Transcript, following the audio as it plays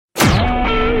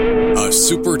A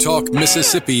Super Talk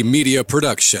Mississippi media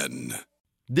production.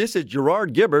 This is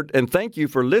Gerard Gibbert, and thank you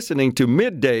for listening to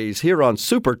Middays here on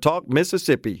Super Talk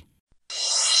Mississippi.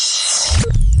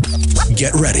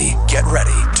 Get ready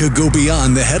to go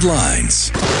beyond the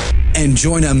headlines and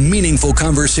join a meaningful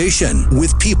conversation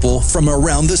with people from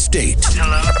around the state.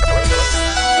 Hello?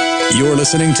 You're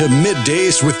listening to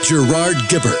Middays with Gerard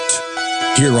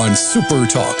Gibbert here on Super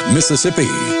Talk Mississippi.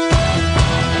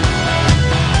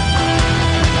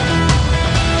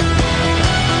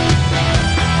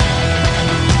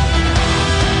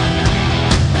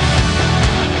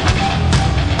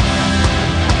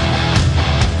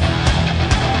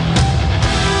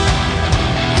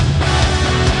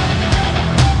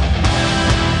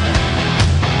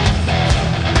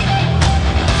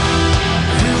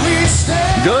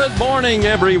 Good morning,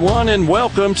 everyone, and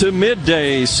welcome to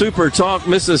Midday Super Talk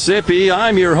Mississippi.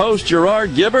 I'm your host,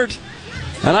 Gerard Gibbert,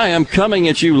 and I am coming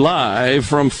at you live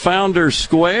from Founders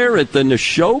Square at the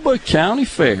Neshoba County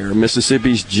Fair.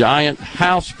 Mississippi's giant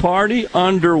house party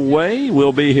underway.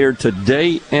 We'll be here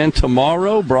today and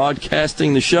tomorrow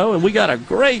broadcasting the show, and we got a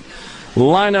great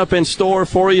lineup in store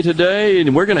for you today,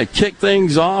 and we're going to kick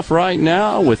things off right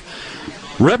now with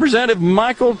Representative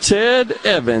Michael Ted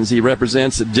Evans. He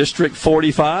represents District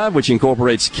 45, which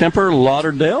incorporates Kemper,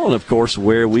 Lauderdale, and, of course,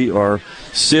 where we are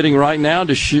sitting right now,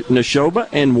 Neshoba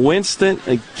and Winston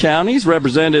counties.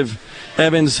 Representative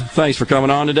Evans, thanks for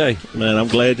coming on today. Man, I'm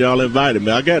glad y'all invited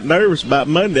me. I got nervous about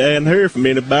Monday. I hadn't heard from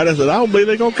anybody. I said, I don't believe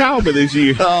they're going to call me this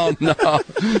year. Oh, no.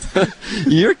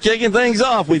 You're kicking things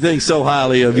off. We think so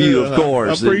highly of you, of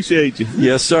course. I appreciate you.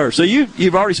 Yes, sir. So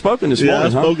you've already spoken this morning, I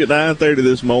spoke at 9:30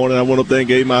 this morning. I went up there and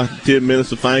gave my 10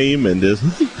 minutes of fame and just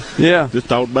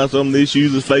talked about some of the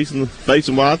issues that's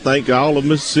facing what I think all of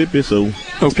Mississippi. So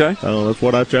okay, that's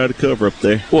what I try to cover up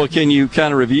there. Well, can you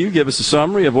kind of review, give us a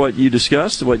summary of what you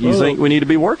discussed, what you think we need to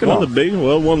be working on? One of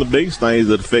the biggest things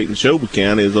that affect Neshoba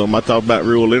County is I talked about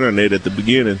rural internet at the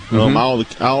beginning.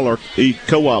 All our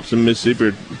co-ops in Mississippi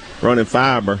are running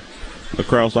fiber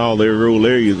across all their rural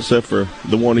areas except for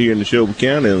the one here in Neshoba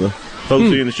County. And the folks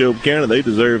here in Neshoba County, they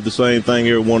deserve the same thing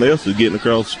everyone else is getting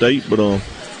across the state, but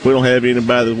we don't have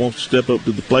anybody that wants to step up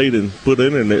to the plate and put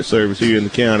internet service here in the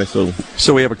county.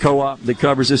 So we have a co-op that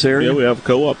covers this area? Yeah, we have a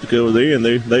co-op that covers there, and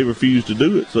they refuse to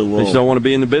do it. So they just don't want to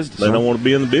be in the business. They don't want to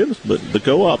be in the business, but the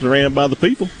co-ops are ran by the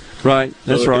people. Right,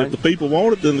 that's right. If the people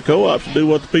want it, then the co-op should do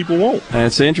what the people want.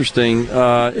 That's interesting.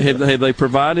 Have they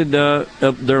provided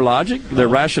their logic, their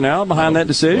rationale behind that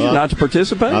decision not to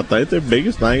participate? I think their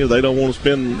biggest thing is they don't want to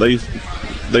spend.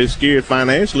 They're scared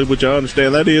financially, which I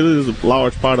understand that is a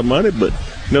large part of money, but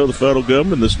the federal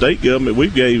government and the state government, we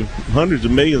gave hundreds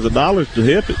of millions of dollars to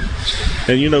help it.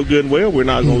 And you know good and well we're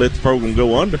not going to let the program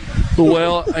go under.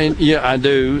 Well, and yeah, I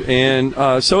do. And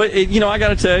so, I got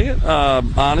to tell you,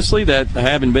 honestly, that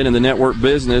having been in the network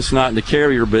business, not in the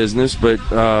carrier business, but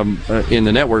in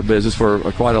the network business for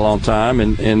quite a long time,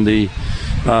 and in the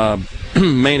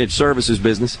managed services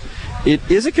business, it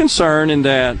is a concern in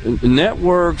that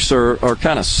networks are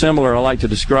kind of similar. I like to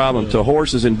describe them to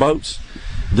horses and boats.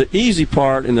 The easy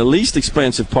part and the least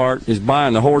expensive part is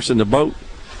buying the horse and the boat.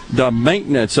 The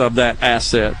maintenance of that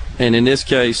asset, and in this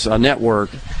case, a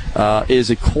network,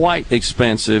 is quite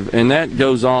expensive, and that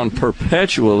goes on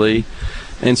perpetually.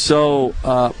 And so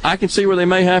I can see where they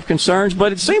may have concerns,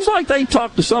 but it seems like they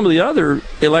talked to some of the other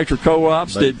electric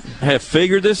co-ops that have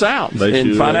figured this out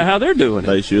and find out how they're doing it.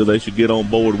 They should get on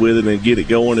board with it and get it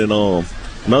going. And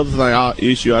another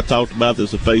issue I talked about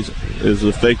is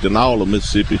affecting all of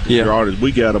Mississippi. Yeah.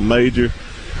 We got a major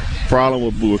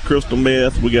problem with crystal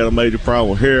meth. We got a major problem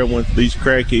with heroin. These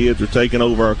crackheads are taking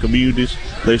over our communities.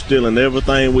 They're stealing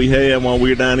everything we have while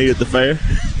we're down here at the fair.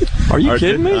 Are you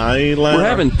kidding me? I ain't lying. We're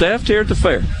having theft here at the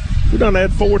fair. We done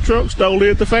had 4 trucks stole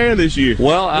here at the fair this year.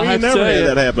 Well, I have to tell you, never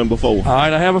had that happen before. All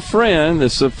right, I have a friend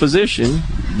that's a physician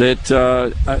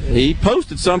that he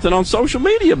posted something on social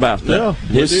media about that. Yeah,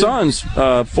 his son's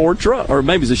Ford truck, or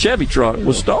maybe it's a Chevy truck,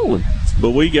 was stolen.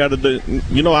 But we got to do,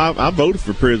 I voted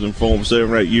for prison reform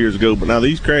 7 or 8 years ago, but now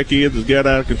these crackheads has got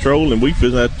out of control, and we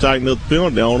have to tighten up the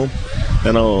penalty on them.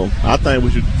 And I think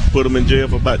we should put them in jail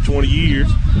for about 20 years,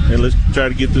 and let's try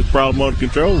to get this problem under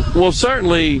control. Well,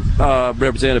 certainly,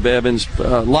 Representative Evans,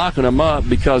 locking them up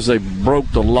because they broke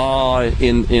the law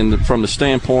from the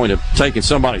standpoint of taking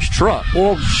somebody's truck.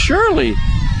 Well, surely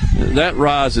that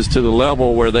rises to the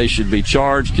level where they should be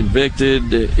charged, convicted,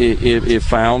 if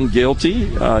found guilty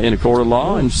in a court of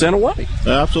law, and sent away.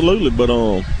 Absolutely,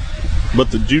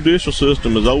 but the judicial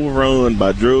system is overrun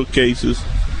by drug cases.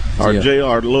 Our jail,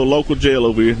 our little local jail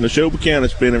over here, Neshoba County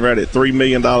is spending right at $3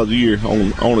 million a year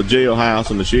on a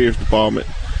jailhouse and the sheriff's department.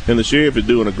 and the sheriff is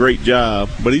doing a great job,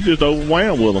 but he's just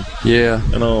overwhelmed with them. Yeah.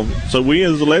 And so we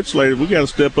as the legislators, we got to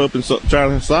step up and try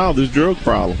to solve this drug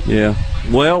problem. Yeah.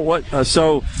 Well, what?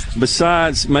 So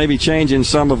besides maybe changing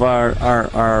some of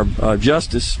our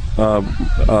justice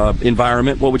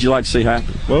environment, what would you like to see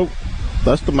happen? Well,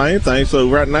 that's the main thing. So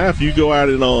right now, if you go out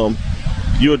and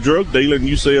you're a drug dealer and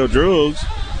you sell drugs,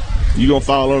 you're going to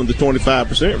fall under the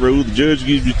 25% rule. The judge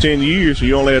gives you 10 years, so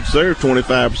you only have to serve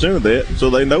 25% of that. So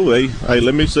they know, hey,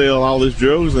 let me sell all these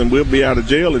drugs, and we'll be out of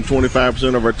jail in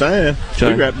 25% of our time.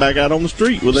 Okay. We're right back out on the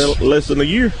street within less than a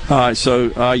year. All right,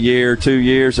 so a year, 2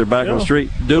 years, they're back on the street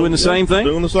doing the same thing?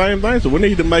 Doing the same thing. So we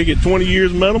need to make it 20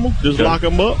 years minimum. Just lock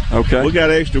them up. Okay. We got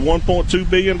extra $1.2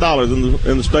 billion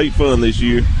in the state fund this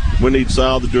year. We need to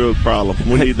solve the drug problem.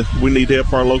 We need to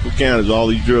help our local counties with all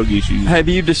these drug issues. Have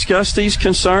you discussed these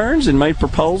concerns and made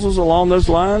proposals along those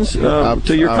lines to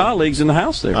your colleagues in the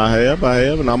House there? I have,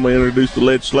 and I'm going to introduce the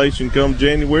legislation come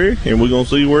January, and we're going to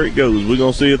see where it goes. We're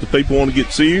going to see if the people want to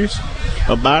get serious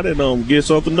about it and get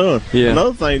something done. Yeah.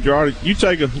 Another thing, Gerard, you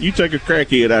take a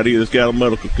crackhead out here that's got a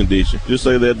medical condition. Just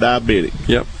say they're diabetic.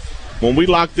 Yep. When we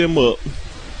lock them up,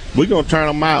 we're going to turn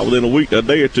them out within a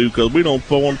day or two because we don't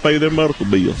want to pay their medical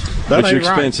bills. That ain't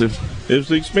expensive. Right.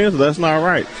 It's expensive. That's not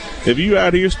right. If you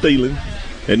out here stealing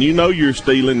and you know you're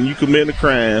stealing and you commit a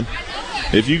crime,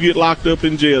 if you get locked up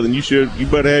in jail, then you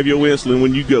better have your insulin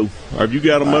when you go. Or if you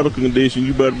got a medical condition,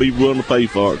 you better be willing to pay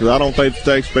for it because I don't think the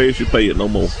taxpayers should pay it no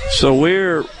more. So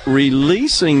we're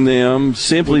releasing them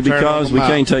simply because we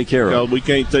can't take care of them. Because we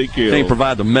can't take care of them. Can't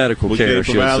provide the medical care, We can't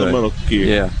provide the medical care.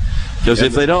 Yeah. Because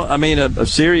if they don't, a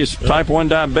serious type 1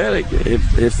 diabetic,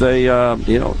 if they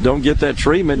don't get that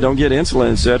treatment, don't get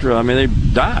insulin, etc., they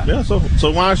die. Yeah. So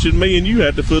why should me and you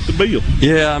have to foot the bill?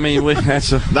 Yeah.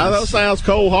 Now that sounds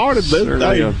cold-hearted,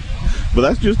 but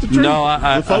that's just the truth. No,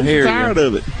 the folks hear are tired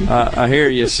of it. I hear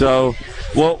you. So,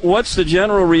 well, what's the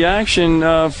general reaction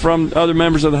from other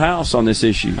members of the House on this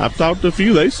issue? I've talked to a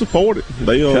few. They support it.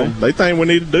 They think we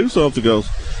need to do something because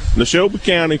Neshoba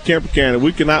County, Kemper County,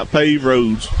 we cannot pave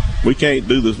roads. We can't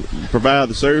provide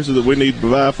the services that we need to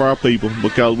provide for our people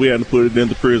because we had to put it in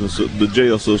the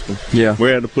jail system. Yeah. We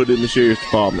had to put it in the sheriff's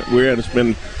department. We had to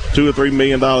spend $2 or $3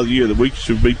 million a year that we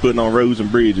should be putting on roads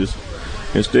and bridges.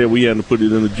 Instead, we had to put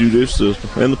it in the judicial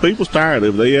system. And the people's tired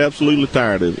of it. They're absolutely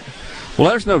tired of it. Well,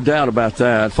 there's no doubt about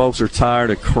that. Folks are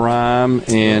tired of crime,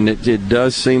 and it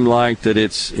does seem like that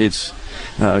it's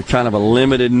kind of a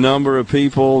limited number of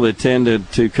people that tend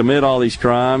to commit all these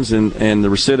crimes, and the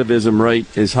recidivism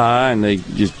rate is high, and they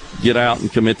just get out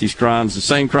and commit these crimes, the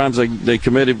same crimes they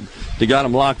committed, they got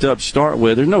them locked up to start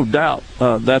with. There's no doubt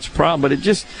that's a problem, but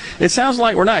it sounds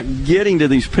like we're not getting to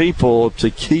these people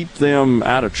to keep them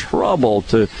out of trouble,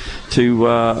 to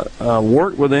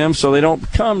work with them so they don't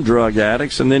become drug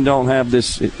addicts and then don't have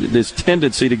this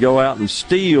tendency to go out and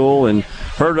steal and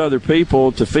hurt other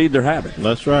people to feed their habit.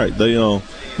 That's right.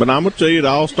 But I'm going to tell you, it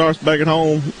all starts back at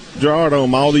home, Gerard,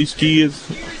 on all these kids.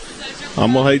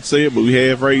 I'm going to hate to say it, but we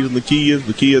have raising the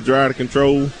kids are out of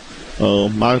control.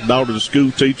 My daughter's a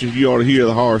school teacher. You ought to hear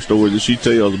the horror stories that she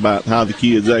tells about how the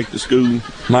kids act at school.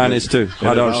 Mine is too.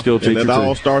 My daughter's a school teacher and it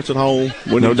all starts at home.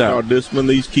 We need to start disciplining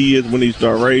these kids. We need to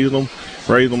start raising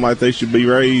them like they should be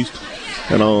raised.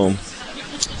 And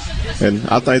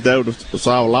I think that would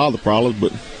solve a lot of the problems,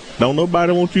 but don't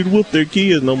nobody want you to whoop their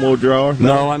kids no more, Gerard.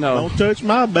 No, I know. Don't touch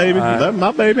my baby.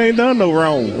 My baby ain't done no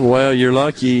wrong. Well, you're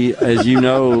lucky, as you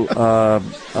know,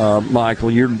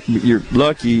 Michael. You're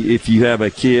lucky if you have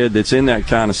a kid that's in that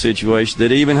kind of situation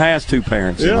that even has two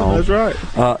parents. Yeah, that's right.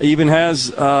 Even has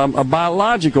a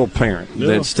biological parent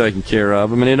that's taking care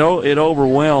of them, and it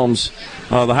overwhelms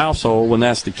the household when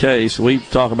that's the case. We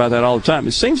talk about that all the time.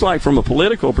 It seems like from a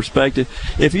political perspective,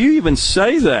 if you even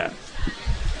say that,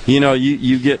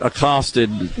 you get accosted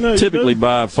typically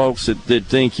by folks that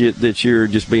think that you're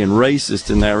just being racist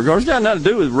in that regard. It's got nothing to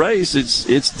do with race.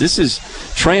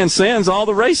 This transcends all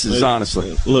the races,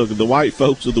 honestly. Look, the white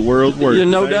folks of the world's worst. Yeah,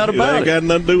 no doubt about it. They ain't got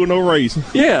nothing to do with no race.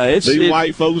 Yeah, these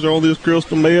white folks are on this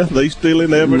crystal meth. They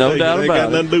stealing every day. No doubt about it. They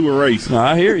got nothing to do with race.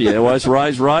 I hear you. Well, it's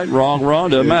right's right, wrong.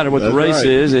 Doesn't matter what the race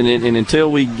is, and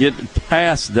until we get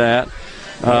past that.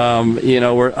 I don't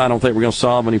think we're going to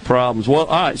solve any problems. Well,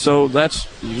 all right, so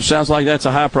sounds like that's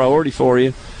a high priority for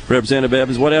you, Representative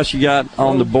Evans. What else you got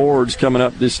on the boards coming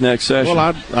up this next session?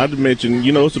 Well, I'd mention,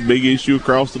 it's a big issue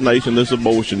across the nation, this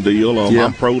abortion deal.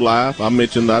 I'm pro-life.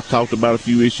 I talked about a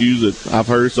few issues that I've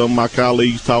heard some of my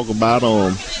colleagues talk about.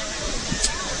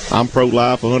 I'm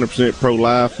pro-life, 100%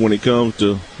 pro-life when it comes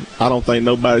to, I don't think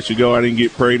nobody should go out and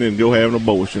get pregnant and go have an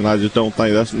abortion. I just don't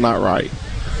think that's not right.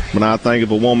 But I think if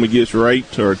a woman gets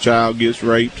raped or a child gets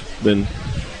raped, then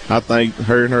I think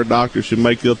her and her doctor should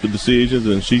make up the decisions,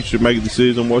 and she should make a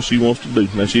decision on what she wants to do.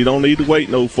 Now, she don't need to wait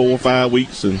no 4 or 5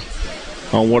 weeks and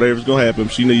on whatever's going to happen.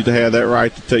 She needs to have that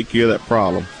right to take care of that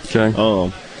problem. Okay.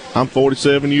 I'm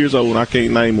 47 years old, and I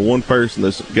can't name one person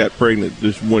that's got pregnant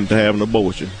just went to have an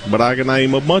abortion. But I can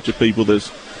name a bunch of people that's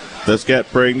got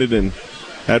pregnant, and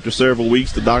after several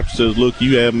weeks, the doctor says, look,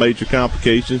 you have major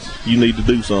complications. You need to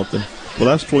do something. Well,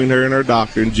 that's between her and her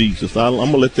doctor and Jesus. I'm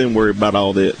going to let them worry about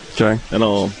all that. Okay. And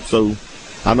so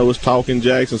I know it's talking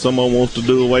Jackson. Someone wants to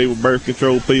do away with birth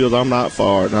control pills. I'm not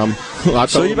for it.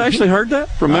 So you've actually heard that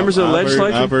from members of the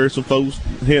legislature? I've heard some folks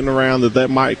hinting around that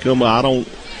might come. I don't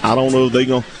know if they're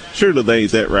going to. Surely they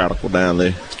ain't that radical down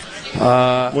there.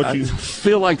 I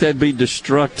feel like that'd be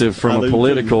destructive from a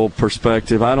political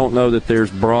perspective. I don't know that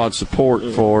there's broad support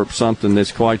for something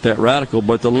that's quite that radical,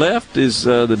 but the left is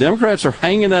the Democrats are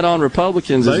hanging that on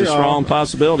Republicans as a strong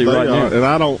possibility right now. And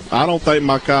I don't think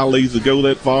my colleagues will go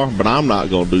that far, but I'm not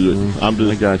going to do it.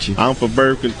 I got you. I'm for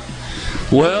Birkin.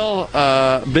 Well,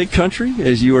 Big Country,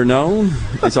 as you are known,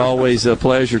 it's always a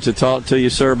pleasure to talk to you,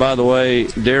 sir. By the way,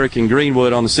 Derek in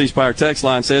Greenwood on the C Spire text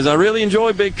line says, I really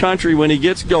enjoy Big Country when he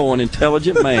gets going.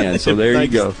 Intelligent man. So there you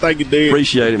go. Thank you, Derek.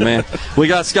 Appreciate it, man. We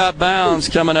got Scott Bounds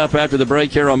coming up after the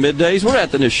break here on Middays. We're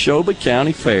at the Neshoba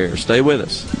County Fair. Stay with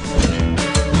us.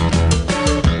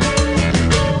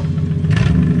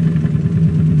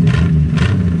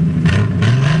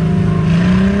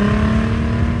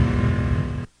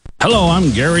 Hello, I'm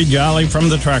Gary Jolly from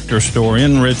the Tractor Store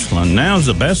in Richland. Now's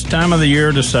the best time of the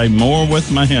year to save more with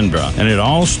Mahindra, and it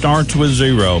all starts with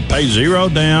zero. Pay zero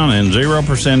down and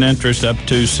 0% interest up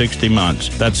to 60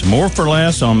 months. That's more for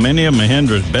less on many of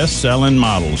Mahindra's best-selling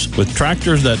models, with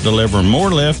tractors that deliver more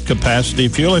lift, capacity,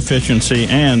 fuel efficiency,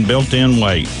 and built-in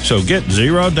weight. So get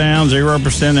zero down,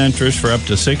 0% interest for up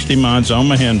to 60 months on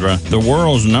Mahindra, the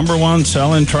world's #1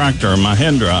 selling tractor,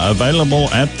 Mahindra,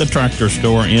 available at the Tractor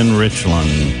Store in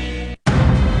Richland.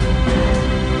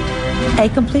 A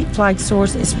Complete Flag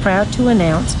Source is proud to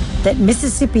announce that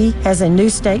Mississippi has a new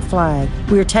state flag.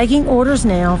 We are taking orders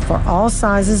now for all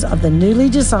sizes of the newly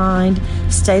designed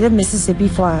State of Mississippi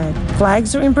flag.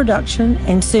 Flags are in production,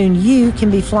 and soon you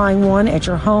can be flying one at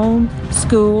your home,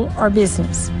 school, or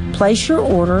business. Place your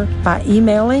order by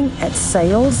emailing at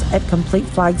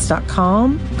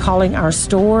sales@completeflags.com, calling our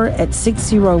store at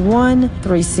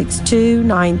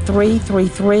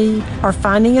 601-362-9333, or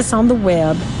finding us on the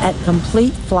web at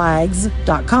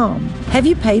completeflags.com. Have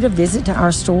you paid a visit to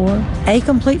our store? A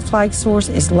Complete Flag Source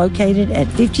is located at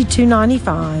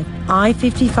 5295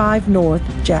 I-55 North,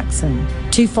 Jackson.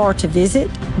 Too far to visit?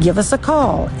 Give us a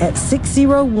call at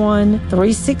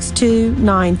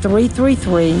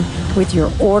 601-362-9333 with your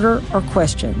order or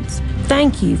questions.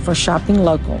 Thank you for shopping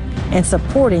local and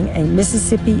supporting a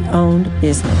Mississippi-owned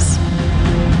business.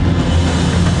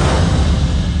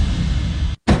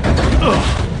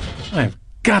 I've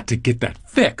got to get that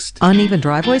fixed. Uneven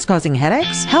driveways causing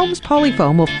headaches? Helms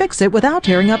Polyfoam will fix it without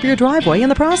tearing up your driveway in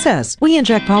the process. We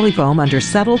inject Polyfoam under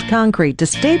settled concrete to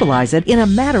stabilize it in a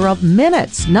matter of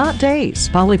minutes, not days.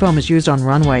 Polyfoam is used on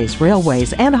runways,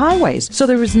 railways, and highways, so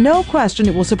there is no question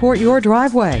it will support your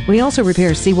driveway. We also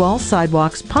repair seawalls,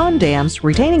 sidewalks, pond dams,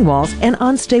 retaining walls, and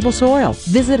unstable soil.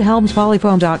 Visit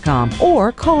HelmsPolyfoam.com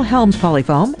or call Helms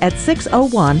Polyfoam at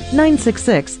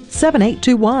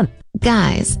 601-966-7821.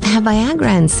 Guys, have Viagra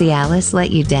and Cialis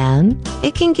let you down?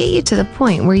 It can get you to the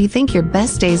point where you think your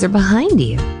best days are behind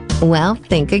you. Well,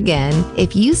 think again.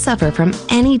 If you suffer from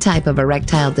any type of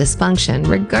erectile dysfunction,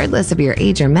 regardless of your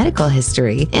age or medical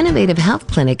history, Innovative Health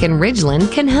Clinic in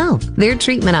Ridgeland can help. Their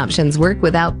treatment options work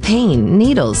without pain,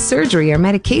 needles, surgery, or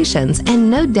medications,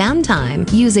 and no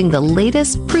downtime, using the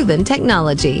latest proven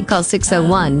technology. Call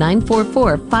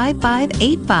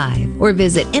 601-944-5585 or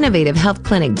visit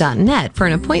innovativehealthclinic.net for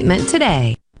an appointment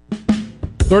today.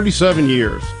 37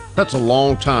 years. That's a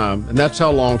long time, and that's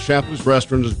how long Shapley's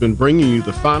Restaurant has been bringing you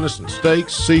the finest in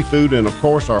steaks, seafood, and of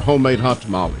course our homemade hot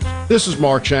tamales. This is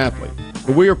Mark Shapley,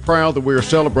 and we are proud that we are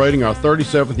celebrating our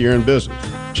 37th year in business.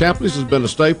 Shapley's has been a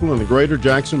staple in the greater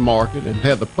Jackson market and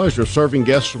had the pleasure of serving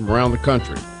guests from around the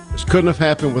country. This couldn't have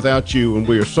happened without you, and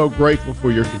we are so grateful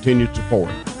for your continued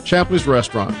support. Shapley's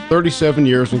Restaurant, 37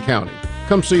 years and counting.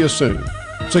 Come see us soon.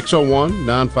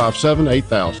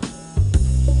 601-957-8000.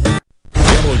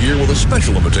 Here with a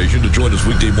special invitation to join us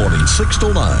weekday morning, 6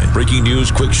 to 9. Breaking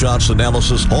news, quick shots,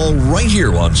 analysis, all right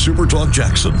here on Super Talk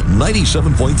Jackson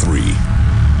 97.3.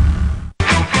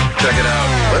 Check it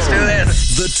out. Let's do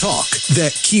this. The talk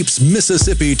that keeps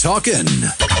Mississippi talking.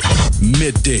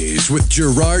 Middays with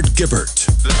Gerard Gibbert.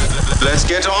 Let's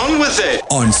get on with it.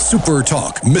 On Super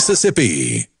Talk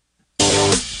Mississippi.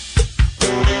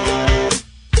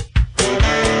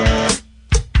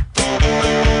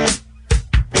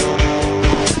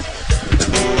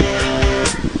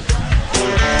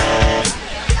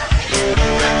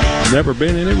 never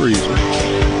been any reason.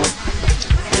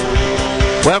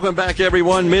 Welcome back,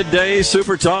 everyone. Midday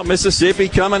Super Talk Mississippi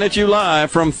coming at you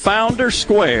live from Founder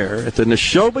Square at the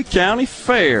Neshoba County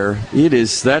Fair. It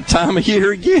is that time of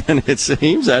year again, it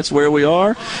seems. That's where we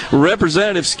are.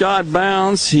 Representative Scott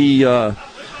Bounds, he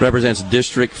represents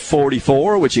District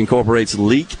 44, which incorporates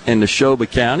Leake and Neshoba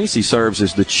counties. He serves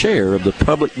as the chair of the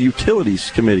Public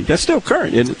Utilities Committee. That's still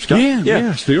current, isn't it, Scott?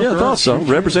 Yeah, still current. I thought so.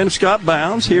 Representative Scott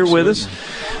Bounds here with us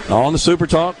on the Super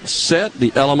Talk set.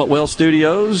 The Element Well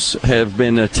Studios have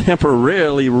been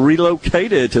temporarily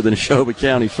relocated to the Neshoba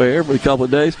County Fair for a couple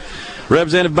of days.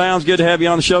 Representative Bounds, good to have you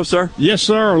on the show, sir. Yes,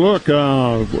 sir. Look,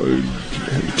 tell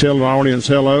the audience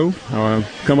hello.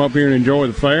 Come up here and enjoy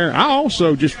the fair. I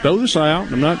also, just throw this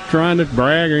out, I'm not trying to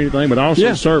brag or anything, but I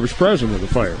also serve as president of the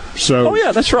fair. So, oh,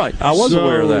 yeah, that's right. I was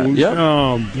aware of that.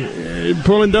 Yep.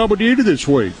 Pulling double duty this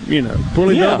week,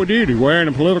 pulling double duty, wearing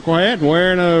a political hat and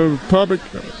wearing a public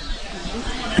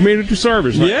community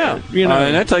service. And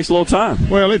that takes a little time.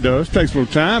 Well, it does. It takes a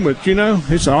little time, but,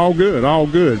 it's all good, all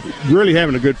good. Really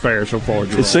having a good fair so far,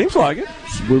 Gerard. It seems like it.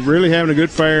 We're really having a good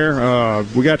fair.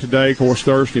 We got today, of course,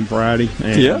 Thursday and Friday,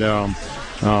 and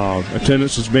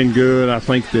attendance has been good. I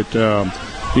think that,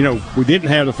 we didn't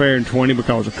have the fair in 20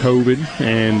 because of COVID,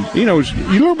 and,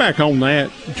 you look back on that,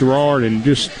 Gerard, and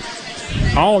just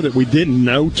all that we didn't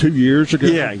know 2 years ago.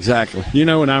 Yeah, exactly.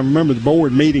 And I remember the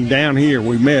board meeting down here.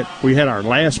 We had our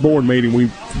last board meeting.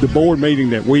 The board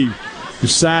meeting that we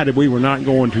decided we were not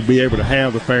going to be able to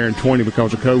have the fair in 20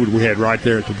 because of COVID we had right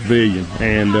there at the pavilion.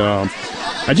 And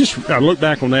I look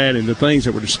back on that and the things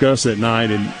that were discussed that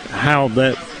night and how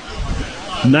that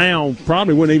now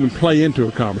probably wouldn't even play into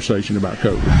a conversation about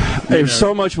COVID. There's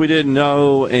so much we didn't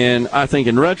know, and I think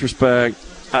in retrospect,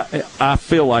 I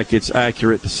feel like it's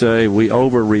accurate to say we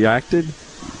overreacted.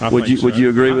 Would you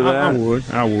agree with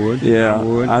that? I would. Yeah, I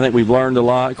would. I think we've learned a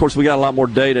lot. Of course, we got a lot more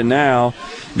data now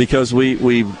because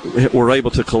we were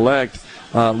able to collect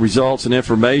results and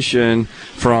information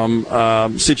from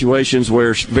situations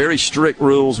where very strict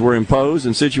rules were imposed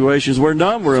and situations where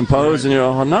none were imposed,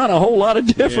 and not a whole lot of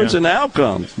difference in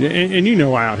outcomes. Yeah, and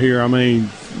out here, I mean,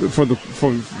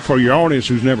 for your audience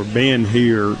who's never been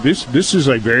here, this is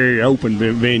a very open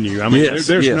venue. I mean,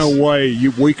 there's no way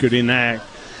we could enact.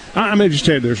 I may just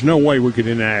tell you, there's no way we could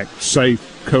enact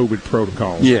safe COVID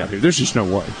protocols. Yeah, out here. There's just no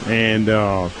way.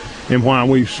 And while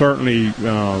we certainly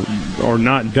are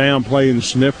not downplaying the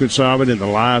significance of it and the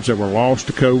lives that were lost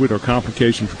to COVID or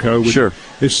complications for COVID, sure,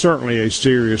 it's certainly a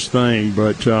serious thing.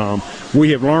 But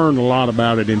we have learned a lot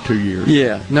about it in 2 years.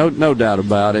 Yeah, no doubt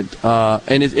about it.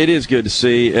 And it is good to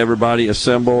see everybody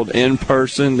assembled in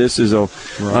person. This is a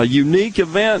unique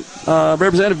event,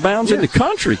 Representative Bounds, in the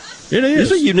country. It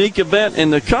is. It's a unique event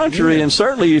in the country, and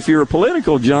certainly if you're a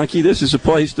political junkie, this is a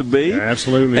place to be.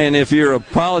 Absolutely. And if you're a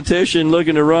politician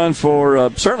looking to run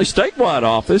for certainly statewide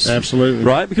office, absolutely,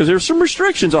 right? Because there's some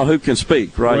restrictions on who can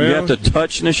speak, right? Well, you have to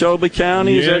touch Neshoba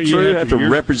County. Is that true? You have to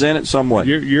represent it some way.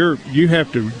 You have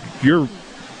to. Your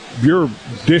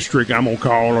district, I'm gonna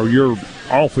call, or your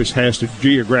office has to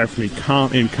geographically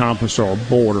encompass or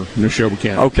border Neshoba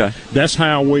County. Okay. That's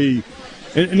how we.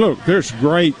 And look, there's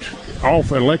great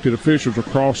elected officials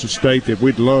across the state that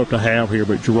we'd love to have here,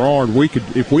 but Gerard, we could,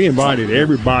 if we invited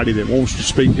everybody that wants to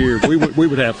speak here, we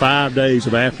would have 5 days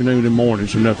of afternoon and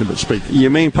mornings of nothing but speaking.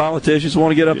 You mean politicians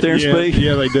want to get up there and speak?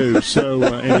 Yeah, they do. So,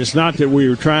 and it's not that we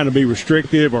were trying to be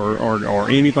restrictive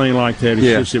or anything like that.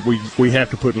 It's just that we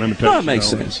have to put limitations. No, it makes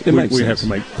sense. We have to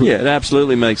make. Yeah, it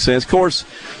absolutely makes sense. Of course,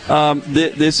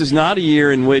 this is not a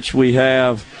year in which we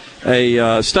have a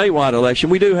statewide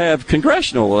election. We do have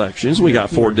congressional elections. We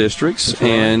got 4 districts,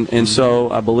 and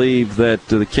so I believe that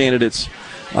the candidates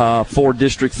for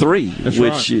District 3,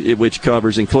 which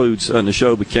includes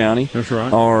Neshoba County,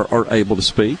 are able to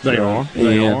speak. They are.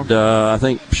 I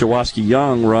think Shawaski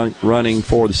Young running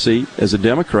for the seat as a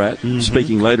Democrat,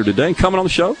 speaking later today, and coming on the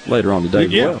show later on today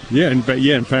as well. Yeah,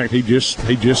 in fact, he just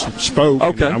spoke.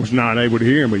 Okay. I was not able to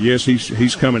hear him, but yes,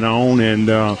 he's coming on,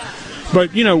 and.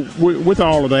 But with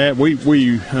all of that,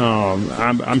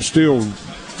 I'm still.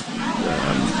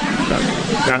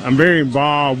 I'm very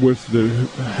involved with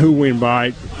who we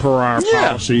invite per our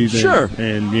policies and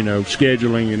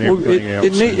scheduling and everything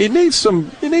else. It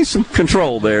needs some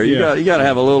control there. You got to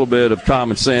have a little bit of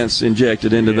common sense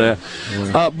injected into that.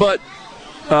 But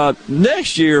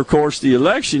next year, of course, the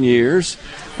election years,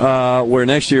 where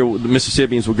next year the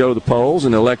Mississippians will go to the polls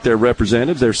and elect their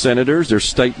representatives, their senators, their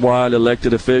statewide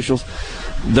elected officials.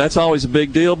 that's always a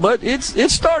big deal. But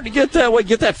it's starting to get that way,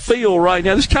 get that feel right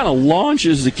now. This kind of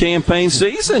launches the campaign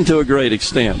season to a great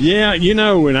extent. Yeah, and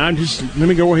let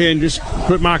me go ahead and just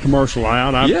put my commercial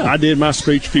out. I did my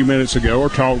speech a few minutes ago, or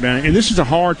talk down, and this is a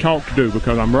hard talk to do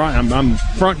because I'm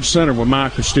front and center with my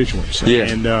constituents. Yeah.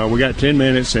 And we got 10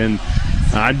 minutes, and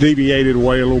I deviated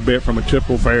away a little bit from a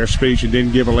typical fair speech and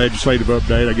didn't give a legislative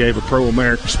update. I gave a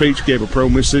pro-America speech, gave a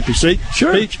pro-Mississippi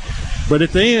speech. But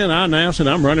at the end, I announced that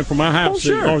I'm running for my House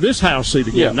seat, or this House seat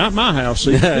again. Not my House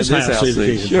seat, this House seat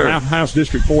again. Sure. House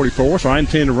District 44, so I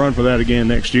intend to run for that again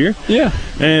next year. Yeah.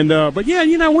 And but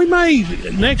we may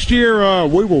next year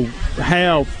we will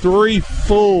have 3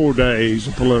 full days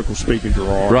of political speaking,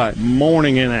 Gerard. Right.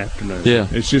 Morning and afternoon. Yeah.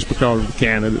 It's just because of the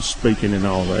candidates speaking and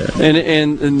all that.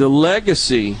 And the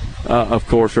legacy, of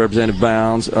course, Representative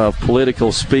Bounds, of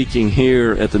political speaking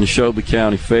here at the Neshoba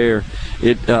County Fair,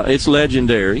 it's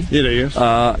legendary. It is.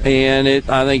 And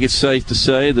I think it's safe to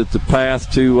say that the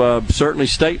path to certainly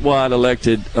statewide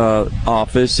elected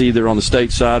office, either on the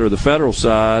state side or the federal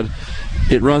side,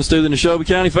 it runs through the Neshoba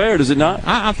County Fair, does it not?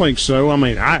 I think so. I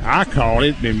mean, I call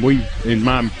it, and in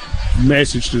my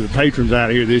message to the patrons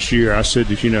out here this year, I said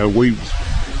that,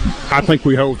 I think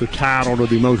we hold the title to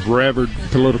the most revered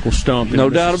political stump in No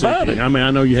doubt about Mississippi. it. I mean,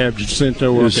 I know you have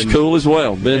Jacinto. It's cool as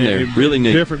well. Been there. Really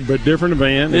neat. Different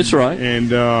event. It's right. And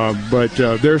but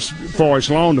there's, for as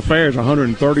long, the fair is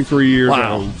 133 years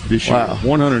old this year. Wow.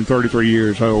 133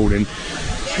 years old, and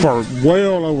for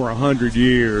well over 100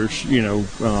 years,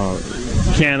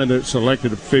 candidates,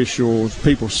 elected officials,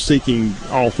 people seeking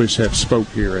office have spoke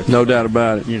here. No doubt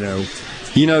about it.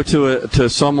 To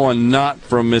someone not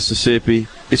from Mississippi,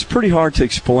 it's pretty hard to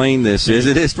explain this, is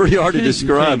it? It's pretty hard to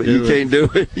describe it. You can't do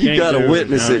it. You got to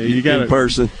witness it in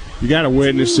person. You got to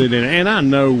witness it. And I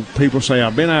know people say,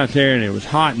 I've been out there and it was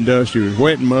hot and dusty, it was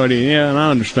wet and muddy. Yeah, and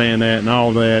I understand that and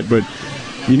all that. But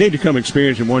you need to come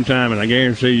experience it one time, and I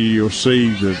guarantee you'll see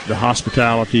the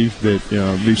hospitality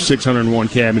that these 601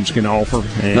 cabins can offer.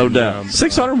 And, no doubt.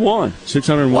 601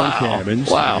 cabins.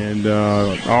 Wow. And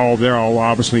they're all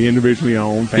obviously individually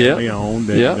owned, family owned.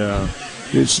 And,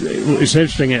 it's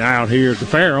interesting out here. The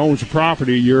fair owns the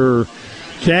property your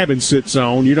cabin sits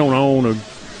on. You don't own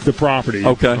the property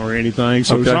or anything.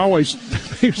 So it's always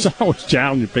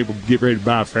challenging people to get ready to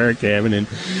buy a fair cabin, and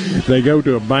they go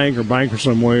to a banker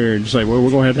somewhere and say, well,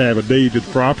 we're going to have a deed to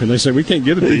the property. And they say, we can't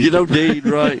get a deed. Deed,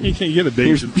 right. You can't get a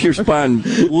deed. You're buying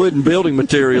wooden building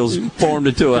materials formed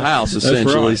into a house,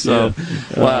 essentially. That's right.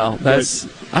 So, wow.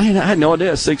 I had no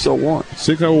idea. 601.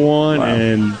 601, wow.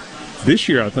 And this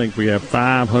year, I think we have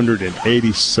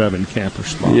 587 camper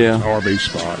spots, RV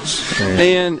spots,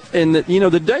 and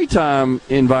the daytime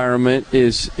environment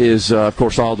is of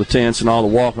course all the tents and all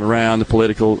the walking around, the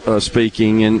political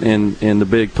speaking, and the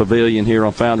big pavilion here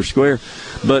on Founders Square.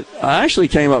 But I actually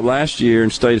came up last year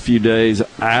and stayed a few days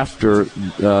after,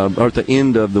 or at the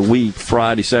end of the week,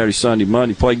 Friday, Saturday, Sunday,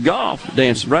 Monday, played golf,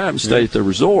 danced around, and stayed at the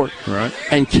resort,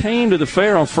 and came to the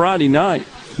fair on Friday night.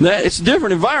 It's a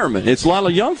different environment. It's a lot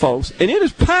of young folks, and it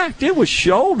is packed. It was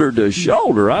shoulder to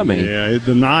shoulder. I mean,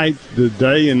 the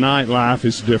day and night life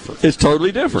is different. It's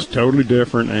totally different. It's totally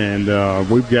different, and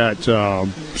we've got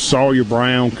Sawyer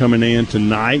Brown coming in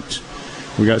tonight.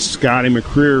 We got Scotty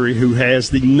McCreery, who has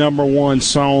the #1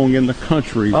 song in the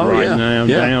country now.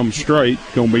 Damn Straight,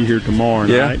 going to be here tomorrow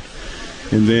night.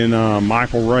 And then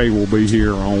Michael Ray will be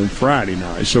here on Friday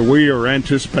night. So we are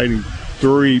anticipating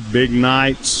 3 big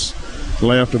nights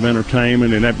left of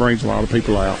entertainment, and that brings a lot of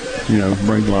people out.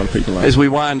 As we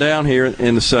wind down here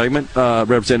in the segment,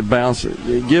 Representative Bounds,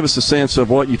 give us a sense of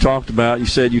what you talked about. You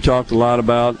said you talked a lot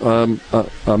about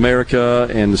America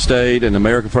and the state, and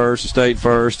America first, the state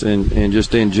first, and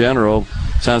just in general.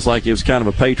 Sounds like it was kind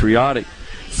of a patriotic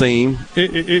theme.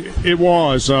 It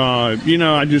was. I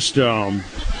just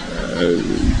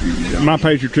my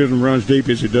patriotism runs deep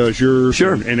as it does yours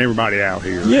and everybody out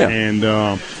here. Yeah.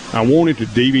 And I wanted to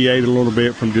deviate a little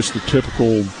bit from just the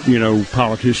typical,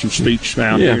 politician speech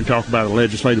out here and talk about a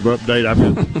legislative update. I've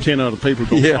got 10 other people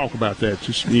going to talk about that,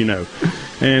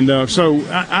 And so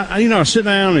I sit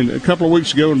down and a couple of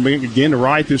weeks ago and began to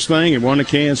write this thing. It wasn't a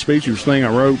canned speech. It was a thing I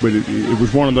wrote, but it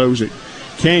was one of those that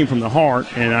came from the heart,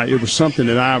 and it was something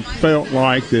that I felt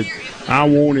like that I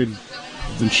wanted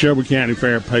the Neshoba County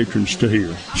Fair patrons to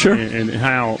hear. Sure. And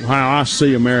how I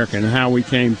see America and how we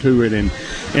came to it, and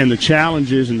the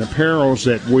challenges and the perils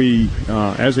that we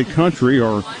as a country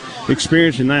are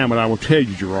experiencing now. But I will tell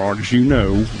you, Gerard, as you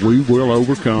know, we will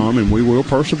overcome and we will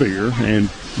persevere. And,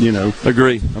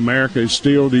 agree. America is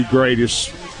still the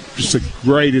greatest just the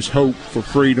greatest hope for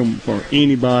freedom for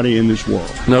anybody in this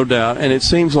world. No doubt. And it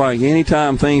seems like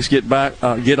anytime things get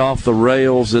off the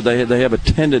rails, that they have a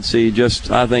tendency, just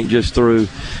through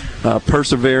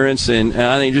perseverance and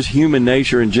I think just human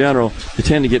nature in general, to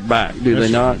tend to get back, do they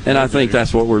not? And I think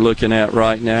that's what we're looking at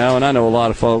right now. And I know a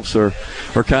lot of folks are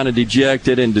kind of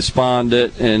dejected and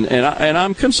despondent, and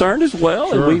I'm concerned as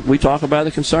well. Sure. And we talk about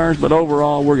the concerns, but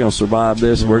overall, we're going to survive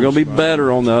this. We're going to be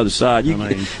better on the other side.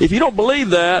 If you don't believe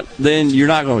that, then you're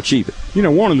not going to achieve it. You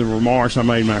know, one of the remarks I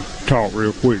made in my talk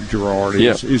real quick, Gerard,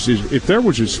 is if there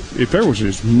was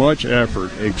as much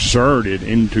effort exerted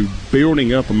into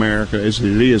building up America as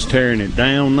it is tearing it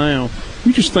down now,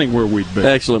 you just think where we'd be.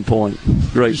 Excellent point.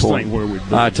 Great just point. Think where we'd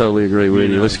be. I totally agree with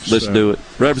you. Let's do it.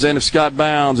 Representative Scott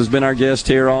Bounds has been our guest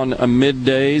here on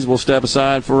Middays. We'll step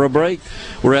aside for a break.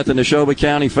 We're at the Neshoba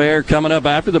County Fair. Coming up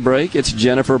after the break, it's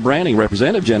Jennifer Branning,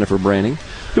 Representative Jennifer Branning,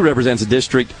 who represents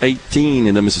District 18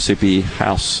 in the Mississippi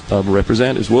House of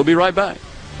Representatives. We'll be right back.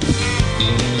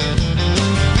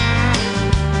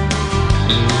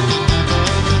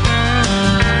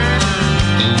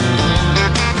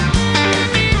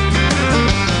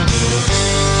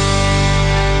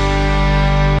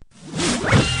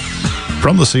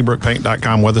 From the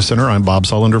SeabrookPaint.com Weather Center, I'm Bob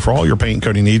Sullender. For all your paint and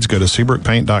coating needs, go to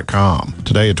SeabrookPaint.com.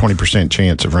 Today, a 20%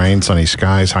 chance of rain, sunny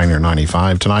skies, high near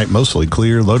 95. Tonight, mostly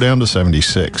clear, low down to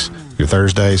 76. Your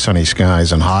Thursday, sunny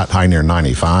skies and hot, high near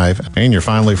 95. And your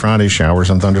finally Friday,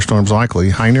 showers and thunderstorms likely,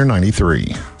 high near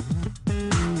 93.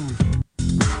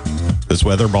 This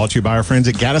weather brought to you by our friends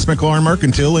at Gaddis McLaurin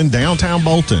Mercantile in downtown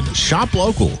Bolton. Shop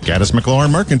local. Gaddis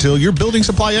McLaurin Mercantile, your building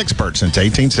supply expert since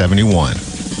 1871.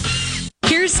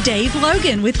 Here's Dave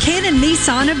Logan with Cannon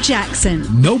Nissan of Jackson.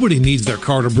 Nobody needs their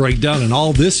car to break down in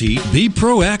all this heat. Be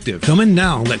proactive. Come in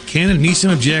now and let Cannon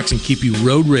Nissan of Jackson keep you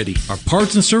road ready. Our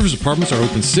parts and service departments are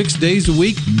open 6 days a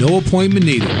week. No appointment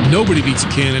needed. Nobody beats a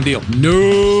Cannon deal.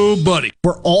 Nobody.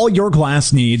 For all your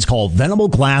glass needs, call Venable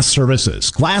Glass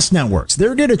Services. Glass Networks.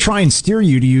 They're going to try and steer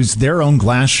you to use their own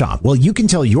glass shop. Well, you can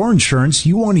tell your insurance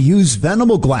you want to use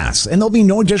Venable Glass, and there'll be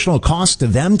no additional cost to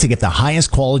them to get the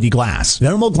highest quality glass.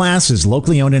 Venable Glass is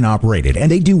locally owned and operated,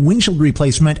 and they do windshield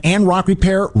replacement and rock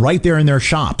repair right there in their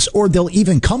shops, or they'll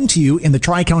even come to you in the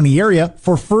Tri-County area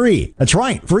for free. That's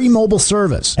right, free mobile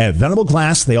service. At Venable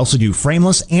Glass, they also do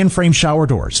frameless and frame shower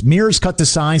doors, mirrors cut to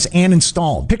size and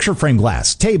installed, picture frame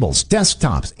glass, tables,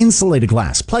 desktops, insulated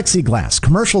glass, plexiglass,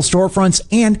 commercial storefronts,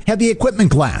 and heavy equipment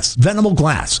glass. Venable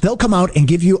Glass. They'll come out and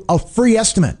give you a free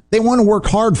estimate. They want to work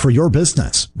hard for your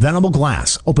business. Venable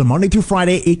Glass. Open Monday through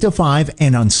Friday, 8 to 5,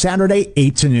 and on Saturday,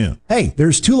 8 to noon. Hey,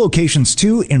 there's 2 locations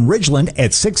too, in Ridgeland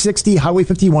at 660 Highway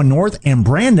 51 North and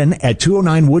Brandon at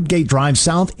 209 Woodgate Drive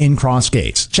South in Cross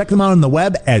Gates. Check them out on the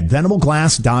web at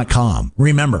venableglass.com.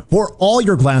 Remember, for all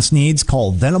your glass needs,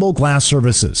 call Venable Glass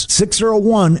Services,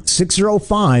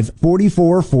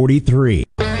 601-605-4443.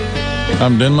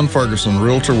 I'm Denman Ferguson,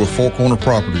 realtor with Four Corner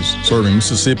Properties, serving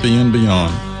Mississippi and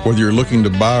beyond. Whether you're looking to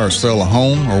buy or sell a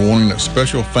home or wanting a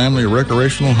special family or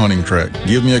recreational hunting tract,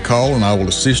 give me a call and I will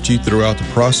assist you throughout the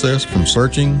process from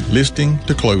searching, listing,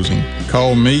 to closing.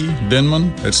 Call me,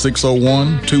 Denman, at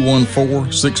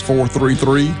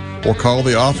 601-214-6433 or call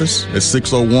the office at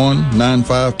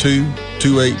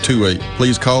 601-952-2828.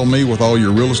 Please call me with all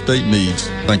your real estate needs.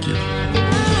 Thank you.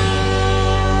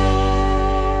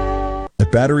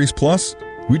 At Batteries Plus,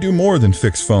 we do more than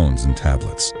fix phones and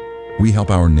tablets. We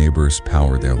help our neighbors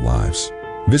power their lives.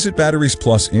 Visit Batteries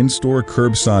Plus in-store,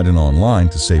 curbside, and online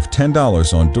to save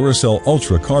 $10 on Duracell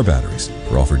Ultra car batteries.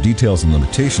 For offer details and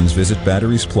limitations, visit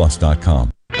batteriesplus.com.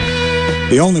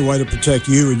 The only way to protect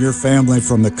you and your family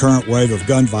from the current wave of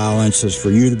gun violence is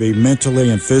for you to be mentally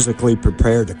and physically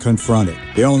prepared to confront it.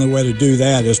 The only way to do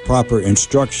that is proper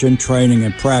instruction, training,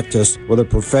 and practice with a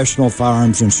professional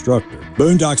firearms instructor.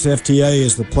 Boondocks FTA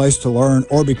is the place to learn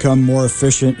or become more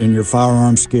efficient in your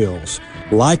firearm skills.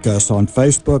 Like us on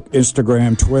Facebook,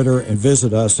 Instagram, Twitter, and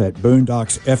visit us at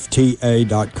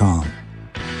boondocksfta.com.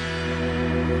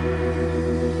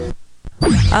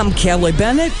 I'm Kelly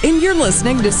Bennett, and you're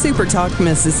listening to Super Talk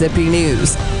Mississippi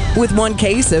News. With one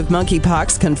case of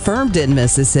monkeypox confirmed in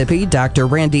Mississippi, Dr.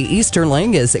 Randy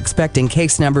Easterling is expecting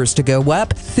case numbers to go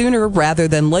up sooner rather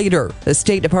than later. The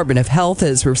State Department of Health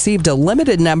has received a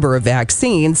limited number of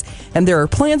vaccines, and there are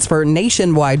plans for a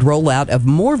nationwide rollout of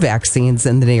more vaccines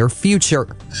in the near future.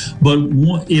 But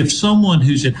if someone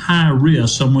who's at high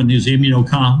risk, someone who's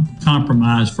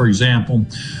immunocompromised, for example,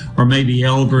 or maybe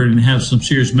elderly and have some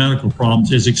serious medical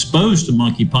problems, is exposed to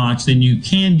monkeypox, then you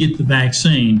can get the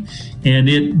vaccine, and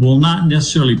it will not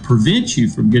necessarily prevent you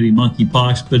from getting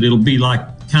monkeypox, but it'll be like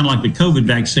kind of like the COVID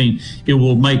vaccine, it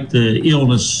will make the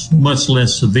illness much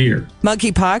less severe.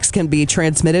 Monkeypox can be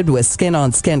transmitted with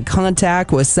skin-on-skin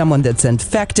contact with someone that's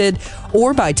infected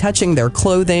or by touching their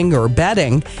clothing or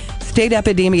bedding. State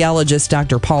epidemiologist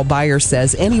Dr. Paul Byers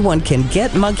says anyone can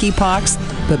get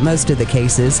monkeypox, but most of the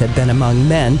cases have been among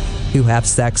men who have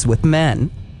sex with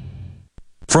men.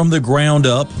 From the ground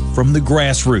up, from the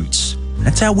grassroots.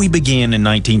 That's how we began in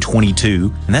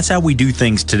 1922, and that's how we do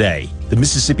things today. The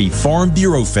Mississippi Farm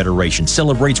Bureau Federation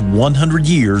celebrates 100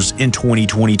 years in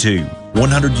 2022.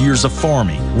 100 years of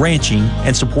farming, ranching,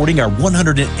 and supporting our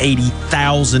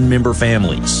 180,000 member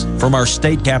families. From our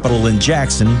state capital in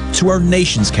Jackson to our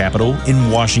nation's capital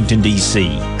in Washington,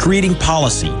 D.C. Creating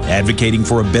policy, advocating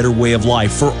for a better way of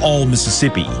life for all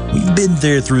Mississippi. We've been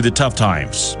there through the tough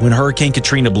times when Hurricane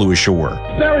Katrina blew ashore.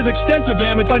 There is extensive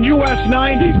damage on US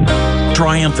 90.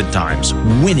 Triumphant times,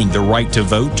 winning the right to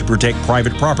vote to protect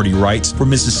private property rights for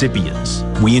Mississippians.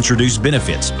 We introduced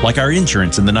benefits like our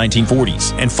insurance in the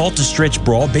 1940s and fought to stretch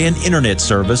broadband internet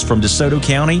service from DeSoto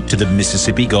County to the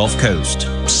Mississippi Gulf Coast.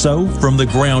 So, from the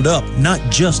ground up, not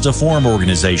just a farm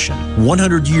organization,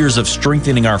 100 years of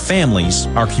strengthening our families,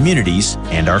 our communities,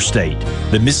 and our state.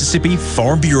 The Mississippi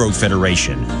Farm Bureau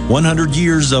Federation. 100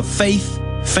 years of faith,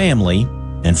 family,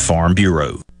 and Farm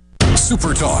Bureau.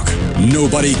 Super Talk.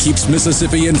 Nobody keeps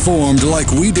Mississippi informed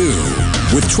like we do.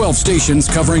 With 12 stations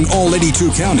covering all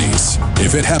 82 counties.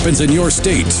 If it happens in your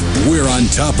state, we're on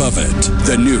top of it.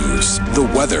 The news, the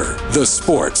weather, the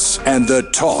sports, and the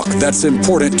talk that's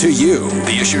important to you.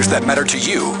 The issues that matter to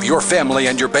you, your family,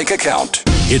 and your bank account.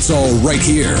 It's all right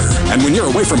here. And when you're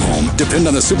away from home, depend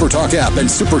on the Supertalk app and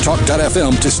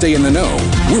supertalk.fm to stay in the know.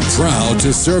 We're proud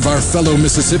to serve our fellow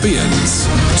Mississippians.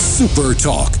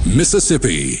 Supertalk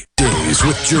Mississippi. Days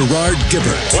with Gerard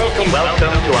Gibbert. Welcome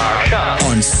to our shop.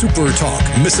 On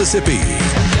Supertalk Mississippi.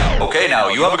 Okay, now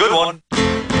you have a good one.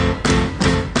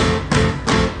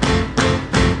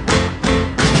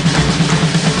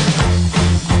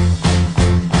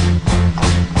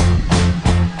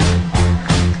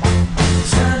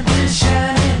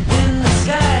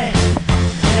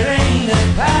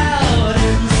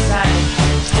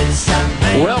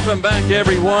 Welcome back,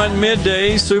 everyone.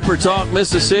 Midday Super Talk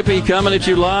Mississippi coming at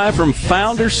you live from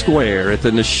Founders Square at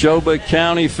the Neshoba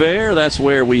County Fair. That's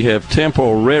where we have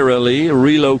temporarily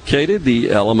relocated the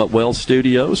Element Wealth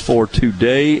Studios for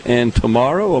today and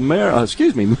tomorrow.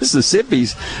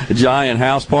 Mississippi's giant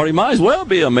house party might as well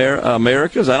be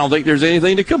America's. I don't think there's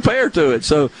anything to compare to it.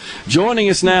 So joining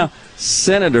us now,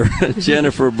 Senator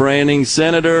Jennifer Branning.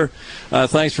 Senator,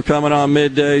 thanks for coming on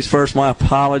Middays. First, my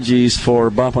apologies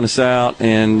for bumping us out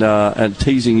and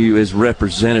teasing you as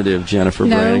Representative Jennifer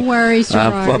Branning. No worries,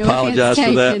 Gerard. I apologize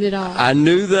for that. I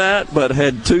knew that, but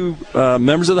had two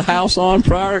members of the House on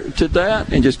prior to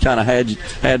that, and just kind of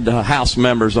had House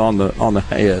members on the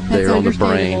head there, on the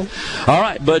brain. All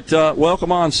right, but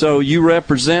welcome on. So you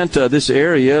represent this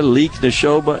area, Leake,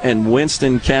 Neshoba, and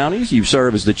Winston counties. You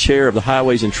serve as the chair of the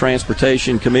Highways and Transportation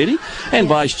Committee and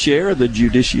vice chair of the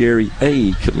Judiciary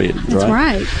Aid Committee. That's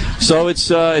right. So it's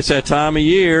that time of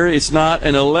year. It's not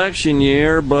an election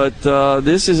year, but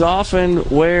this is often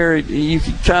where you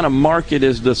can kind of mark it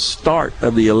as the start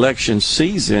of the election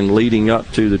season leading up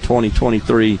to the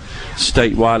 2023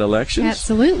 statewide elections.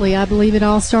 Absolutely. I believe it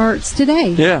all starts today.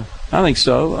 Yeah. I think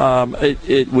so.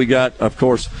 We got, of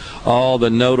course, all the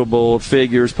notable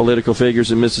figures, political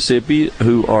figures in Mississippi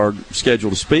who are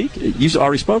scheduled to speak. You've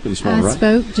already spoken this morning, right? I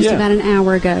spoke just about an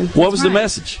hour ago. What was the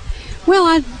message? Well,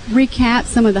 I recapped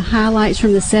some of the highlights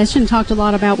from the session, talked a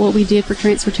lot about what we did for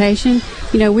transportation.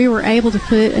 You know, we were able to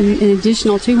put an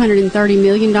additional $230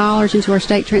 million into our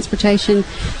state transportation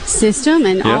system,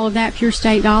 and all of that pure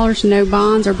state dollars, no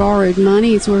bonds or borrowed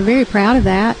money. So we're very proud of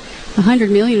that.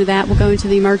 $100 million of that will go into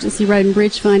the Emergency Road and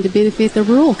Bridge Fund to benefit the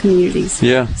rural communities.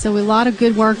 Yeah. So a lot of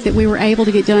good work that we were able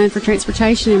to get done for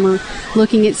transportation, and we're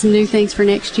looking at some new things for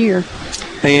next year.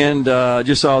 And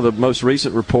just saw the most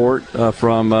recent report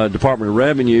from Department of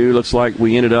Revenue. Looks like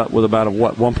we ended up with about a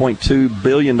 $1.2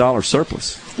 billion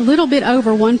surplus. A little bit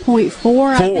over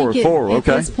 1.4. I think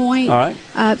at this point. All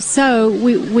right. So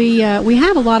we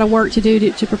have a lot of work to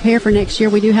do to prepare for next year.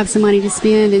 We do have some money to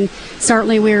spend, and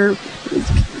certainly we're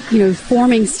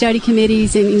forming study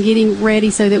committees and getting ready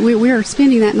so that we're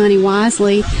spending that money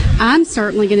wisely. I'm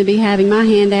certainly going to be having my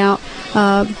hand out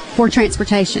for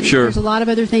transportation. Sure. There's a lot of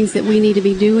other things that we need to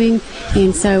be doing,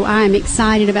 and so I am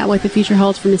excited about what the future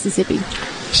holds for Mississippi.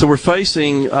 So we're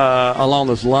facing, along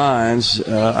those lines,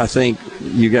 I think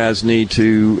you guys need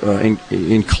to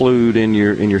include in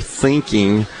your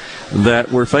thinking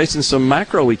that we're facing some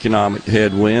macroeconomic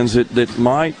headwinds that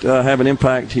might have an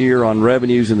impact here on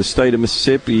revenues in the state of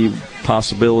Mississippi,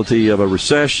 possibility of a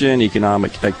recession,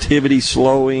 economic activity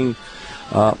slowing,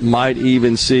 might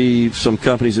even see some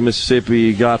companies in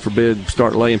Mississippi, God forbid,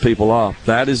 start laying people off.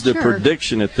 That is the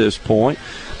prediction at this point.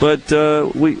 But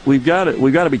we've got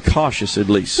to be cautious at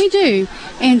least. We do.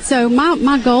 And so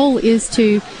my goal is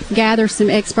to gather some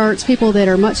experts, people that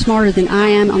are much smarter than I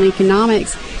am on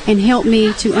economics, and help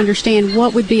me to understand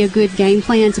what would be a good game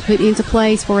plan to put into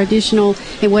place for additional,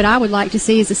 and what I would like to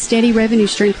see is a steady revenue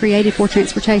stream created for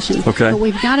transportation. Okay. But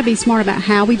we've got to be smart about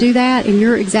how we do that, and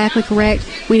you're exactly correct.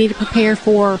 We need to prepare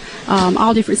for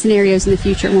all different scenarios in the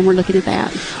future when we're looking at that.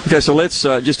 Okay, so let's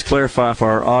just to clarify for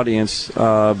our audience,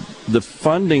 the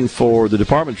funding for the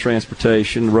Department of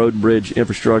Transportation, road and bridge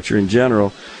infrastructure in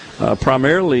general,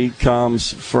 primarily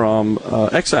comes from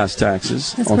excise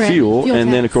taxes on fuel,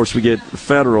 and then, of course, we get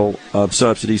federal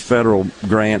subsidies, federal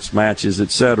grants, matches,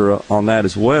 etc. on that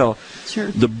as well. Sure.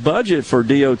 The budget for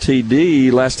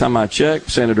DOTD, last time I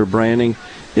checked, Senator Branning,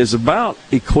 is about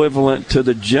equivalent to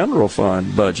the general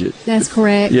fund budget. That's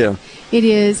correct. Yeah. It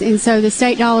is. And so the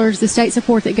state dollars, the state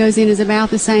support that goes in is about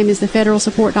the same as the federal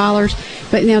support dollars.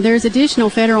 But now there's additional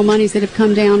federal monies that have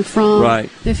come down from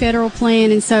the federal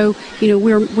plan. And so,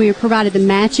 we're provided the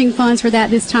matching funds for that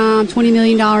this time, $20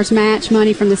 million match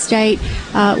money from the state,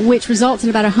 which results in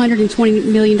about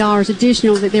 $120 million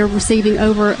additional that they're receiving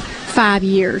over 5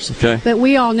 years. Okay. But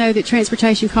we all know that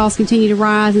transportation costs continue to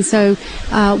rise. And so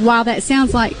while that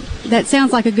sounds like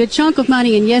a good chunk of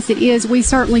money, and yes, it is, we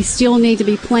certainly still need to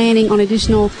be planning on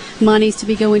additional monies to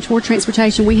be going toward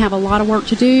transportation. We have a lot of work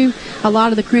to do. A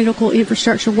lot of the critical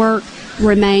infrastructure work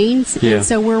remains. Yeah. And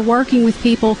so we're working with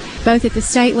people both at the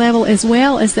state level as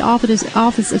well as the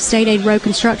Office of State Aid Road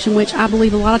Construction, which I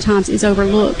believe a lot of times is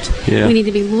overlooked. Yeah. We need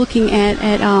to be looking at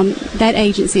that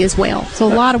agency as well. So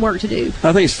a lot of work to do.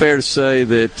 I think it's fair to say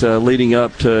that leading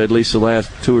up to at least the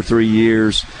last 2 or 3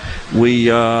 years,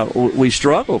 we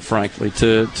struggled, frankly,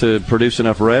 to produce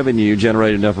enough revenue,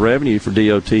 generate enough revenue for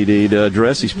DOTD to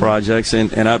address these projects.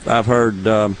 And I've heard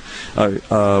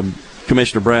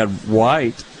Commissioner Brad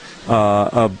White,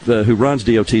 who runs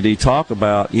DOTD, talk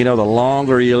about, the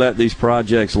longer you let these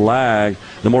projects lag,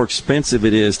 the more expensive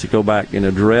it is to go back and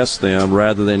address them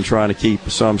rather than trying to keep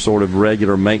some sort of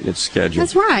regular maintenance schedule.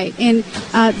 That's right. And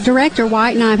Director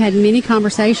White and I have had many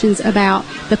conversations about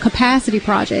the capacity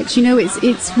projects.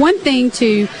 It's one thing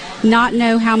to not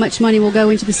know how much money will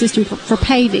go into the system for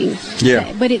paving.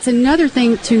 Yeah. But it's another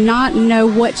thing to not know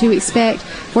what to expect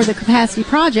for the capacity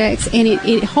projects, and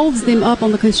it holds them up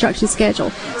on the construction schedule.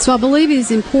 So I believe it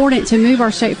is important to move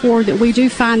our state forward that we do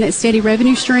find that steady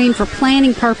revenue stream for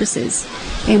planning purposes.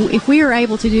 And if we are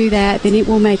able to do that, then it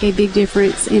will make a big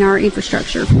difference in our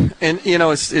infrastructure. And,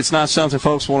 it's not something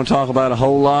folks want to talk about a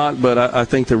whole lot, but I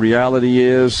think the reality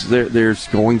is there's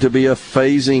going to be a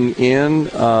phasing in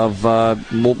of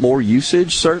more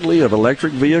usage, certainly, of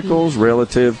electric vehicles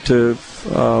relative to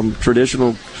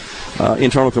traditional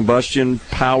internal combustion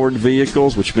powered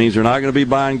vehicles, which means they're not going to be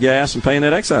buying gas and paying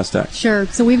that excise tax. Sure.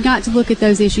 So we've got to look at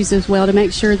those issues as well to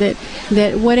make sure that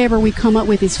whatever we come up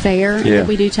with is fair, and that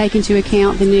we do take into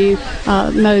account the new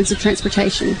modes of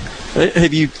transportation.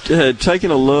 Have you taken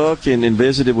a look and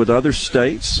visited with other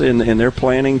states in their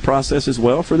planning process as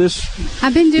well for this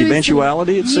I've been doing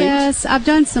eventuality, it seems? Yes, I've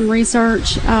done some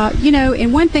research.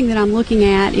 And one thing that I'm looking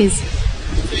at is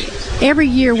every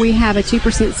year we have a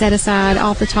 2% set aside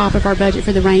off the top of our budget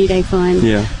for the rainy day fund.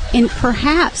 Yeah. And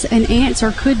perhaps an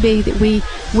answer could be that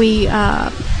we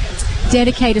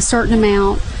dedicate a certain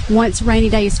amount once rainy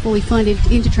day is fully funded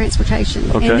into transportation.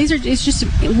 Okay. And it's just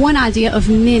one idea of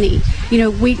many.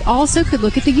 We also could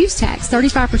look at the use tax.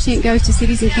 35% goes to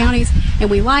cities and counties, and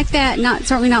we like that.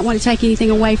 Certainly not want to take anything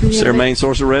away from them. It's their main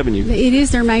source of revenue. It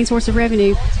is their main source of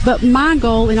revenue. But my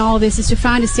goal in all of this is to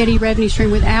find a steady revenue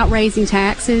stream without raising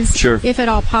taxes, if at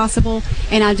all possible.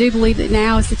 And I do believe that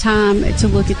now is the time to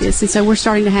look at this. And so we're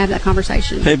starting to have that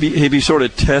conversation. Have you sort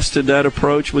of tested that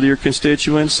approach with your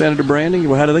constituents, Senator Branning?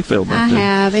 How do they feel about that? I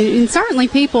have. And certainly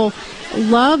people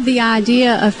love the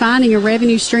idea of finding a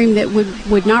revenue stream that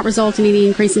would not result in any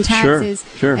increase in taxes.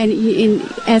 Sure. And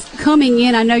as coming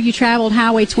in, I know you traveled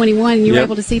Highway 21 and you were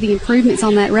able to see the improvements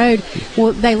on that road.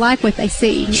 Well, they like what they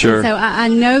see. Sure. And so I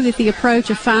know that the approach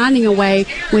of finding a way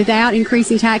without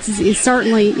increasing taxes is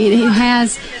certainly, it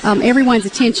has everyone's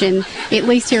attention, at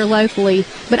least here locally.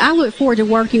 But I look forward to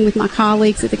working with my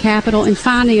colleagues at the Capitol and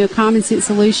finding a common sense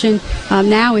solution.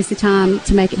 Now is the time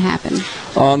to make it happen.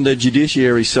 On the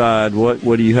judiciary side, what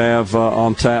do you have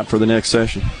on tap for the next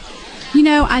session?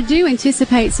 I do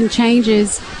anticipate some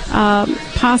changes,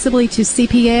 possibly to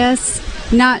CPS.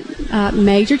 not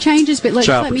major changes, but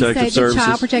let me say the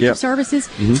Child Protective Services.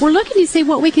 Mm-hmm. We're looking to see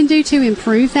what we can do to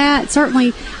improve that.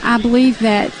 Certainly, I believe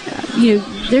that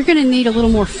they're going to need a little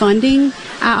more funding.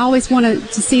 I always want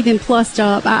to see them plussed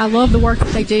up. I love the work that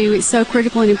they do. It's so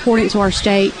critical and important to our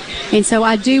state. And so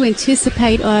I do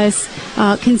anticipate us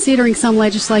considering some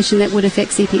legislation that would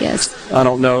affect CPS. I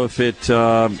don't know if it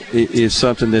is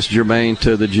something that's germane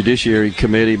to the Judiciary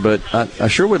Committee, but I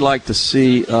sure would like to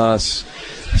see us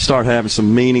start having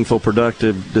some meaningful,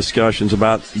 productive discussions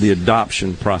about the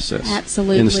adoption process.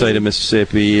 Absolutely. In the state of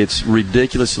Mississippi. It's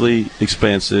ridiculously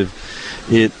expensive.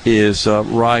 It is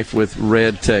rife with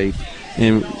red tape.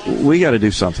 And we got to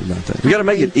do something about that. We got to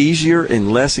make it easier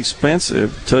and less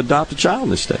expensive to adopt a child in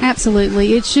this state.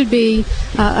 Absolutely. It should be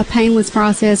a painless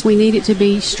process. We need it to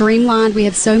be streamlined. We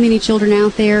have so many children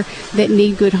out there that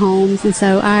need good homes, and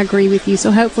so I agree with you.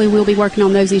 So hopefully we'll be working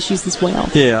on those issues as well.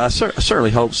 Yeah, I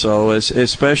certainly hope so,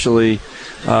 especially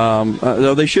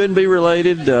though they shouldn't be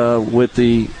related with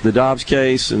the Dobbs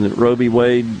case and the Roe v.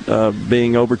 Wade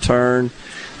being overturned.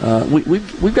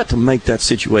 We've got to make that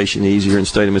situation easier in the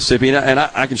state of Mississippi, and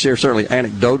I can share certainly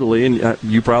anecdotally, and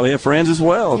you probably have friends as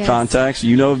well, yes, contacts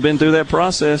have been through that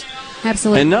process.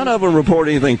 Absolutely. And none of them report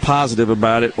anything positive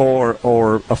about it or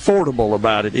affordable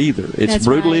about it either. It's That's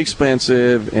brutally right.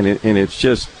 expensive, and it's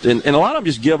just and a lot of them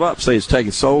just give up, say it's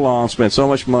taking so long, spent so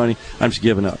much money, I'm just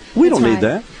giving up. We That's don't need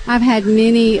right. that. I've had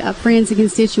many friends and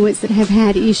constituents that have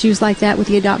had issues like that with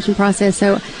the adoption process,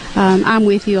 so I'm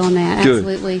with you on that. Good.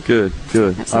 Absolutely. Good.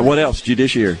 Absolutely. What else?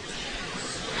 Judiciary.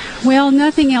 Well,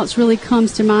 nothing else really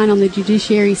comes to mind on the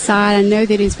judiciary side. I know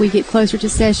that as we get closer to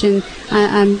session,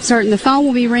 I'm certain the phone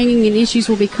will be ringing and issues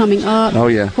will be coming up. Oh,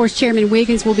 yeah. Of course, Chairman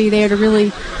Wiggins will be there to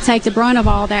really take the brunt of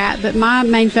all that. But my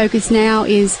main focus now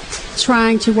is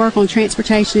trying to work on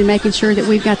transportation and making sure that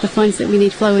we've got the funds that we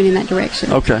need flowing in that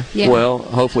direction. Okay. Yeah. Well,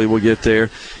 hopefully we'll get there.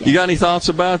 Yeah. You got any thoughts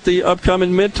about the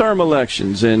upcoming midterm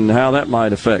elections and how that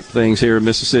might affect things here in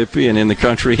Mississippi and in the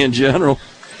country in general?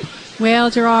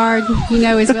 Well, Gerard, you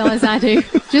know as well as I do.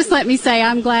 Just let me say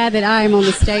I'm glad that I am on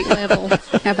the state level.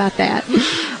 How about that?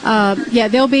 Yeah,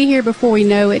 they'll be here before we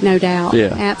know it, no doubt. Yeah.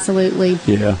 Absolutely.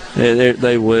 Yeah,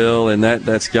 they will, and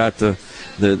that's got the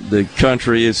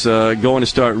country is going to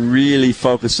start really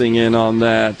focusing in on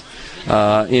that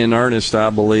in earnest, I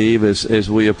believe, as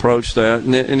we approach that.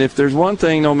 And if there's one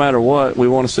thing, no matter what, we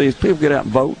want to see is people get out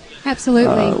and vote.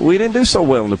 Absolutely. We didn't do so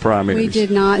well in the primaries. We did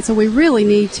not. So we really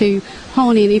need to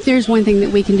hone in. If there's one thing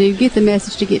that we can do, get the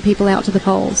message to get people out to the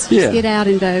polls. Just Yeah. get out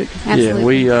and vote.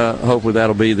 Absolutely. Yeah, we hopefully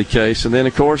that'll be the case. And then,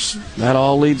 of course, that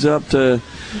all leads up to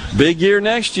big year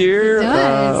next year. It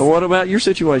does. What about your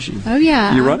situation? Oh,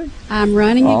 yeah. You running? I'm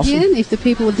running Awesome. again. If the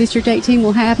people of District 18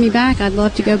 will have me back, I'd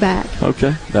love to go back.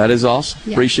 Okay, that is awesome.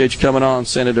 Yeah. Appreciate you coming on.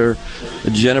 Senator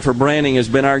Jennifer Branning has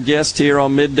been our guest here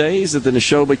on Middays at the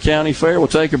Neshoba County Fair. We'll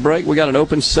take a break. We got an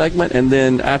open segment, and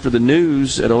then after the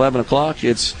news at 11 o'clock,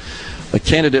 it's a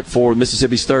candidate for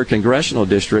Mississippi's 3rd Congressional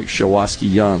District,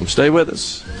 Shawaski Young. Stay with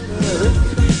us.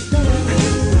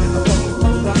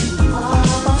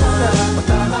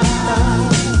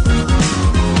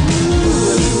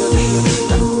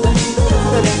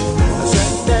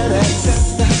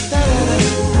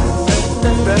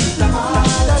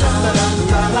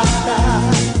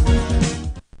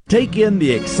 Take in the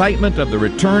excitement of the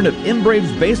return of M-Braves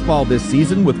baseball this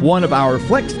season with one of our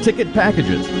Flex Ticket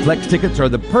packages. Flex Tickets are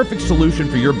the perfect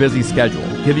solution for your busy schedule,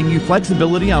 giving you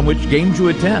flexibility on which games you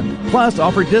attend. Plus,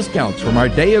 offer discounts from our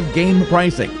day of game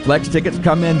pricing. Flex Tickets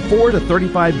come in 4 to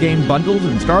 35 game bundles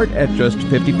and start at just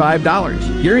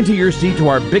 $55. Guarantee your seat to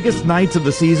our biggest nights of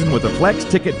the season with a Flex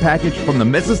Ticket package from the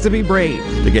Mississippi Braves.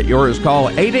 To get yours, call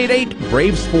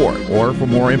 888-BRAVES4, or for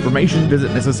more information,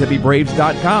 visit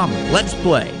MississippiBraves.com. Let's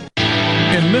play.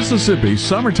 In Mississippi,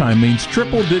 summertime means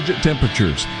triple-digit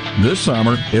temperatures. This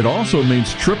summer, it also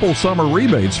means triple summer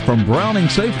rebates from Browning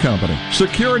Safe Company.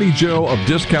 Security Joe of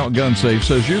Discount Gun Safe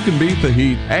says you can beat the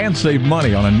heat and save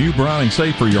money on a new Browning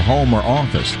Safe for your home or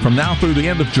office. From now through the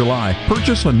end of July,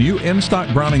 purchase a new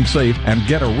in-stock Browning Safe and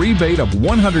get a rebate of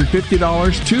 $150,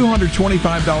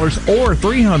 $225, or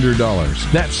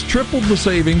 $300. That's triple the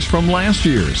savings from last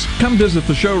year's. Come visit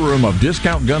the showroom of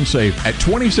Discount Gun Safe at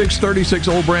 2636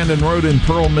 Old Brandon Road in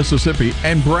Pearl, Mississippi,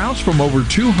 and browse from over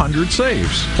 200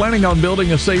 safes. Planning on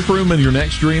building a safe room in your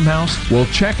next dream house? Well,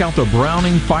 check out the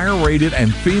Browning fire-rated and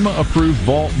FEMA-approved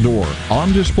vault door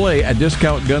on display at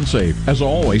Discount Gun Safe. As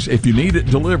always, if you need it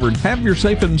delivered, have your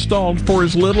safe installed for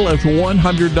as little as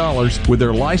 $100 with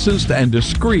their licensed and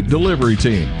discreet delivery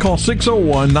team. Call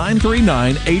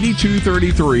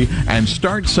 601-939-8233 and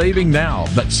start saving now.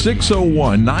 That's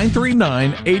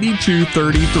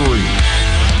 601-939-8233.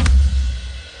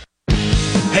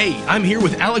 Hey, I'm here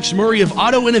with Alex Murray of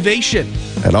Auto Innovation.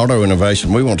 At Auto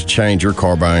Innovation, we want to change your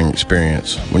car buying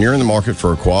experience. When you're in the market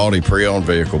for a quality pre-owned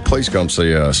vehicle, please come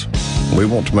see us. We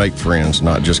want to make friends,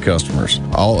 not just customers.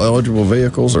 All eligible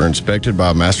vehicles are inspected by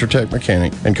a MasterTech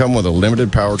mechanic and come with a limited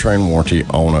powertrain warranty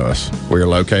on us. We are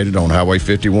located on Highway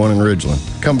 51 in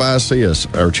Ridgeland. Come by and see us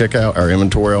or check out our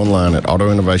inventory online at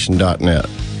autoinnovation.net.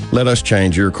 Let us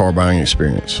change your car buying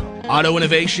experience. Auto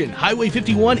Innovation, Highway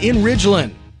 51 in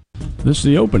Ridgeland. This is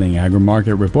the opening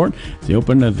agri-market report. The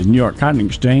open of the New York Cotton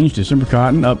Exchange, December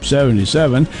cotton up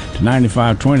 77 to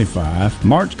 95.25.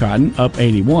 March cotton up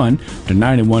 81 to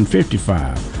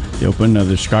 91.55. The open of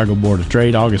the Chicago Board of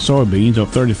Trade, August soybeans up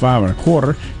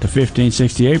 35.25 to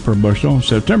 15.68 per bushel.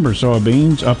 September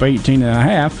soybeans up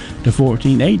 18.5 to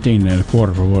 14.18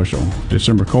 per bushel.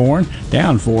 December corn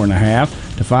down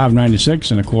 4.5 to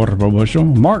 5.96 per bushel.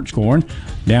 March corn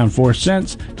down 4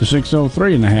 cents to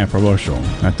 6.03 per bushel.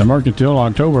 At the Mercantile,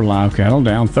 October live cattle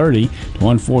down 30 to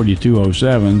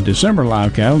 142.07. December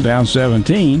live cattle down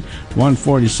 17 to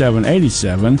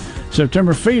 147.87.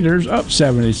 September feeders up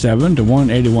 77 to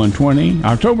 181.20.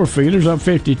 October feeders up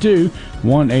 52 to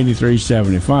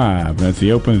 183.75. At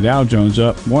the open, the Dow Jones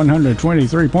up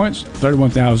 123 points,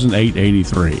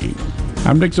 31,883.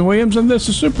 I'm Dixon Williams, and this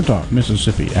is Super Talk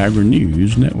Mississippi Agri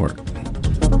News Network.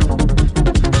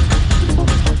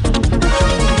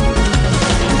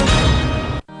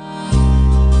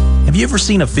 Have you ever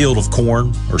seen a field of corn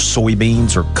or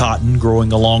soybeans or cotton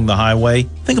growing along the highway?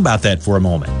 Think about that for a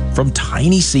moment. From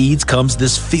tiny seeds comes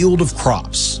this field of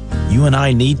crops. You and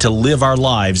I need to live our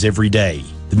lives every day.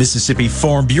 The Mississippi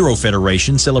Farm Bureau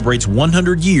Federation celebrates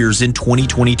 100 years in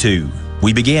 2022.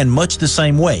 We began much the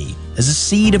same way, as a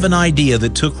seed of an idea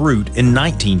that took root in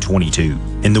 1922.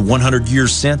 In the 100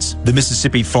 years since, the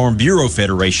Mississippi Farm Bureau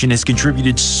Federation has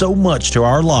contributed so much to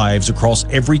our lives across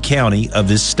every county of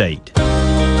this state.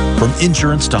 From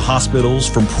insurance to hospitals,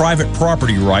 from private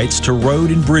property rights to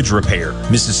road and bridge repair,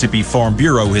 Mississippi Farm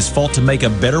Bureau has fought to make a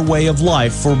better way of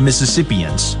life for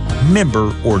Mississippians,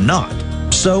 member or not.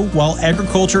 So, while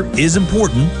agriculture is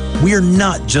important, we are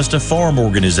not just a farm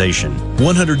organization.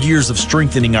 100 years of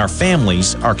strengthening our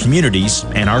families, our communities,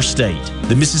 and our state.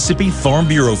 The Mississippi Farm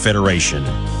Bureau Federation.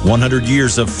 100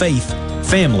 years of faith,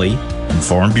 family, and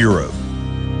Farm Bureau.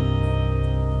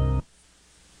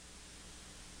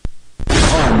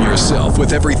 Arm yourself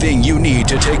with everything you need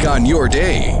to take on your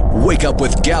day. Wake up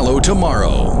with Gallo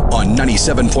tomorrow on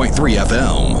 97.3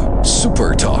 FM.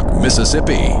 Super Talk,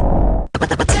 Mississippi.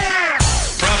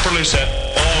 Properly set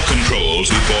all controls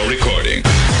before recording.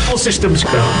 All systems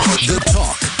go. The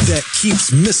talk that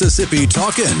keeps Mississippi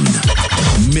talking.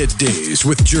 Middays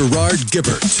with Gerard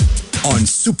Gibbert on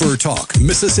Super Talk,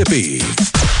 Mississippi.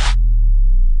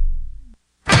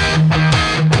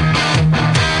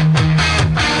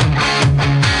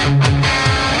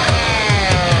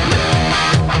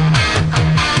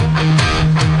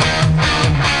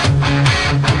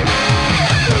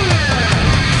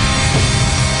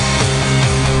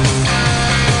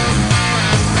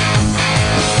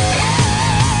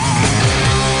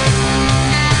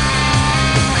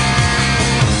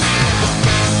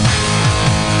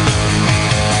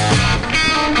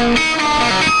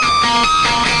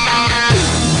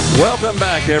 Welcome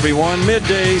back, everyone.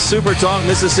 Midday Super Talk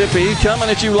Mississippi coming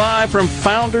at you live from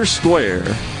Founders Square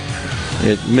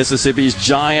at Mississippi's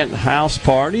giant house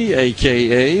party,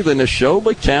 a.k.a. the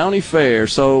Neshoba County Fair.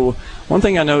 So one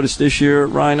thing I noticed this year,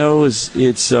 Rhino, is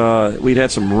we'd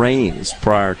had some rains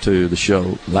prior to the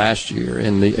show last year,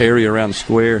 and the area around the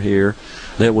square here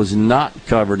that was not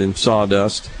covered in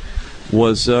sawdust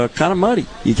was kind of muddy.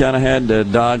 You kind of had to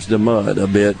dodge the mud a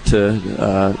bit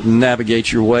to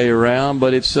navigate your way around,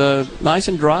 but it's nice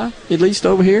and dry, at least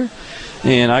over here.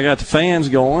 And I got the fans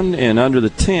going, and under the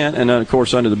tent, and of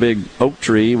course under the big oak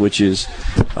tree, which is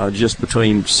just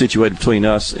situated between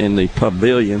us and the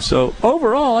pavilion. So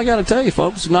overall, I got to tell you,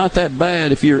 folks, it's not that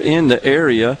bad. If you're in the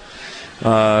area,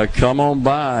 come on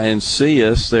by and see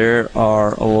us. There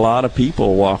are a lot of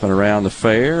people walking around the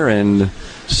fair, and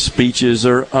speeches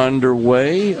are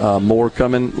underway. More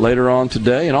coming later on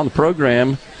today. And on the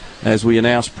program, as we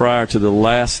announced prior to the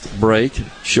last break,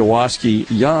 Shawaski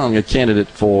Young, a candidate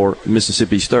for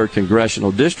Mississippi's 3rd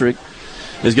Congressional District,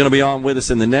 is going to be on with us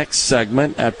in the next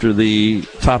segment after the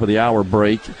top of the hour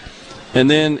break. And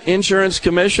then Insurance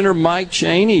Commissioner Mike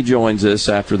Chaney joins us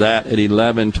after that at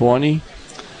 11:20.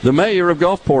 The mayor of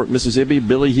Gulfport, Mississippi,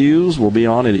 Billy Hughes, will be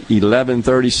on at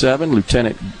 11:37.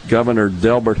 Lieutenant Governor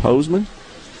Delbert Hosemann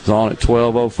is on at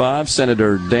 12:05.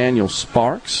 Senator Daniel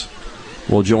Sparks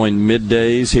will join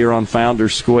middays here on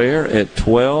Founders Square at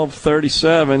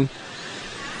 12:37.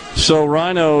 So,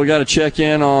 Rhino, we got to check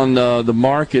in on the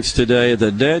markets today.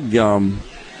 The deadgum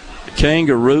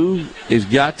kangaroo has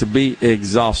got to be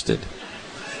exhausted.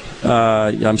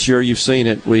 I'm sure you've seen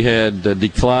it. We had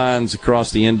declines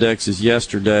across the indexes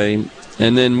yesterday,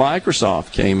 and then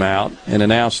Microsoft came out and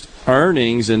announced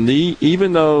earnings, and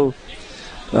even though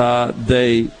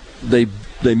they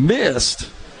missed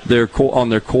on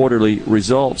their quarterly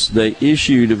results, they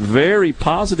issued very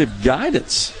positive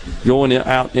guidance going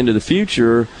out into the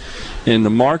future, and the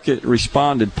market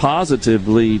responded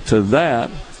positively to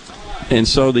that, and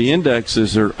so the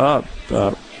indexes are up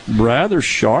rather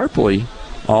sharply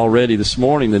already this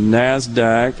morning. The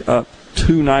NASDAQ up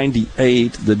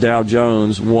 298, the Dow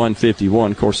Jones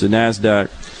 151. Of course, the NASDAQ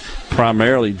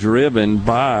primarily driven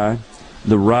by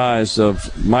the rise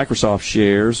of Microsoft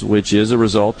shares, which is a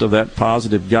result of that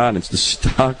positive guidance. The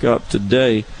stock up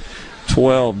today,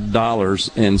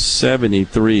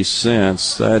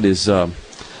 $12.73. That is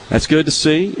that's good to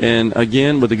see, and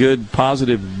again with a good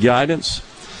positive guidance.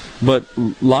 But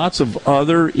lots of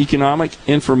other economic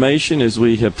information, as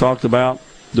we have talked about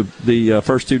the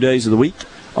first 2 days of the week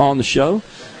on the show,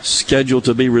 scheduled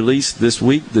to be released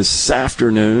this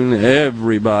afternoon.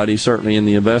 Everybody, certainly in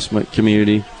the investment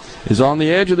community, is on the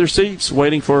edge of their seats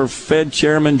waiting for Fed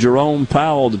Chairman Jerome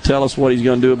Powell to tell us what he's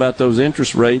going to do about those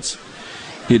interest rates.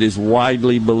 It is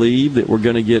widely believed that we're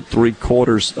going to get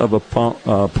 3/4 of a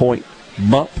point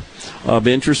bump of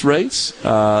interest rates.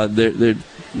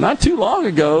 Not too long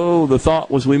ago, the thought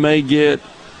was we may get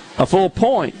a full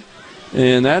point,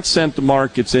 and that sent the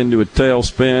markets into a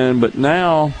tailspin. But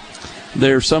now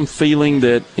there's some feeling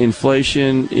that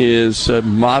inflation is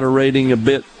moderating a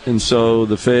bit, and so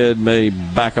the Fed may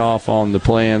back off on the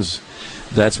plans.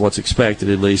 That's what's expected,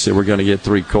 at least, that we're going to get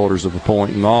 3/4 of a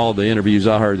point. And all the interviews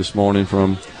I heard this morning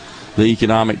from the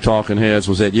economic talking heads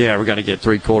was that, yeah, we're going to get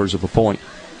 3/4 of a point.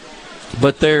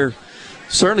 But there are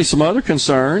certainly some other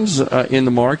concerns in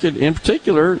the market, in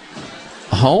particular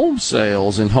home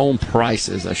sales and home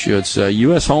prices, I should say.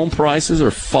 U.S. home prices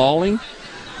are falling.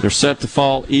 They're set to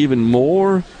fall even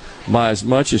more, by as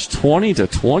much as 20 to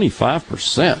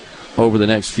 25% over the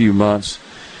next few months,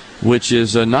 which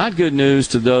is not good news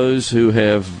to those who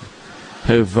have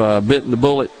bitten the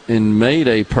bullet and made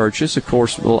a purchase. Of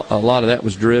course, a lot of that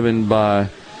was driven by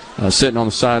sitting on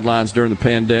the sidelines during the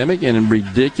pandemic and in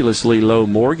ridiculously low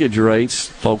mortgage rates.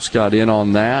 Folks got in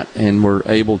on that and were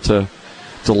able to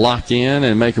lock in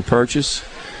and make a purchase.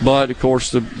 But, of course,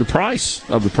 the price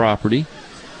of the property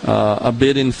a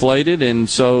bit inflated, and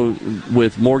so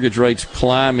with mortgage rates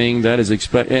climbing, that is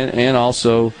expected, and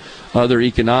also other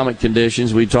economic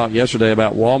conditions. We talked yesterday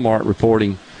about Walmart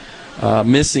reporting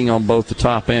missing on both the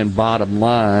top and bottom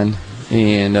line,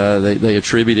 and they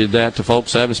attributed that to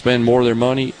folks having to spend more of their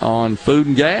money on food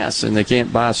and gas, and they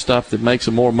can't buy stuff that makes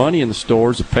them more money in the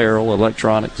stores, apparel,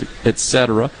 electronics,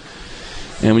 etc.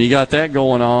 And when you got that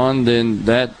going on, then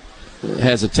that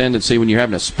has a tendency, when you're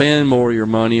having to spend more of your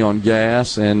money on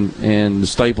gas and the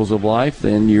staples of life,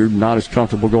 then you're not as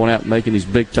comfortable going out and making these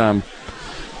big-time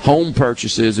home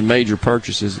purchases and major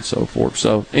purchases and so forth.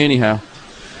 So anyhow,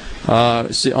 on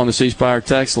the C Spire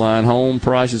text line, home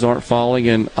prices aren't falling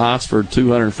in Oxford,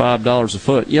 $205 a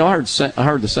foot. You know, I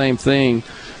heard the same thing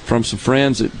from some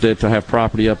friends that have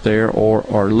property up there or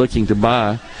are looking to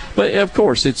buy. But of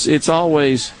course, it's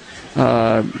always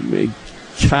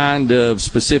kind of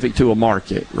specific to a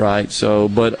market, right? So,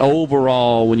 but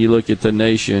overall, when you look at the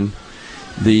nation,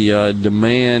 the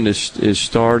demand is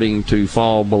starting to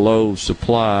fall below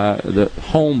supply. The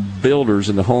home builders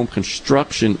and the home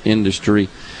construction industry,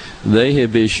 they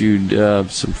have issued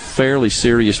some fairly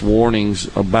serious warnings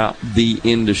about the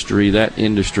industry, that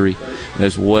industry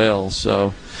as well.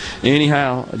 So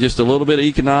anyhow, just a little bit of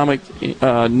economic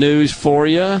news for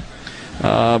you.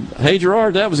 Hey,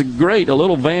 Gerard, that was a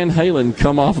little Van Halen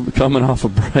coming off a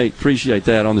break. Appreciate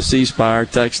that on the C Spire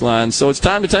text line. So it's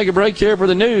time to take a break here for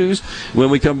the news.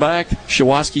 When we come back,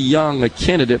 Shawaski Young, a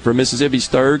candidate for Mississippi's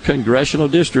 3rd Congressional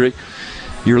District.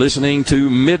 You're listening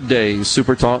to Midday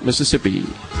Super Talk Mississippi.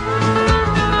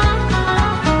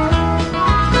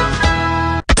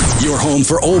 Your home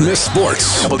for Ole Miss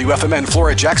sports. WFMN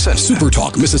Flora Jackson. Super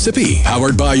Talk Mississippi.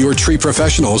 Powered by your tree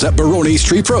professionals at Barone's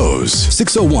Tree Pros.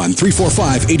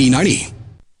 601-345-8090.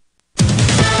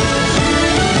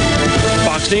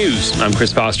 Fox News. I'm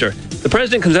Chris Foster. The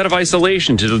president comes out of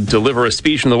isolation to deliver a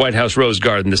speech from the White House Rose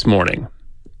Garden this morning.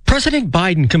 President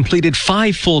Biden completed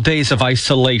 5 full days of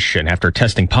isolation after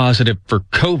testing positive for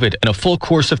COVID and a full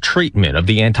course of treatment of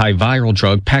the antiviral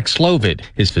drug Paxlovid.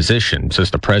 His physician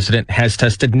says the president has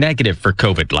tested negative for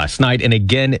COVID last night and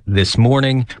again this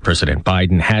morning. President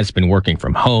Biden has been working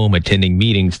from home, attending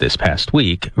meetings this past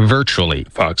week virtually.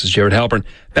 Fox's Jared Halpern.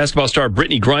 Basketball star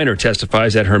Brittany Griner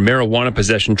testifies at her marijuana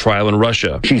possession trial in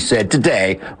Russia. She said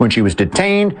today when she was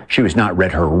detained, she was not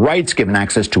read her rights, given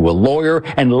access to a lawyer,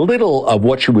 and little of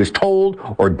what she was told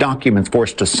or documents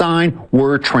forced to sign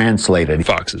were translated.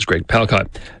 Fox's Greg Palcott.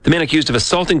 The man accused of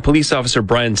assaulting police officer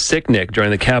Brian Sicknick during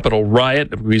the Capitol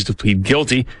riot agrees to plead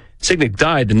guilty. Sicknick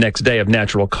died the next day of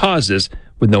natural causes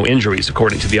with no injuries,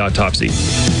 according to the autopsy.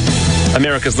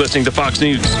 America's listening to Fox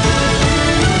News.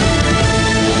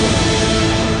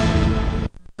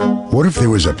 What if there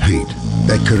was a paint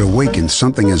that could awaken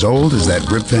something as old as that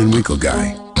Rip Van Winkle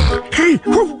guy? Hey,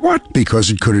 what?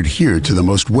 Because it could adhere to the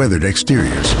most weathered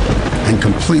exteriors and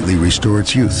completely restore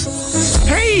its youth.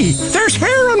 Hey, there's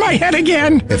hair on my head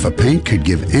again! If a paint could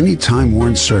give any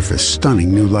time-worn surface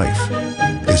stunning new life,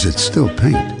 is it still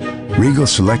paint? Regal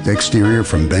Select Exterior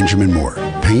from Benjamin Moore.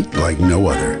 Paint like no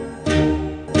other.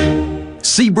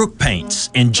 Seabrook Paints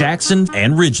in Jackson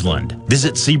and Ridgeland.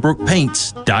 Visit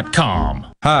SeabrookPaints.com.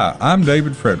 Hi, I'm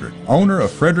David Frederick, owner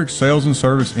of Frederick Sales and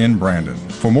Service in Brandon.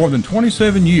 For more than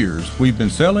 27 years, we've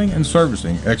been selling and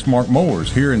servicing Exmark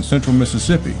mowers here in central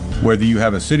Mississippi. Whether you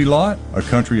have a city lot, a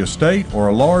country estate, or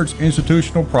a large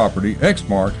institutional property,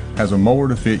 Exmark has a mower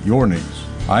to fit your needs.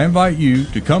 I invite you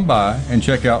to come by and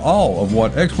check out all of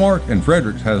what Exmark and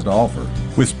Fredericks has to offer.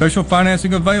 With special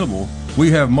financing available, we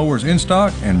have mowers in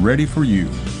stock and ready for you.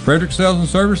 Frederick Sales and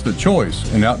Service, the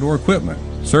choice in outdoor equipment,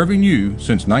 serving you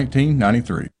since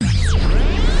 1993.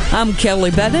 I'm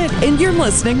Kelly Bennett, and you're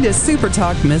listening to Super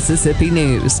Talk Mississippi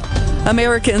News.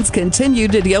 Americans continue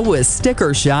to deal with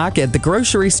sticker shock at the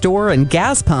grocery store and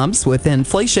gas pumps with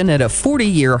inflation at a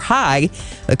 40-year high.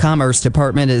 The Commerce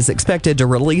Department is expected to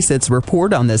release its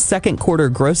report on the second quarter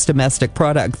gross domestic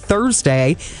product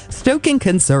Thursday, stoking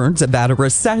concerns about a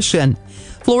recession.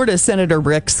 Florida Senator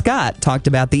Rick Scott talked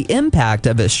about the impact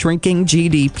of a shrinking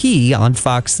GDP on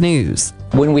Fox News.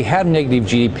 When we have negative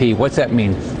GDP, what's that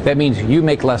mean? That means you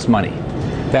make less money.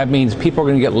 That means people are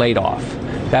going to get laid off.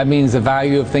 That means the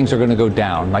value of things are going to go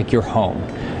down, like your home.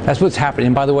 That's what's happening.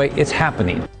 And by the way, it's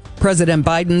happening. President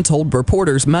Biden told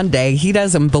reporters Monday he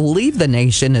doesn't believe the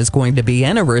nation is going to be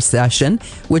in a recession,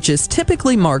 which is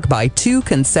typically marked by 2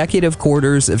 consecutive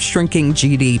quarters of shrinking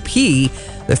GDP.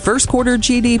 The first quarter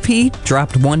GDP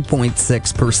dropped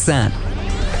 1.6%.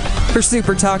 For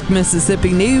Super Talk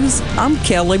Mississippi News, I'm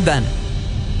Kelly Bennett.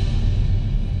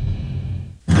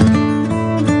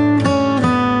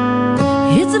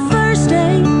 It's the first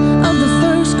day of the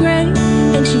first grade,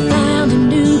 and she found a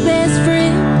new best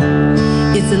friend.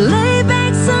 It's a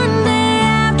laid-back Sunday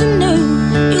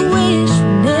afternoon you wish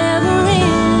would never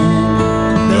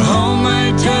end. The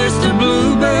homemade taste of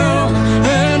Bluebell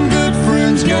and good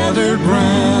friends gathered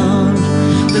round.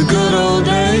 The good old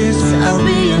days are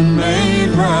being made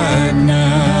right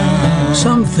now.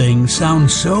 Some things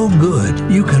sound so good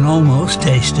you can almost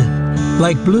taste it.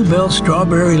 Like Bluebell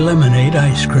Strawberry Lemonade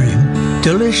Ice Cream.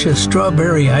 Delicious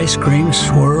strawberry ice cream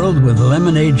swirled with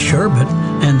lemonade sherbet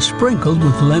and sprinkled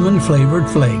with lemon-flavored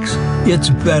flakes. It's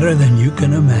better than you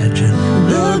can imagine.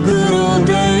 The good old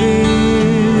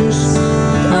days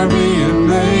are being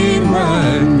made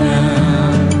right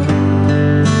now.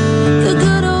 The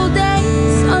good old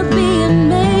days are being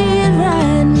made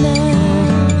right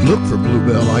now. Look for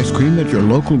Bluebell Ice Cream at your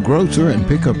local grocer and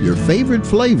pick up your favorite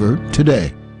flavor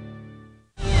today.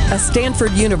 A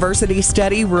Stanford University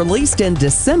study released in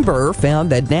December found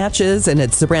that Natchez and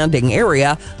its surrounding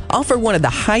area offer one of the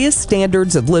highest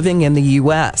standards of living in the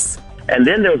U.S. And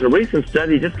then there was a recent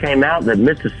study just came out that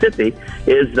Mississippi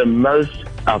is the most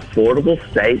affordable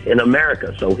state in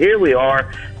America. So here we are,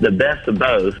 the best of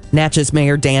both. Natchez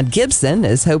Mayor Dan Gibson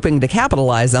is hoping to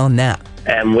capitalize on that.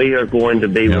 And we are going to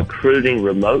be recruiting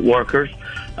remote workers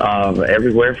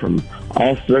everywhere from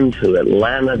Austin to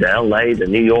Atlanta to LA to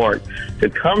New York to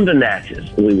come to Natchez.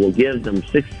 We will give them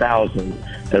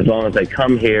 $6,000 as long as they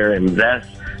come here, invest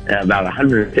about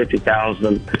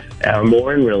 $150,000 or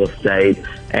more in real estate,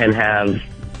 and have,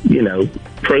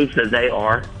 proof that they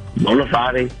are bona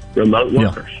fide remote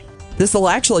workers. This will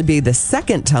actually be the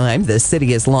second time the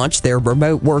city has launched their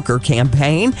remote worker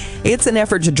campaign. It's an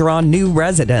effort to draw new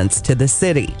residents to the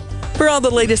city. For all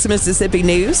the latest Mississippi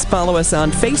news, follow us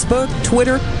on Facebook,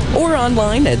 Twitter, or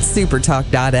online at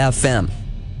supertalk.fm.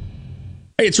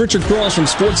 Hey, it's Richard Cross from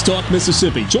Sports Talk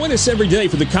Mississippi. Join us every day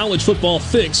for the College Football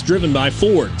Fix driven by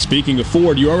Ford. Speaking of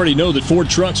Ford, you already know that Ford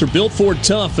trucks are built Ford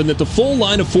tough and that the full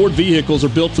line of Ford vehicles are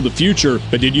built for the future.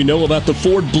 But did you know about the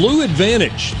Ford Blue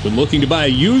Advantage? When looking to buy a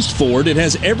used Ford, it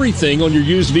has everything on your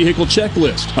used vehicle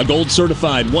checklist. A gold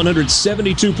certified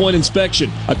 172-point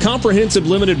inspection, a comprehensive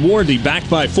limited warranty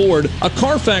backed by Ford, a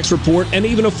Carfax report, and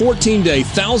even a 14-day,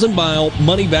 1,000-mile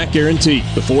money-back guarantee.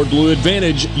 The Ford Blue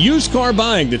Advantage, used car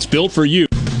buying that's built for you.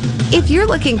 If you're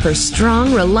looking for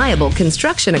strong, reliable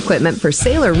construction equipment for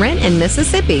sale or rent in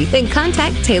Mississippi, then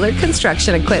contact Tailored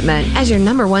Construction Equipment. As your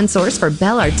 #1 source for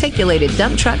Bell articulated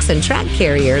dump trucks and track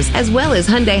carriers, as well as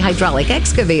Hyundai hydraulic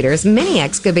excavators, mini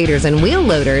excavators, and wheel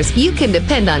loaders, you can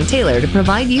depend on Taylor to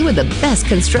provide you with the best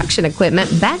construction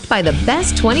equipment backed by the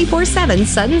best 24/7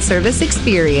 sudden service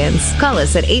experience. Call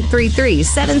us at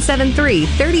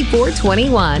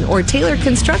 833-773-3421 or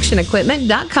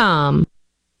TaylorConstructionEquipment.com.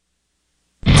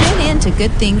 Tune in to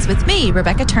Good Things with me,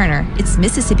 Rebecca Turner. It's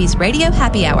Mississippi's Radio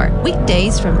Happy Hour,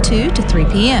 weekdays from 2 to 3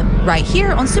 p.m. right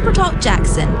here on Super Talk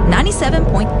Jackson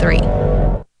 97.3.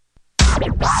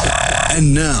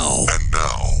 And now,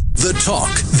 the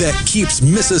talk that keeps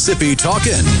Mississippi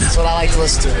talking. That's what I like to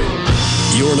listen to.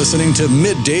 You're listening to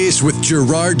Middays with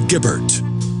Gerard Gibbert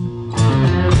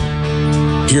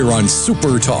here on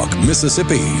Super Talk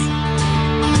Mississippi.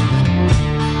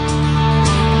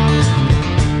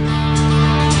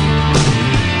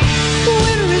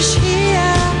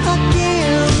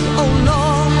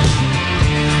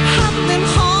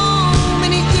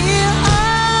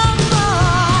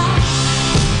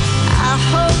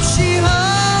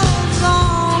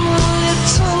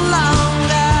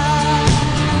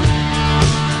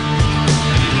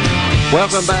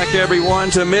 Welcome back,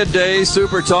 everyone, to Midday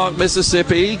Super Talk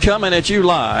Mississippi, coming at you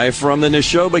live from the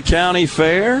Neshoba County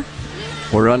Fair.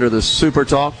 We're under the Super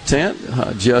Talk tent,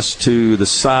 just to the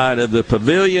side of the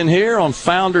pavilion here on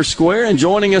Founder Square. And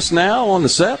joining us now on the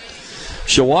set,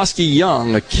 Shawaski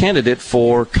Young, a candidate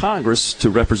for Congress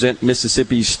to represent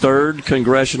Mississippi's 3rd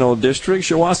Congressional District.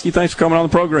 Shawaski, thanks for coming on the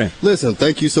program. Listen,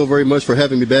 thank you so very much for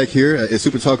having me back here at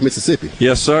Super Talk Mississippi.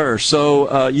 Yes, sir.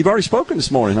 So you've already spoken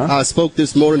this morning, huh? I spoke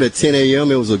this morning at 10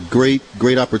 a.m. It was a great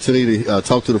opportunity to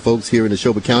talk to the folks here in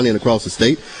Neshoba County and across the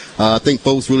state. I think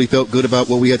folks really felt good about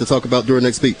what we had to talk about during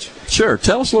that speech. Sure.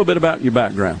 Tell us a little bit about your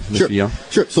background, Mr. Young.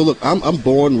 Sure. So, look, I'm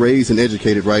born, raised, and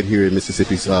educated right here in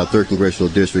Mississippi's 3rd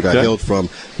Congressional District. I hailed from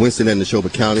Winston and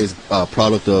Neshoba counties,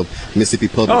 product of Mississippi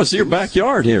Public. Oh, it's your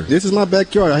backyard here. This is my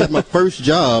backyard. I had my first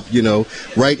job,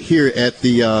 right here at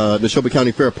the Neshoba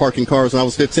County Fair parking cars when I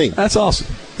was 15. That's awesome.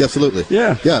 Absolutely.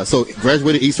 Yeah. Yeah. So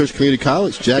graduated East Church Community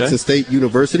College, Jackson State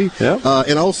University. Yeah.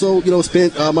 And also,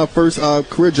 spent my first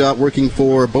career job working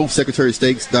for both Secretary of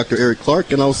State's Dr. Eric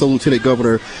Clark and also Lieutenant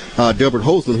Governor Delbert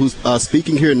Hosemann, who's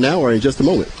speaking here now or in just a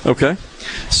moment. Okay.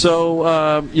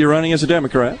 So you're running as a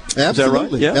Democrat.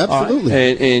 Absolutely. Is that right? Yeah. Absolutely.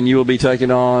 Right. And you will be taking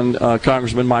on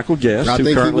Congressman Michael Guest,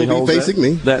 who currently holds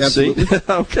that seat.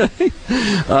 Okay.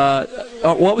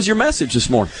 What was your message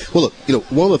this morning? Well, look,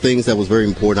 one of the things that was very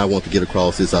important I want to get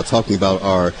across is talking about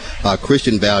our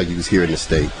Christian values here in the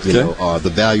state.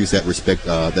 The values that respect,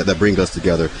 that bring us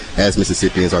together as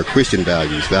Mississippians, our Christian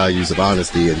values of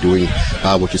honesty and doing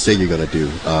what you say you're going to do,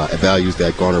 values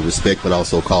that garner respect but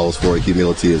also calls for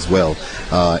humility as well.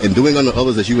 And doing unto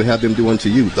others as you would have them do unto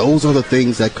you. Those are the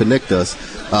things that connect us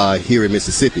here in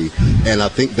Mississippi. And I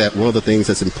think that one of the things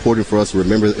that's important for us to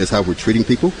remember is how we're treating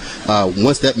people.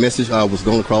 Once that message was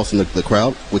going across in the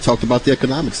crowd, we talked about the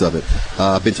economics of it.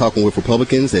 I've been talking with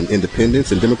Republicans and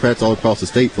independents and Democrats all across the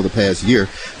state for the past year.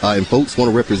 And folks want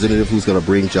a representative who's going to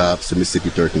bring jobs to Mississippi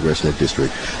 3rd Congressional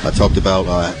District. I talked about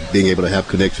being able to have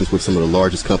connections with some of the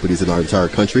largest companies in our entire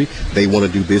country. They want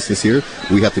to do business here.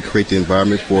 We have to create the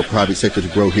environment for private sector to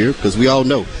grow here because we all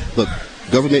know, look,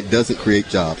 government doesn't create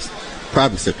jobs.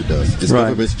 Private sector does. It's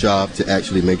government's job to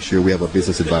actually make sure we have a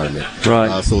business environment.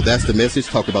 Right. So that's the message.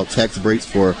 Talk about tax breaks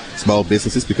for small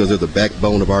businesses because they're the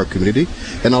backbone of our community.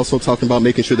 And also talking about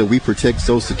making sure that we protect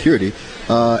Social Security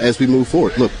as we move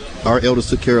forward. Look, our elders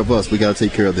took care of us. We got to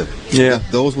take care of them. Yeah.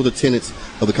 Those were the tenets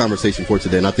of the conversation for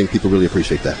today, and I think people really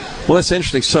appreciate that. Well, that's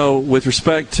interesting. So with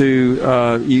respect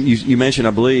to, you mentioned,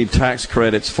 I believe, tax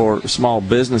credits for small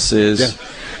businesses.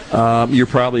 Yeah. You're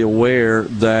probably aware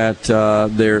that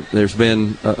there's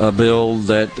been a bill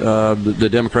that the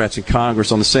Democrats in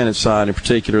Congress, on the Senate side in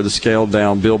particular, the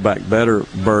scaled-down Build Back Better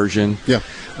version,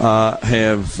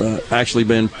 have actually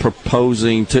been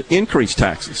proposing to increase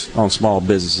taxes on small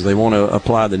businesses. They want to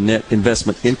apply the net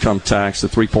investment income tax, the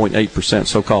 3.8%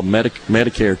 so-called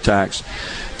Medicare tax,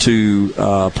 to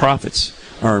profits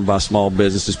earned by small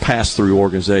businesses pass through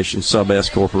organizations, sub-S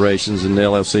corporations and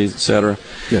LLCs, et cetera.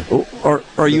 Yeah.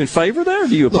 Are you in favor there, or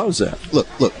do you oppose that?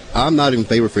 Look, I'm not in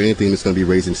favor for anything that's going to be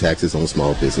raising taxes on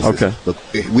small businesses. Okay. Look,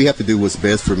 we have to do what's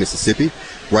best for Mississippi.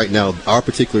 Right now, our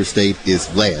particular state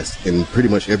is last in pretty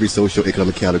much every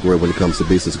socio-economic category when it comes to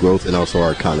business growth and also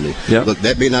our economy. Yep. Look,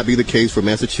 that may not be the case for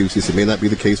Massachusetts, it may not be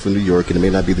the case for New York, and it may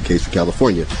not be the case for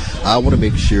California. I want to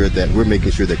make sure that we're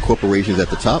making sure that corporations at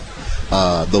the top,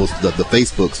 the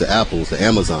Facebooks, the Apples, the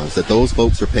Amazons, that those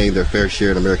folks are paying their fair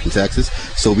share in American taxes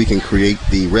so we can create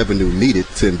the revenue needed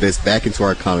to invest back into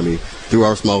our economy through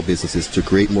our small businesses to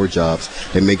create more jobs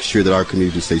and make sure that our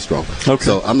community stays strong. Okay.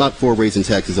 So I'm not for raising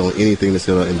taxes on anything that's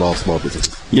going to involve small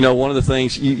businesses. You know, one of the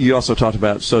things, you also talked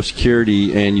about Social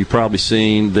Security, and you've probably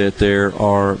seen that there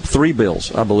are 3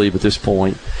 bills, I believe, at this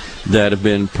point, that have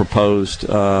been proposed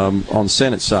on the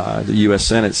Senate side, the U.S.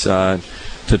 Senate side,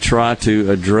 to try to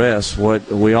address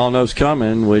what we all know is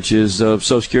coming, which is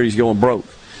Social Security is going broke.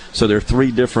 So there are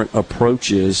 3 different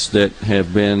approaches that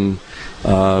have been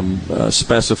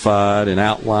specified and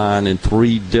outlined in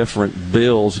 3 different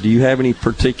bills. Do you have any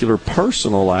particular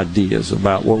personal ideas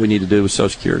about what we need to do with Social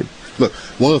Security? Look,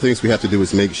 one of the things we have to do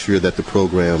is make sure that the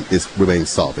program remains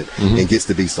solvent and gets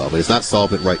to be solvent. It's not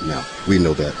solvent right now. We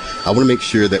know that. I want to make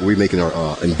sure that we're making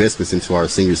our investments into our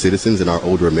senior citizens and our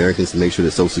older Americans to make sure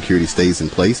that Social Security stays in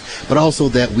place, but also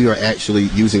that we are actually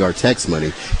using our tax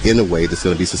money in a way that's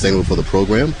going to be sustainable for the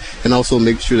program, and also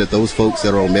make sure that those folks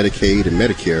that are on Medicaid and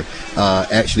Medicare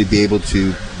actually be able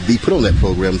to be put on that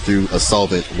program through a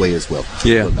solvent way as well.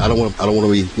 Yeah. Look, I don't want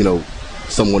to be,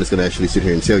 someone is going to actually sit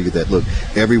here and tell you that, look,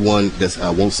 everyone that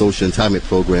wants social entitlement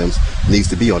programs needs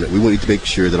to be on it. We need to make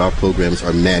sure that our programs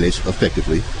are managed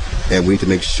effectively, and we need to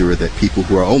make sure that people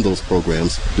who are on those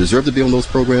programs deserve to be on those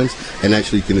programs and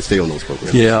actually can stay on those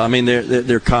programs. Yeah, I mean,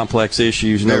 they're complex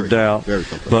issues, no doubt. Very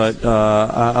complex. But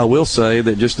I will say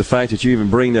that just the fact that you even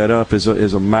bring that up is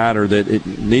a matter that it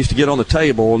needs to get on the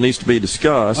table and needs to be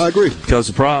discussed. I agree. Because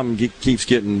the problem keeps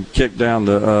getting kicked down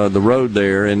the road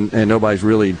there, and nobody's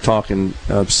really talking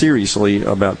seriously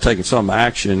about taking some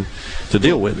action to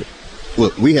deal with it.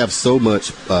 Look, we have so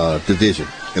much division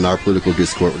in our political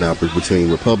discourse now between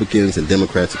Republicans and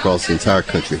Democrats across the entire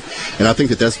country. And I think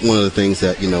that that's one of the things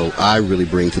that, I really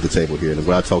bring to the table here. And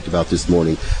what I talked about this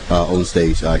morning on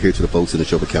stage here to the folks in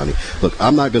Neshoba County. Look,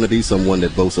 I'm not going to be someone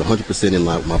that votes 100% in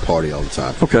line with my party all the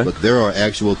time. Okay. Look, there are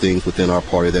actual things within our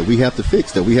party that we have to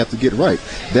fix, that we have to get right,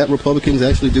 that Republicans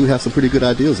actually do have some pretty good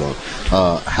ideas on.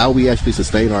 How we actually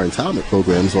sustain our entitlement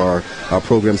programs or our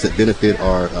programs that benefit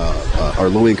our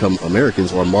low-income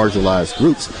Americans or marginalized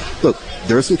groups. Look,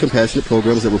 there are some compassionate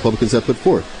programs that Republicans have put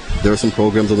forth. There are some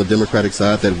programs on the Democratic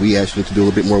side that we actually need to do a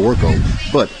little bit more work on.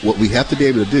 But what we have to be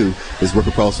able to do is work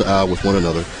across the aisle with one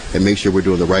another and make sure we're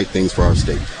doing the right things for our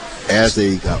state. As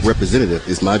a representative,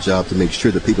 it's my job to make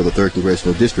sure that people in the 3rd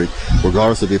Congressional District,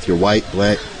 regardless of if you're white,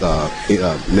 black,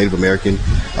 Native American,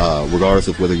 regardless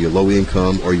of whether you're low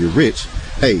income or you're rich,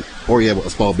 or you have a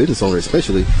small business owner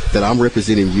especially, that I'm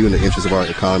representing you in the interest of our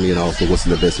economy and also what's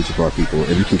in the best interest of our people.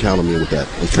 And you can count on me with that.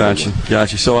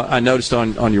 Gotcha. So I noticed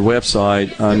on your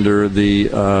website under the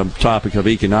topic of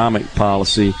economic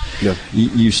policy,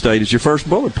 you state as your first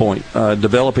bullet point,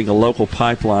 developing a local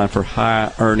pipeline for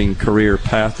high-earning career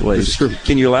pathways. This is true.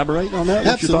 Can you elaborate on that?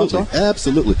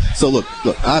 Absolutely. So look,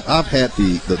 I've had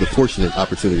the fortunate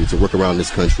opportunity to work around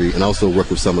this country and also work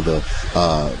with some of the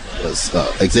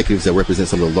executives that represent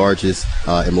some of the largest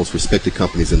and most respected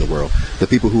companies in the world. The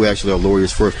people who actually are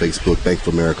lawyers for Facebook, Bank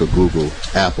of America, Google,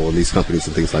 Apple, and these companies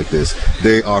and things like this.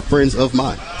 They are friends of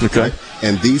mine. Okay. Right?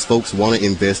 And these folks want to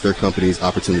invest their companies'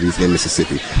 opportunities in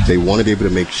Mississippi. They want to be able to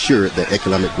make sure that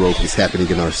economic growth is happening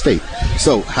in our state.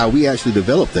 So how we actually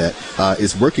develop that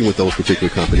is working with those particular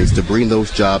companies to bring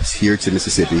those jobs here to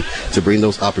Mississippi, to bring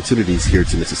those opportunities here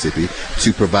to Mississippi,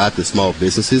 to provide the small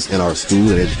businesses in our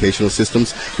school and educational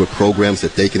systems with programs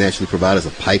that they can actually provide as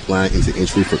a pipeline into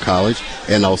entry for college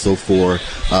and also for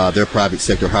their private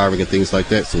sector hiring and things like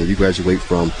that. So when you graduate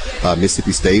from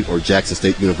Mississippi State or Jackson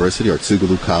State University or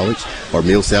Tougaloo College or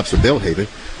Millsaps or Belhaven,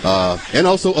 and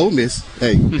also Ole Miss.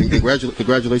 Hey,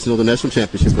 congratulations on the national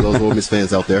championship for those Ole Miss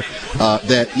fans out there.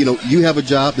 That you have a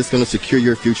job that's going to secure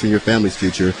your future and your family's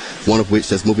future. One of which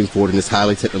that's moving forward in this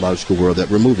highly technological world that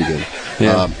we're moving in.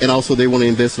 Yeah. And also they want to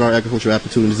invest in our agricultural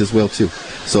opportunities as well too.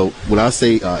 So when I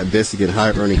say investing in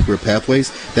higher earning career pathways,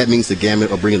 that means the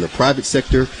gamut of bringing the private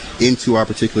sector into our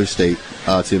particular state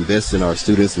to invest in our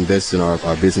students, invest in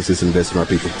our businesses, invest in our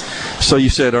people. So you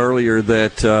said earlier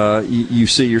that you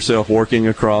see yourself working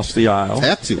across the aisle.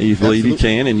 Have to. You believe you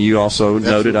can, and you also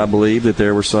noted, Absolutely. I believe, that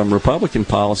there were some Republican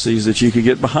policies that you could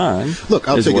get behind. Look,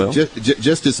 I'll tell well. you,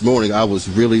 just this morning, I was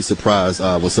really surprised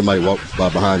when somebody walked by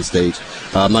behind the stage.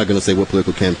 I'm not going to say what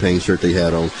political campaign shirt they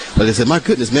had on, but they said, "My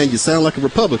goodness, man, you sound like a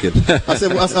Republican." I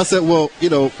said, well, you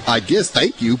know, I guess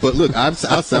thank you, but look, I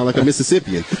sound like a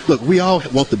Mississippian. Look, we all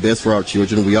want the best for our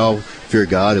children. We all fear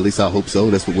God. At least I hope so.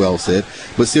 That's what we all said.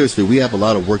 But seriously, we have a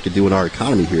lot of work to do in our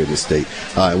economy here in this state,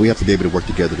 and we have to be able to work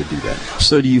together to do that.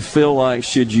 So do you feel like,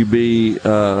 should you be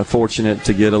fortunate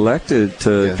to get elected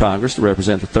to Congress to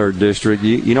represent the 3rd District,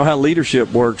 you know how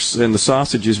leadership works and the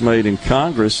sausage is made in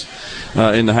Congress,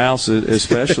 in the House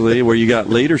especially, where you got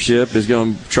leadership is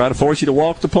going to try to force you to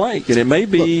walk the plank, and it may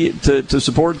be to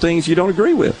support things you don't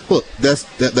agree with. Look,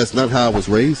 that's not how I was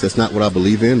raised. That's not what I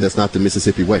believe in. That's not the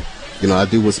Mississippi way. You know, I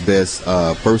do what's best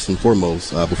first and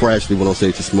foremost. Before I actually went on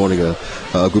stage this morning,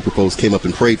 a group of folks came up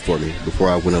and prayed for me before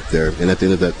I went up there. And at the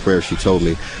end of that prayer, she told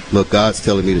me, look, God's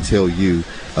telling me to tell you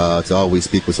to always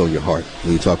speak what's on your heart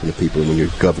when you're talking to people and when you're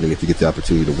governing, if you get the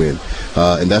opportunity to win.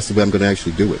 And that's the way I'm going to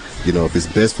actually do it. You know, if it's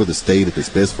best for the state, if it's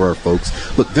best for our folks.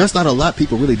 Look, there's not a lot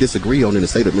people really disagree on in the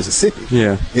state of Mississippi.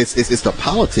 Yeah. It's the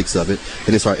politics of it,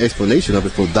 and it's our explanation of it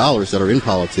for dollars that are in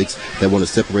politics that want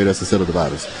to separate us instead of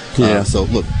divide us. Yeah. So,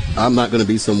 look, I'm not going to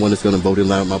be someone that's going to vote in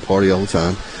line with my party all the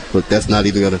time. Look, that's not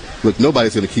even going to – look,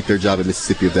 nobody's going to keep their job in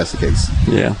Mississippi if that's the case.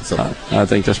 Yeah, so. I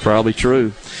think that's probably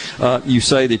true. You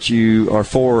say that you are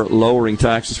for lowering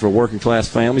taxes for working-class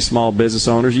families, small business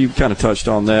owners. You kind of touched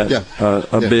on that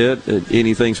bit.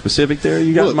 Anything specific there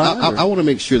you got in mind? I want to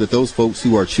make sure that those folks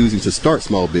who are choosing to start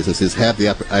small businesses have the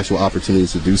actual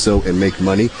opportunities to do so and make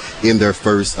money in their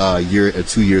first year or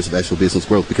 2 years of actual business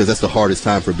growth, because that's the hardest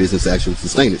time for business to actually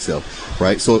sustain itself,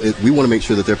 right? So we want to make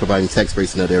sure that they're providing tax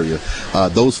breaks in that area.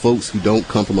 Those folks who don't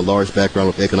come from a large background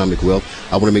of economic wealth,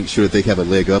 I want to make sure that they have a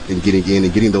leg up in getting in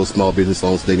and getting those small business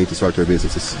loans they need to start their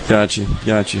businesses. Gotcha.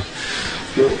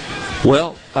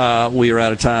 Well, we are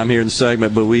out of time here in the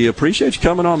segment, but we appreciate you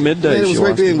coming on Midday. Man, it was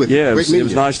great being with you. Yeah, it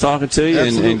was nice talking to you,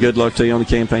 and good luck to you on the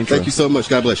campaign trail. Thank you so much.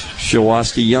 God bless you.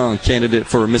 Shawaski Young, candidate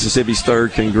for Mississippi's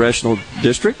 3rd Congressional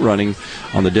District, running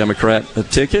on the Democrat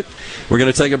ticket. We're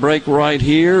going to take a break right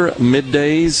here.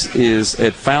 Middays is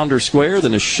at Founder Square, the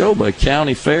Neshoba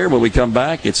County Fair. When we come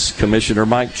back, it's Commissioner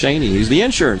Mike Chaney. He's the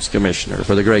insurance commissioner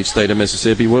for the great state of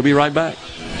Mississippi. We'll be right back.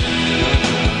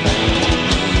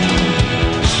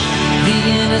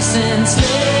 Innocence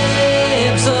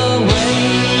slips away.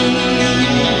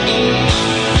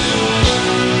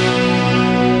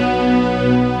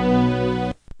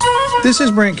 This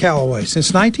is Brent Calloway.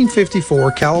 Since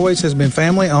 1954, Calloway's has been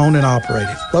family owned and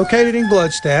operated. Located in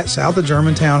Gluckstadt, south of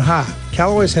Germantown High,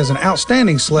 Calloway's has an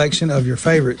outstanding selection of your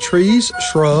favorite trees,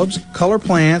 shrubs, color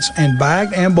plants, and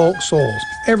bagged and bulk soils.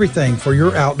 Everything for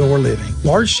your outdoor living.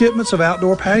 Large shipments of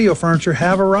outdoor patio furniture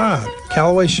have arrived.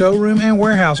 Callaway's showroom and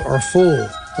warehouse are full.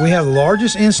 We have the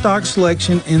largest in-stock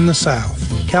selection in the South.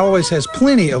 Callaway's has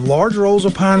plenty of large rolls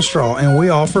of pine straw, and we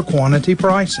offer quantity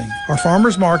pricing. Our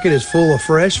farmers market is full of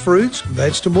fresh fruits,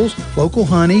 vegetables, local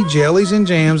honey, jellies, and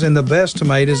jams, and the best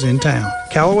tomatoes in town.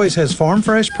 Callaway's has farm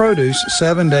fresh produce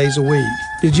 7 days a week.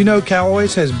 Did you know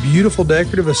Callaway's has beautiful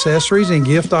decorative accessories and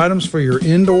gift items for your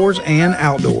indoors and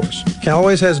outdoors?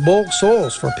 Callaway's has bulk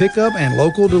soils for pickup and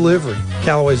local delivery.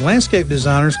 Callaway's landscape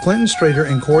designers Clinton Streeter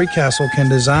and Corey Castle can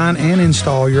design and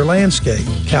install your landscape.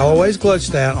 Callaway's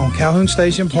Gluckstadt on Calhoun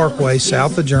Station Parkway,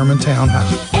 south of Germantown High.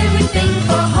 Everything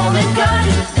for home and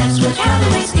garden, that's what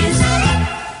Callaway's is.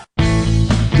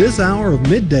 This hour of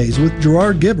Middays with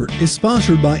Gerard Gibbert is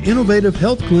sponsored by Innovative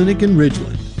Health Clinic in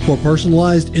Ridgeland. For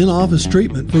personalized in-office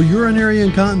treatment for urinary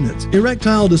incontinence,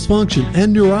 erectile dysfunction,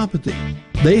 and neuropathy,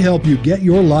 they help you get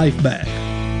your life back.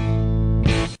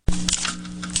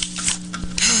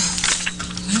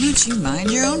 Why don't you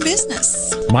mind your own business?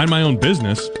 Mind my own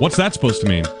business? What's that supposed to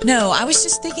mean? No, I was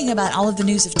just thinking about all of the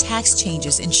news of tax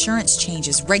changes, insurance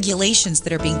changes, regulations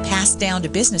that are being passed down to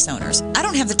business owners. I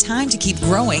don't have the time to keep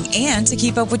growing and to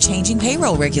keep up with changing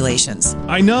payroll regulations.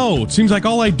 I know. It seems like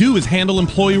all I do is handle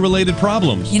employee-related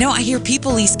problems. You know, I hear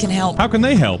People Lease can help. How can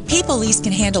they help? People Lease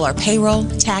can handle our payroll,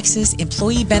 taxes,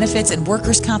 employee benefits, and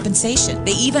workers' compensation.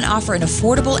 They even offer an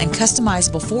affordable and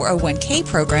customizable 401k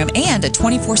program and a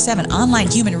 24/7 online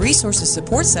human Human Resources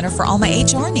Support Center for all my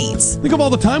HR needs. Think of all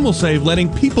the time we'll save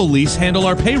letting People Lease handle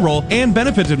our payroll and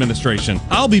benefits administration.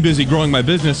 I'll be busy growing my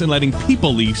business and letting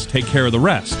People Lease take care of the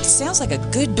rest. Sounds like a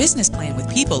good business plan with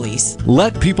People Lease.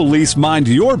 Let People Lease mind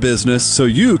your business so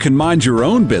you can mind your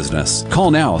own business.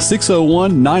 Call now,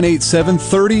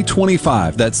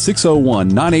 601-987-3025. That's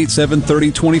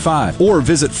 601-987-3025. Or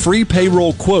visit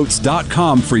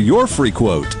freepayrollquotes.com for your free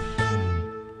quote.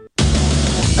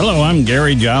 Hello, I'm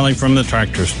Gary Jolly from the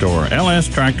Tractor Store. LS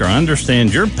Tractor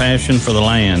understands your passion for the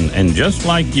land, and just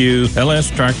like you,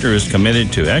 LS Tractor is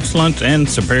committed to excellence and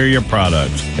superior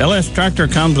products. LS Tractor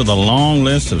comes with a long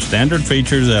list of standard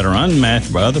features that are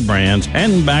unmatched by other brands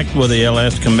and backed with the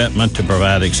LS commitment to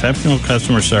provide exceptional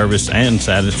customer service and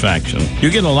satisfaction. You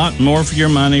get a lot more for your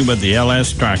money with the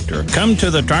LS Tractor. Come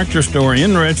to the Tractor Store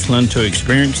in Richland to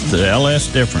experience the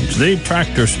LS difference. The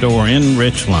Tractor Store in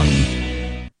Richland.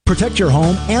 Protect your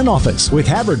home and office with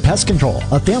Havard Pest Control,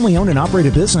 a family-owned and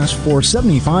operated business for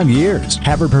 75 years.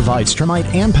 Havard provides termite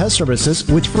and pest services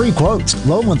with free quotes,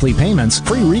 low monthly payments,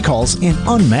 free recalls, and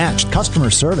unmatched customer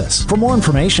service. For more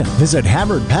information, visit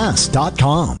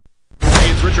HavardPest.com.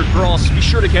 Hey, it's Richard Cross. Be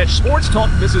sure to catch Sports Talk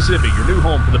Mississippi, your new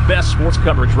home for the best sports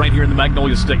coverage right here in the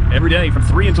Magnolia State. Every day from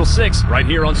 3 until 6, right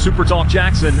here on Super Talk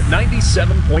Jackson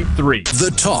 97.3.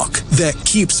 The talk that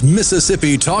keeps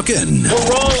Mississippi talking. We're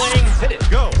rolling. Hit it.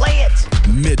 Go. Play it.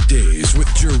 Middays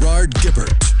with Gerard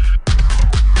Gibbert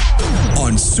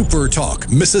on Super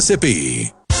Talk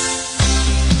Mississippi.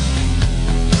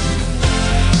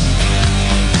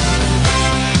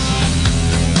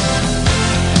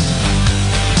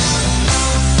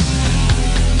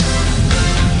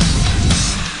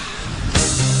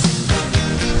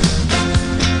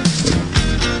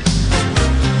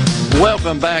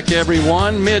 Welcome back,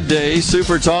 everyone. Midday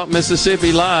Super Talk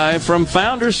Mississippi live from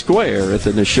Founders Square at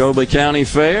the Neshoba County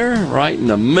Fair, right in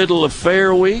the middle of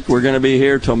Fair Week. We're going to be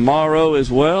here tomorrow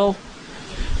as well.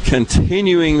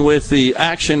 Continuing with the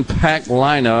action-packed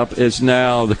lineup is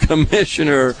now the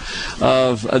Commissioner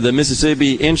of the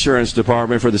Mississippi Insurance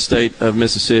Department for the state of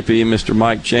Mississippi, Mr.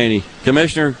 Mike Chaney.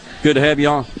 Commissioner, good to have you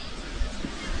on.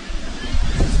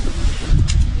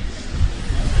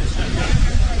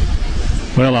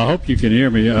 Well, I hope you can hear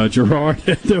me, Gerard.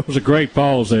 There was a great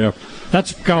pause there.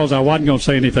 That's because I wasn't going to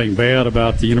say anything bad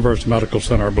about the University Medical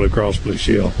Center or Blue Cross Blue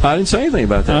Shield. I didn't say anything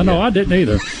about that. No, I didn't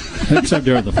either, except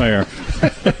during the fair.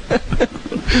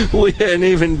 We hadn't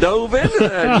even dove into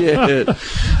that yet.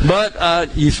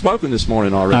 But you've spoken this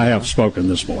morning already. I have spoken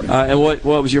this morning. And what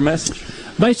was your message?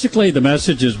 Basically, the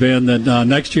message has been that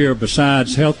next year,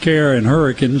 besides health care and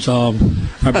hurricanes, our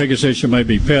biggest issue may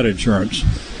be pet insurance.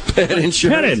 Pet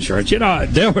insurance. Pet insurance. You know,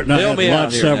 Delbert and I had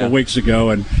lunch several weeks ago,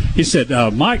 and he said,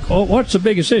 Mike, what's the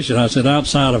biggest issue? I said,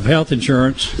 outside of health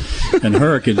insurance and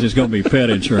hurricanes, it's going to be pet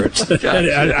insurance.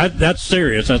 That's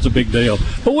serious. That's a big deal.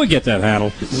 But we'll get that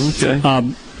handled. Okay.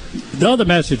 The other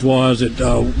message was that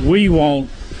we want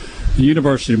the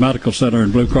University Medical Center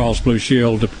and Blue Cross Blue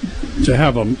Shield to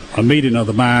have a meeting of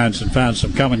the minds and find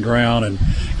some common ground and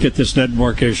get this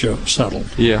network issue settled.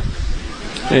 Yeah.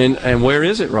 And where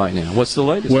is it right now? What's the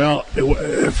latest? Well,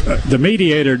 the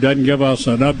mediator doesn't give us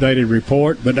an updated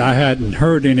report, but I hadn't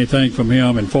heard anything from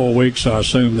him in 4 weeks, so I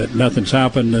assume that nothing's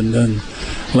happened. And then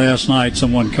last night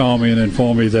someone called me and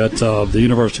informed me that the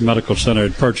University Medical Center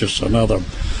had purchased another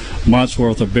month's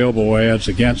worth of billboard ads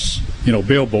against,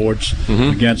 billboards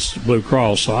against Blue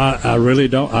Cross. So I really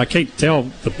don't, I can't tell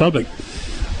the public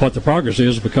what the progress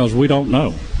is because we don't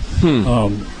know.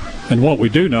 And what we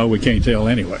do know, we can't tell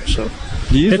anyway. So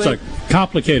it's a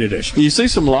complicated issue. You see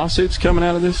some lawsuits coming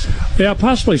out of this? Yeah,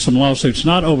 possibly some lawsuits,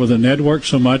 not over the network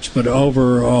so much, but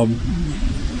over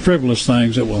frivolous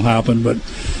things that will happen. But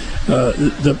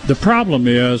the problem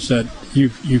is that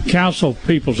you counsel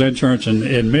people's insurance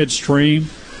in midstream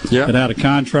that had a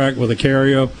contract with a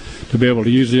carrier to be able to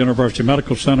use the University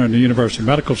Medical Center, and the University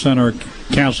Medical Center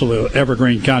canceled the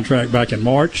Evergreen contract back in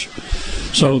March.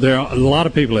 So there are a lot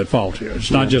of people at fault here.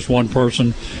 It's not just one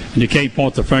person, and you can't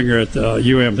point the finger at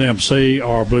UMMC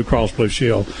or Blue Cross Blue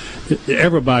Shield.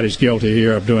 Everybody's guilty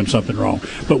here of doing something wrong.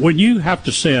 But when you have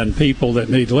to send people that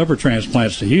need liver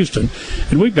transplants to Houston,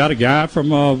 and we've got a guy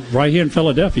from right here in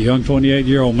Philadelphia, a young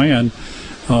 28-year-old man,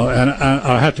 and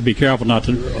I have to be careful not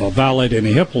to violate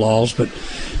any HIPAA laws, but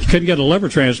he couldn't get a liver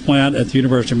transplant at the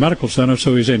University Medical Center,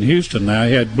 so he's in Houston now.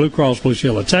 He had Blue Cross Blue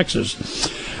Shield of Texas.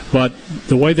 But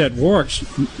the way that works,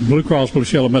 Blue Cross Blue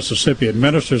Shield of Mississippi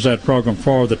administers that program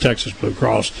for the Texas Blue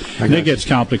Cross. And it gets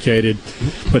complicated.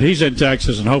 But he's in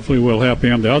Texas, and hopefully we'll help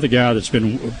him. The other guy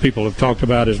people have talked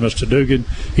about is Mr. Dugan.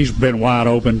 He's been wide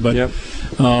open. But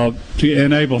to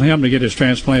enable him to get his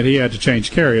transplant, he had to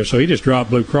change carrier. So he just dropped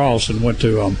Blue Cross and went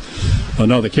to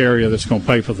another carrier that's going to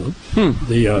pay for the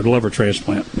liver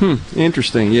transplant.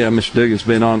 Interesting. Yeah, Mr. Dugan's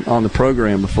been on the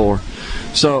program before.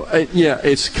 So,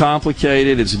 it's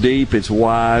complicated, it's deep, it's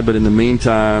wide, but in the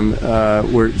meantime,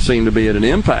 we seem to be at an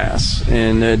impasse,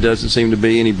 and there doesn't seem to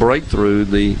be any breakthrough.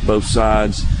 Both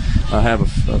sides have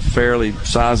a fairly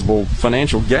sizable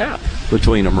financial gap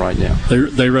between them right now.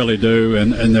 They really do,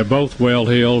 and they're both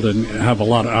well-heeled and have a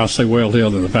lot of, I say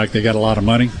well-heeled in the fact they got a lot of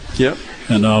money. Yep.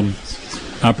 And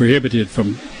I prohibited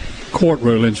from court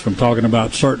rulings from talking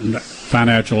about certain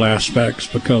financial aspects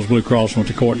because Blue Cross went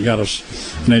to court and got us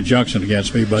an injunction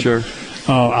against me. But sure.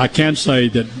 I can say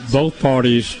that both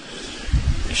parties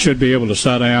should be able to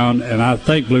sit down, and I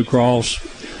think Blue Cross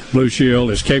Blue Shield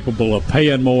is capable of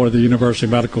paying more at the University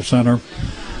Medical Center,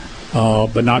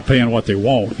 but not paying what they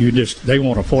want. They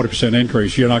want a 40%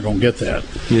 increase. You're not going to get that.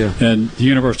 Yeah. And the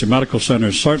University Medical Center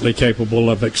is certainly capable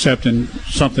of accepting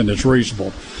something that's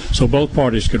reasonable. So both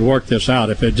parties could work this out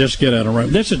if they just get in a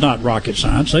room. This is not rocket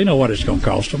science. They know what it's going to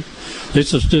cost them.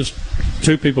 This is just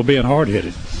two people being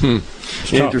hard-headed.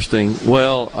 Interesting.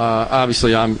 Well,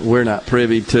 obviously, we're not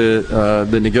privy to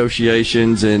the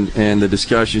negotiations and the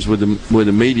discussions with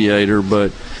the mediator,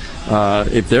 but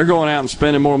if they're going out and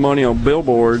spending more money on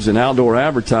billboards and outdoor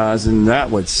advertising,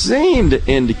 that would seem to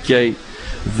indicate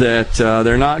that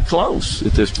they're not close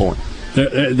at this point.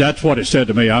 That's what it said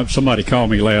to me. Somebody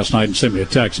called me last night and sent me a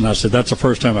text, and I said that's the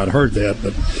first time I'd heard that.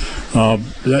 But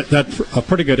that's a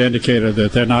pretty good indicator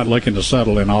that they're not looking to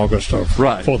settle in August or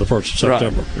for the 1st of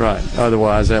September. Right.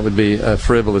 Otherwise, that would be a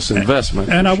frivolous investment.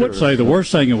 And I would say the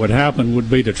worst thing that would happen would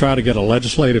be to try to get a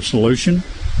legislative solution.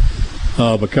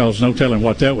 Because no telling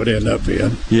what that would end up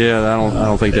being. Yeah, I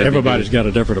don't think that. Everybody's got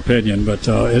a different opinion, but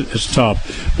it's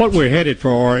tough. What we're headed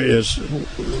for is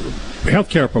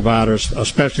healthcare providers,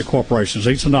 especially corporations.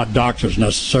 These are not doctors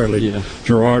necessarily. Yeah.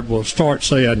 Gerard will start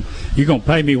saying, "You're going to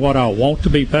pay me what I want to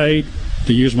be paid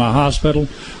to use my hospital,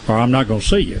 or I'm not going to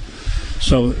see you."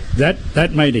 So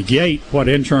that may negate what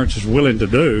insurance is willing to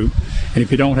do. And if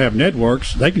you don't have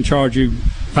networks, they can charge you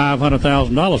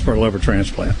 $500,000 for a liver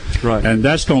transplant. Right. And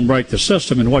that's going to break the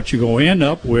system. And what you're going to end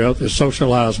up with is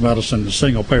socialized medicine, the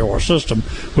single payer system,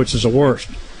 which is the worst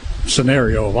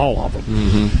scenario of all of them.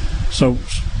 Mm-hmm. So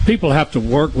people have to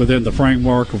work within the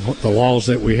framework of the laws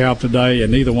that we have today,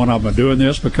 and neither one of them are doing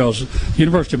this because the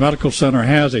University Medical Center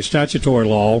has a statutory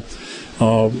law,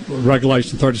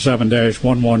 Regulation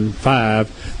 37-115,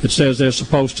 that says they're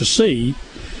supposed to see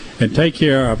and take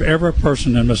care of every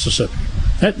person in Mississippi.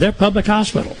 They're public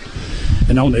hospital.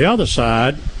 And on the other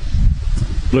side,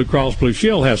 Blue Cross Blue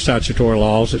Shield has statutory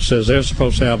laws that says they're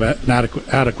supposed to have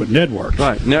adequate networks.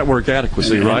 Right, network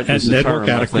adequacy, right? And network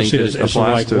adequacy is the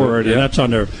right word, and that's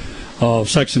under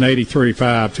Section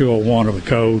 83.5.201 of the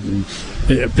code. And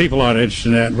people aren't interested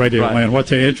in that in Radio Land. What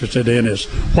they're interested in is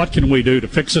what can we do to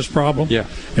fix this problem? Yeah.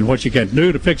 And what you can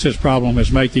do to fix this problem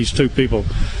is make these two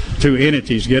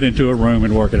entities get into a room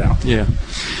and work it out. Yeah.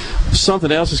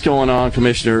 Something else is going on.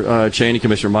 Commissioner Cheney,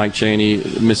 Commissioner Mike Cheney,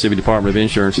 Mississippi Department of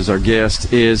Insurance is our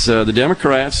guest, is the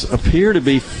Democrats appear to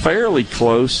be fairly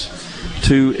close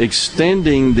to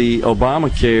extending the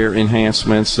Obamacare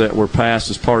enhancements that were passed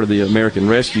as part of the American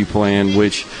Rescue Plan,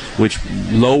 which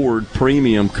lowered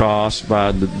premium costs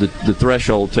by the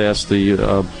threshold test,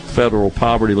 the federal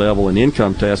poverty level and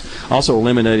income test, also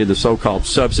eliminated the so-called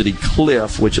subsidy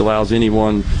cliff, which allows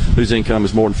anyone whose income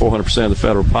is more than 400% of the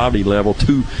federal poverty level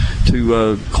to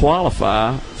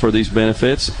qualify for these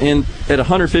benefits. And at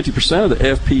 150% of the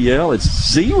FPL,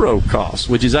 it's zero cost,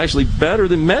 which is actually better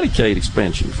than Medicaid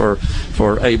expansion for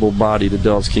able-bodied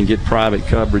adults can get private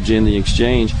coverage in the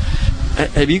exchange.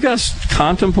 Have you guys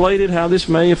contemplated how this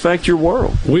may affect your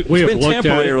world? It's been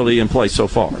temporarily in place so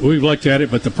far. We've looked at it,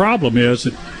 but the problem is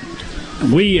that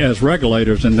we as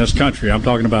regulators in this country, I'm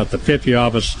talking about the 50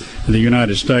 of us in the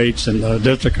United States and the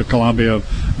District of Columbia,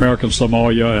 American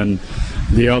Samoa, and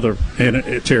the other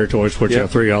territories, which are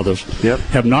 3 others,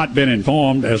 have not been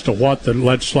informed as to what the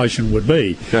legislation would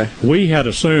be. Okay. We had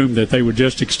assumed that they would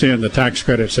just extend the tax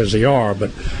credits as they are, but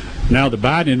now the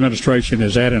Biden administration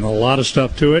is adding a lot of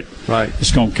stuff to it. Right.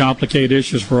 It's going to complicate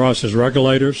issues for us as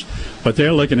regulators, but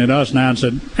they're looking at us now and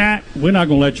said, we're not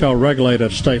going to let y'all regulate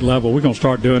at a state level. We're going to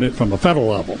start doing it from a federal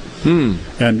level.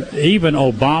 And even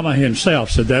Obama himself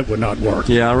said that would not work.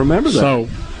 Yeah, I remember that. So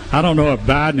I don't know if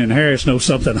Biden and Harris know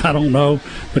something I don't know,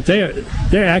 but they're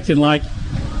acting like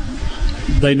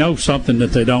they know something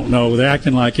that they don't know. They're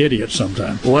acting like idiots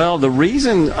sometimes. Well, the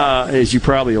reason, as you're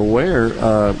probably aware,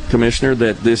 Commissioner,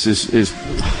 that this is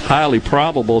highly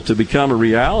probable to become a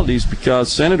reality is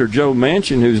because Senator Joe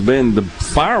Manchin, who's been the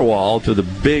firewall to the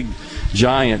big,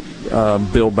 giant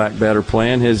Build Back Better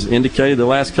plan, has indicated the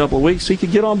last couple of weeks he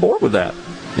could get on board with that.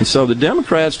 And so the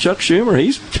Democrats, Chuck Schumer,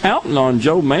 he's counting on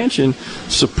Joe Manchin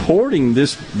supporting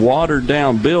this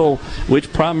watered-down bill,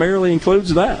 which primarily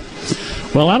includes that.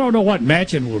 Well, I don't know what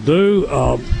Manchin will do.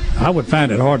 I would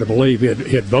find it hard to believe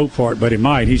he'd vote for it, but he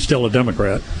might. He's still a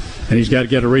Democrat, and he's got to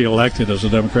get reelected as a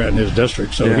Democrat in his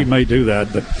district, so he may do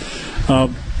that. But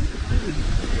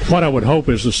what I would hope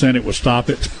is the Senate will stop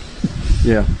it.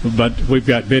 Yeah, but we've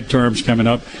got midterms coming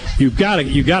up. You've got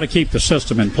to keep the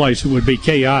system in place. It would be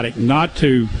chaotic not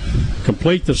to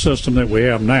complete the system that we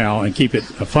have now and keep it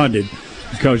funded,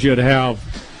 because you'd have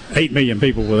 8 million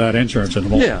people without insurance in the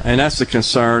morning. Yeah, and that's the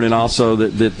concern, and also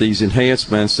that these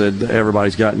enhancements that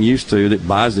everybody's gotten used to that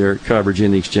buys their coverage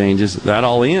in the exchanges, that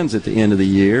all ends at the end of the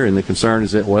year, and the concern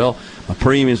is that, well, my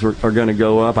premiums are going to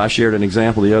go up. I shared an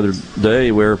example the other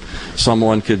day where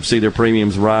someone could see their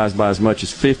premiums rise by as much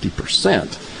as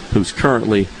 50%. Who's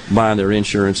currently buying their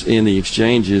insurance in the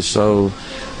exchanges. So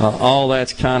all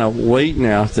that's kind of waiting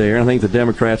out there. I think the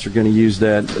Democrats are going to use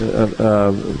that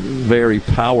very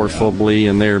powerfully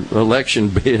in their election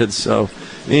bids. So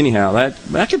anyhow,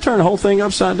 that could turn the whole thing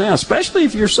upside down, especially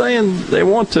if you're saying they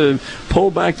want to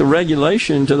pull back the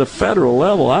regulation to the federal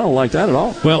level. I don't like that at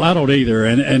all. Well, I don't either.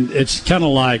 And it's kind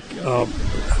of like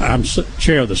I'm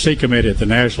chair of the C Committee at the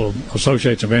National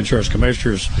Association of Insurance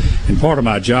Commissioners, and part of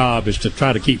my job is to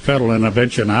try to keep federal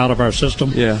intervention out of our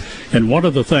system. Yeah. And one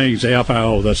of the things the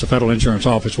FIO, that's the Federal Insurance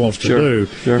Office, wants to do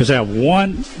is have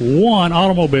one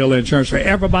automobile insurance for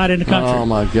everybody in the country. Oh,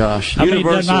 my gosh. I mean, it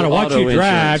doesn't matter what you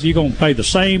drive, you're going to pay the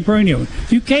same premium.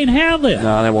 You can't have that.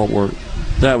 No, that won't work.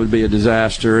 That would be a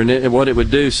disaster. And what it would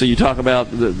do, so you talk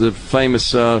about the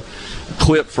famous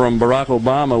clip from Barack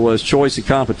Obama was choice of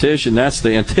competition. That's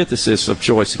the antithesis of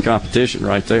choice of competition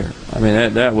right there. I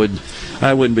mean, that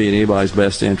wouldn't be in anybody's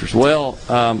best interest. Well,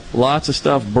 lots of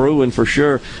stuff brewing for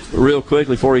sure. Real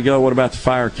quickly before we go, what about the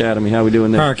Fire Academy? How are we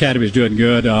doing there? Fire Academy is doing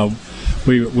good.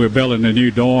 We're building a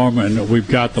new dorm, and we've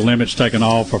got the limits taken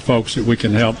off for folks that we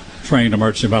can help train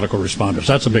emergency medical responders.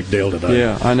 That's a big deal today.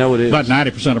 Yeah, I know it is. About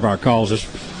 90% of our calls as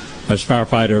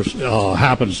firefighters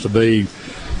happens to be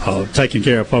taking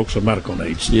care of folks with medical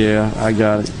needs. Yeah, I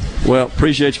got it. Well,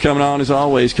 appreciate you coming on as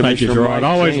always, Commissioner. Thank you, Gerard.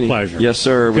 Mike Always Chaney. a pleasure. Yes,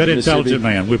 sir. Good, intelligent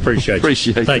man. We appreciate you.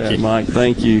 Appreciate Thank that, you, Mike.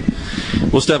 Thank you.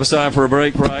 We'll step aside for a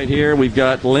break right here. We've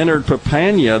got Leonard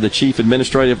Papania, the Chief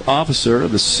Administrative Officer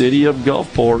of the City of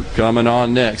Gulfport, coming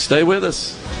on next. Stay with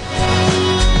us.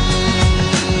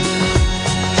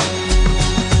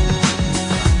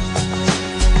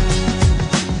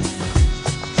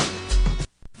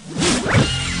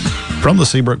 From the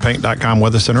SeabrookPaint.com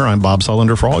Weather Center, I'm Bob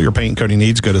Sullender. For all your paint and coating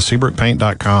needs, go to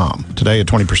SeabrookPaint.com. Today, a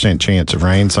 20% chance of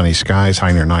rain, sunny skies,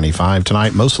 high near 95.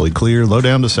 Tonight, mostly clear, low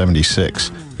down to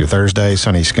 76. Your Thursday,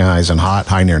 sunny skies and hot,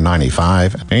 high near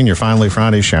 95. And your finally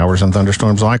Friday, showers and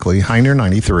thunderstorms likely, high near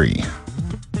 93.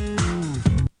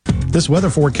 This weather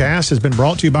forecast has been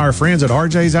brought to you by our friends at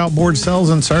RJ's Outboard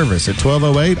Sales and Service at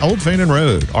 1208 Old Fannin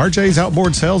Road. RJ's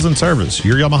Outboard Sales and Service,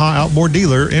 your Yamaha outboard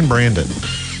dealer in Brandon.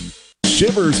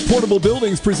 Shivers Portable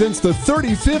Buildings presents the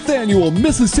 35th Annual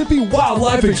Mississippi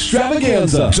Wildlife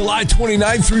Extravaganza, July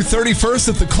 29th through 31st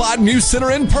at the Clyde Muse Center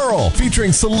in Pearl,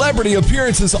 featuring celebrity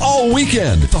appearances all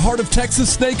weekend. The Heart of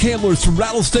Texas snake handlers from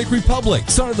Rattlesnake Republic,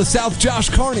 Son of the South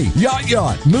Josh Carney,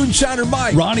 Yacht, Moonshiner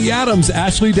Mike, Ronnie Adams,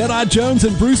 Ashley Deadeye Jones,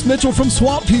 and Bruce Mitchell from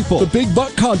Swamp People. The Big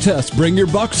Buck Contest, bring your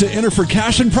bucks to enter for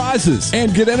cash and prizes,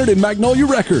 and get entered in Magnolia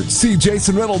Records. See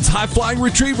Jason Reynolds' High Flying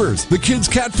Retrievers, the Kids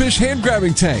Catfish Hand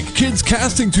Grabbing Tank, Kids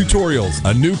Casting Tutorials,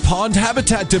 a new pond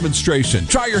habitat demonstration.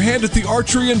 Try your hand at the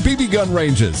archery and BB gun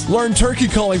ranges. Learn turkey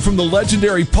calling from the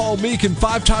legendary Paul Meek and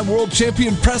 5-time world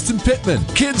champion Preston Pittman.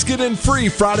 Kids get in free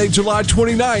Friday, July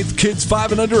 29th. Kids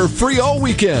 5 and under are free all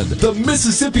weekend. The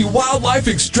Mississippi Wildlife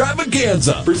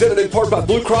Extravaganza, presented in part by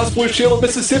Blue Cross Blue Shield of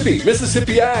Mississippi,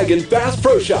 Mississippi Ag, and Bass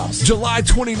Pro Shops. July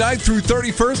 29th through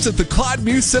 31st at the Clyde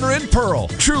Muse Center in Pearl.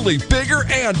 Truly bigger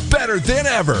and better than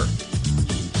ever.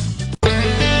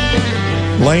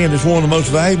 Land is one of the most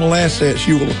valuable assets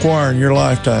you will acquire in your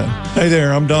lifetime. Hey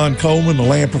there, I'm Don Coleman, the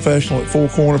land professional at Four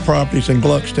Corner Properties in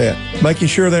Gluckstadt. Making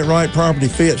sure that right property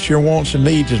fits your wants and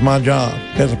needs is my job.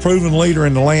 As a proven leader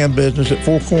in the land business at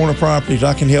Four Corner Properties,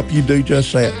 I can help you do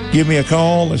just that. Give me a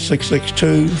call at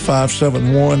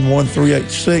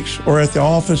 662-571-1386 or at the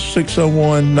office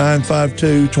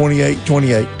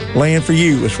 601-952-2828. Land for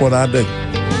you is what I do.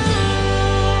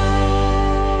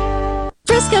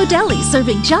 Briscoe Deli,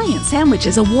 serving giant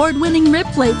sandwiches, award-winning rib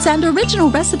plates, and original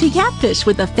recipe catfish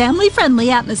with a family-friendly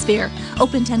atmosphere.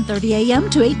 Open 10:30 a.m.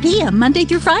 to 8 p.m. Monday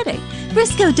through Friday.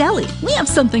 Briscoe Deli, we have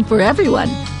something for everyone.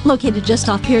 Located just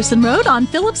off Pearson Road on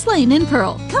Phillips Lane in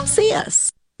Pearl. Come see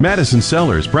us. Madison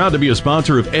Cellars, proud to be a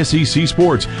sponsor of SEC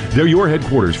Sports. They're your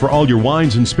headquarters for all your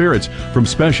wines and spirits. From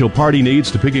special party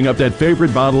needs to picking up that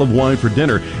favorite bottle of wine for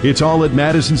dinner, it's all at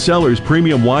Madison Cellars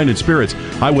Premium Wine and Spirits,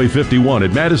 Highway 51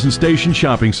 at Madison Station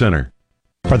Shopping Center.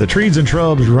 Are the trees and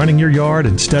shrubs running your yard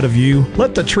instead of you?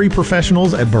 Let the tree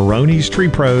professionals at Baroni's Tree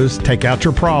Pros take out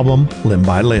your problem limb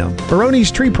by limb.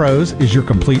 Baroni's Tree Pros is your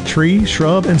complete tree,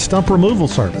 shrub, and stump removal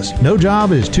service. No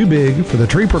job is too big for the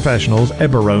tree professionals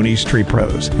at Baroni's Tree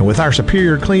Pros. And with our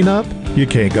superior cleanup, you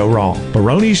can't go wrong.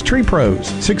 Baroni's Tree Pros,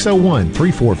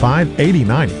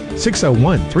 601-345-8090.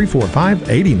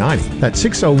 601-345-8090. That's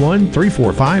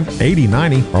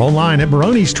 601-345-8090. Or online at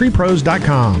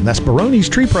baronestreepros.com. That's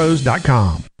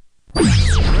baronestreepros.com.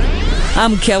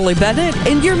 I'm Kelly Bennett,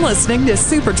 and you're listening to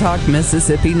Super Talk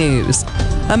Mississippi News.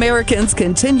 Americans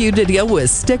continue to deal with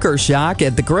sticker shock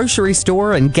at the grocery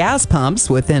store and gas pumps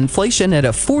with inflation at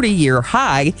a 40-year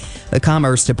high. The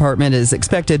Commerce Department is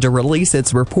expected to release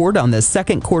its report on the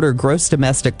second quarter gross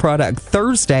domestic product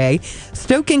Thursday,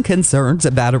 stoking concerns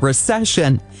about a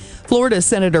recession. Florida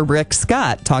Senator Rick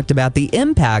Scott talked about the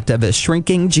impact of a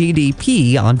shrinking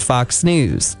GDP on Fox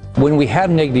News. When we have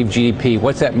negative GDP,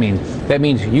 what's that mean? That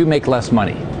means you make less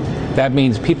money. That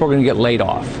means people are going to get laid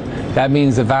off. That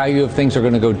means the value of things are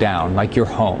going to go down, like your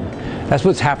home. That's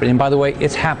what's happening. And by the way,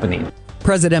 it's happening.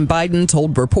 President Biden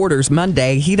told reporters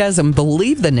Monday he doesn't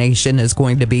believe the nation is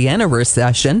going to be in a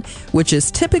recession, which is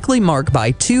typically marked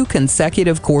by 2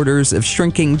 consecutive quarters of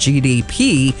shrinking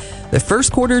GDP. The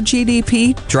first quarter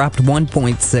GDP dropped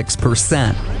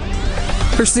 1.6%.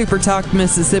 For Super Talk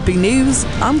Mississippi News,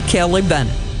 I'm Kelly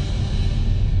Bennett.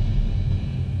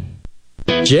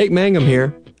 Jake Mangum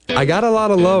here. I got a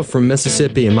lot of love from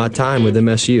Mississippi in my time with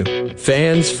MSU.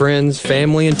 Fans, friends,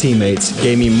 family, and teammates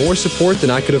gave me more support than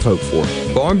I could have hoped for.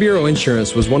 Farm Bureau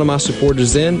Insurance was one of my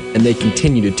supporters then, and they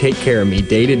continue to take care of me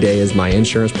day to day as my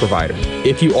insurance provider.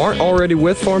 If you aren't already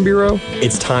with Farm Bureau,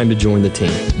 it's time to join the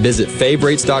team. Visit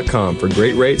favrates.com for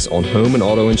great rates on home and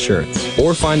auto insurance,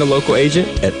 or find a local agent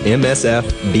at msfbins.com.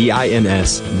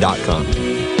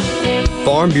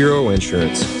 Farm Bureau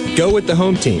Insurance. Go with the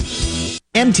home team.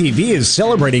 MTV is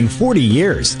celebrating 40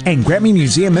 years, and Grammy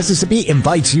Museum Mississippi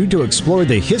invites you to explore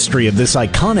the history of this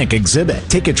iconic exhibit.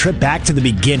 Take a trip back to the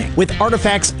beginning with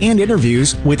artifacts and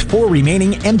interviews with 4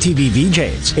 remaining MTV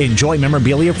VJs. Enjoy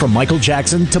memorabilia from Michael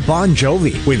Jackson to Bon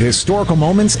Jovi, with historical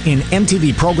moments in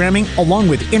MTV programming along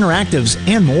with interactives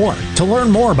and more. To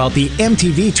learn more about the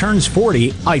MTV Turns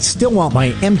 40, I Still Want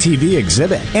My MTV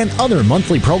exhibit, and other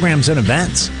monthly programs and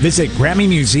events, visit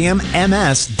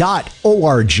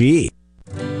GrammyMuseumMS.org.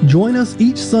 Join us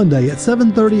each Sunday at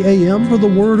 7:30 a.m. for the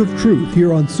Word of Truth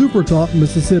here on Super Talk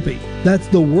Mississippi. That's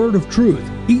the Word of Truth,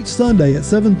 each Sunday at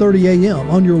 7:30 a.m.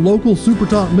 on your local Super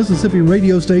Talk Mississippi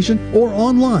radio station or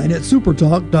online at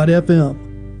supertalk.fm.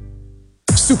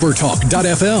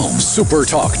 Supertalk.fm.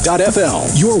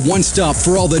 Supertalk.fm. Your one stop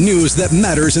for all the news that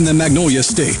matters in the Magnolia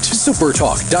State.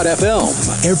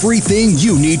 Supertalk.fm. Everything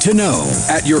you need to know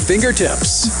at your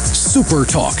fingertips.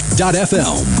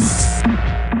 Supertalk.fm.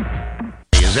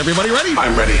 Is everybody ready?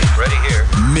 I'm ready. Ready here.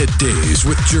 Middays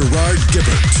with Gerard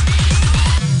Gibbert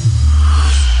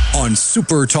on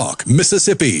Super Talk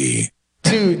Mississippi.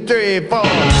 2, 3, 4.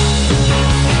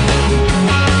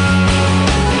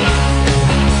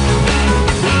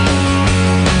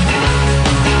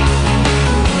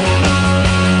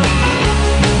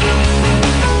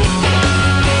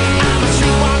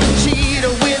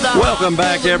 Welcome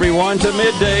back, everyone, to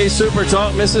Midday Super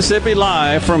Talk Mississippi,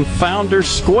 live from Founders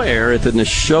Square at the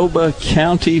Neshoba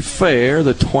County Fair,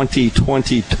 the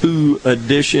 2022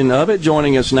 edition of it.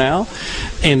 Joining us now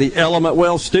in the Element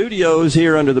Well Studios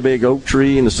here under the big oak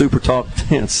tree in the Super Talk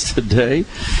tents today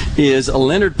is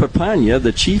Leonard Papania,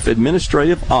 the Chief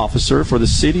Administrative Officer for the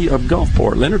City of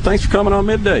Gulfport. Leonard, thanks for coming on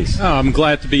Middays. Oh, I'm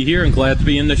glad to be here and glad to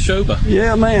be in Neshoba.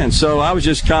 Yeah, man. So I was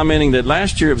just commenting that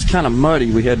last year it was kind of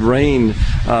muddy. We had rain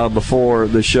before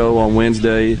the show on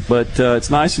Wednesday, but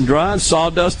it's nice and dry.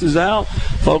 Sawdust is out.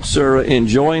 Folks are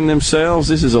enjoying themselves.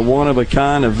 This is a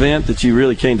one-of-a-kind event that you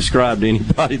really can't describe to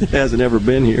anybody that hasn't ever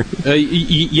been here.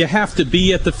 You have to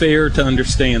be at the fair to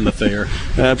understand the fair.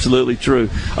 Absolutely true.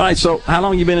 All right, so how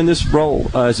long have you been in this role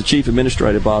as the Chief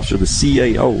Administrative Officer, the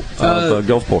CAO of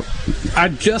Gulfport? I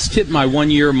just hit my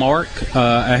 1-year mark.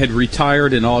 I had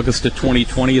retired in August of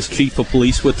 2020 as Chief of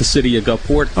Police with the City of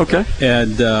Gulfport. Okay.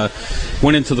 And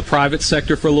went into the private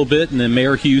sector for a little bit, and then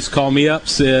Mayor Hughes called me up,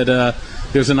 said,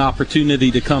 there's an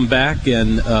opportunity to come back,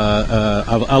 and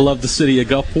I love the city of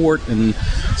Gulfport, and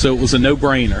so it was a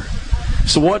no-brainer.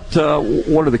 So what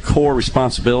are the core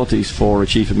responsibilities for a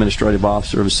chief administrative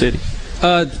officer of a city?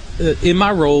 In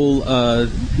my role,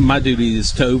 my duty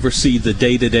is to oversee the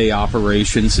day-to-day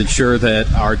operations, ensure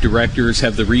that our directors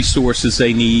have the resources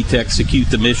they need to execute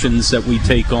the missions that we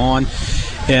take on,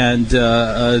 and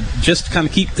just kind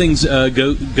of keep things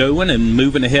going and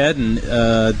moving ahead, and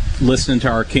listening to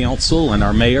our council and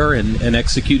our mayor and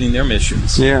executing their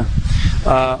missions. Yeah.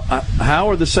 How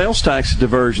are the sales tax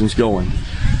diversions going?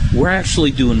 We're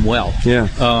actually doing well. Yeah.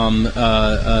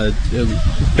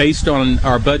 Based on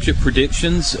our budget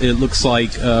predictions, it looks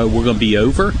like we're going to be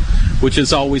over, which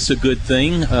is always a good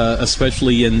thing,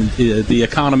 especially in the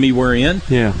economy we're in.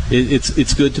 Yeah.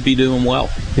 It's good to be doing well.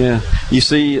 Yeah. You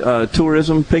see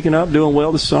tourism picking up, doing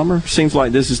well this summer? Seems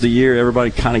like this is the year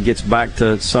everybody kind of gets back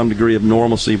to some degree of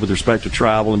normalcy with respect to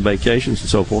travel and vacations and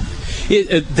so forth.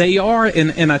 They are,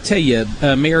 and I tell you,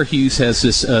 Mayor Hughes has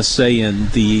this saying,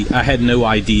 I had no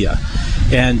idea.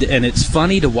 And it's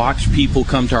funny to watch people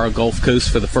come to our Gulf Coast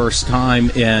for the first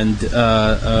time and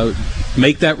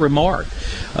make that remark.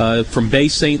 From Bay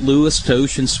St. Louis to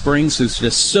Ocean Springs, there's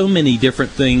just so many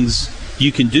different things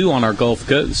you can do on our Gulf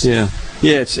Coast. Yeah.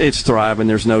 Yeah, it's thriving.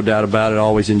 There's no doubt about it. I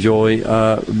always enjoy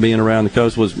being around the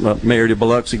coast. Was married a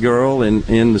Biloxi girl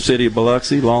in the city of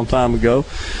Biloxi a long time ago.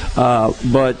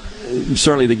 But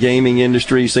certainly the gaming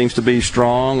industry seems to be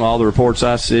strong. All the reports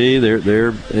I see,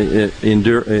 they're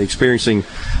experiencing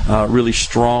really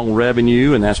strong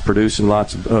revenue, and that's producing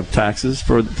lots of taxes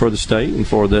for the state and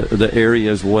for the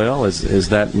area as well as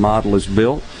that model is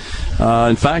built.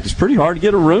 In fact, it's pretty hard to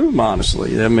get a room,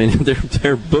 honestly. I mean,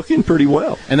 they're booking pretty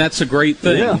well. And that's a great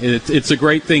thing. Yeah. It's a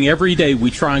great thing. Every day we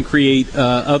try and create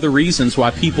other reasons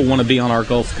why people want to be on our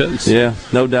Gulf Coast. Yeah,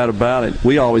 no doubt about it.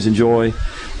 We always enjoy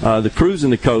the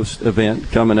Cruising the Coast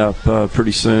event coming up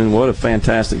pretty soon. What a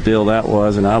fantastic deal that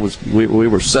was. And we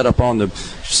were set up on the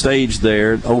stage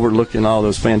there overlooking all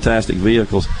those fantastic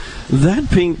vehicles. That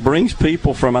brings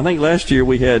people from, I think last year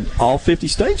we had all 50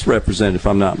 states represented, if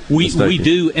I'm not mistaken. We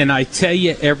do, and I tell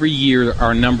you, every year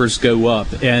our numbers go up.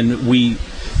 And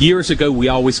years ago, we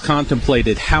always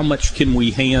contemplated how much can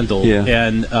we handle,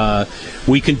 and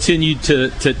we continued to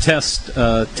test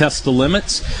the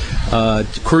limits.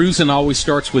 Cruising always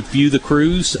starts with View the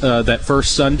Cruise. That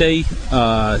first Sunday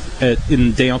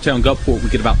in downtown Gulfport, we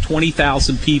get about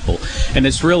 20,000 people, and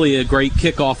it's really a great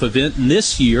kickoff event. And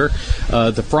this year,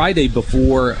 the Friday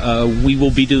before, we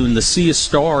will be doing the Sea of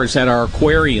Stars at our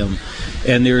aquarium.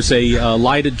 And there's a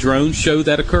lighted drone show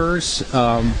that occurs,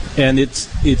 and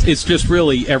it's just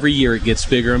really every year it gets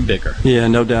bigger and bigger. Yeah,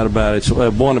 no doubt about it. It's a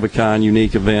one-of-a-kind,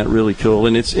 unique event, really cool,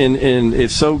 and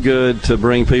it's so good to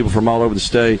bring people from all over the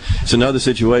state. It's another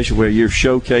situation where you're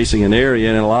showcasing an area,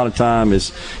 and a lot of time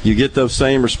is you get those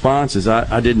same responses.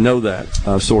 I didn't know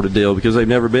that sort of deal because they've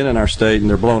never been in our state and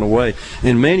they're blown away.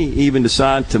 And many even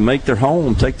decide to make their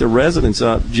home, take their residence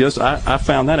up. I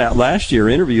found that out last year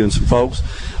interviewing some folks.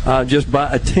 Just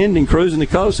by attending Cruising the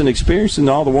Coast and experiencing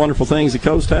all the wonderful things the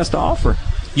coast has to offer.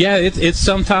 Yeah, it's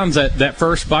sometimes that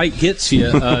first bite hits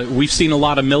you. We've seen a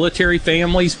lot of military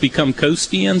families become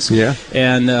coastians. Yeah,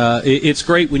 and it's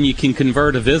great when you can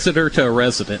convert a visitor to a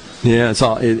resident. Yeah,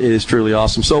 it is truly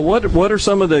awesome. So what are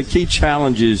some of the key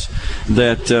challenges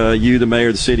that you, the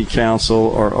mayor, the city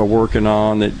council, are working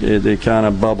on that kind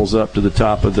of bubbles up to the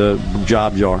top of the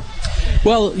job jar?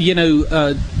 Well,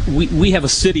 we have a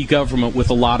city government with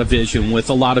a lot of vision. With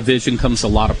a lot of vision comes a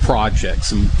lot of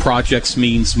projects, and projects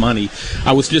means money.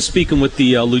 I was just speaking with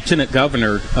the lieutenant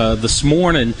governor this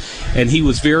morning, and he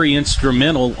was very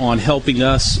instrumental on helping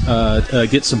us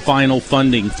get some final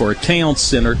funding for a town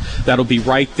center that'll be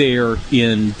right there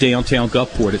in downtown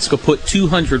Gulfport. It's going to put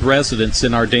 200 residents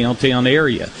in our downtown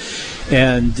area.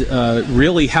 And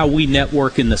really how we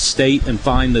network in the state and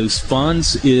find those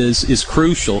funds is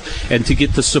crucial. And to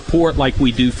get the support like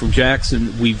we do from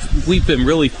Jackson, we've been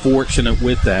really fortunate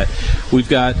with that. We've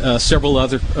got several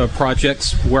other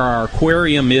projects where our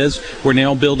aquarium is. We're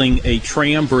now building a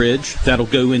tram bridge that'll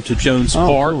go into Jones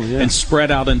Park and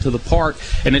spread out into the park.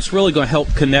 And it's really going to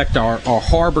help connect our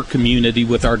harbor community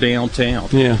with our downtown.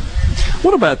 Yeah.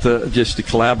 What about just the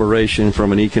collaboration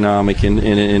from an economic and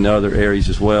in other areas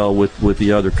as well with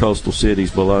the other coastal cities,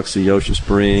 Biloxi, Ocean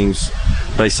Springs,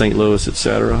 Bay St. Louis,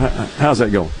 etc.? How's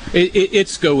that going?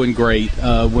 It's going great.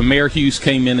 When Mayor Hughes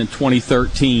came in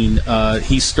 2013,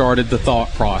 he started the thought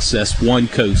process, One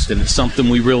Coast, and it's something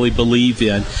we really believe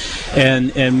in.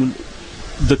 And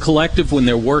the collective, when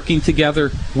they're working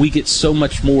together, we get so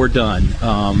much more done.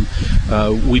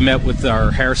 We met with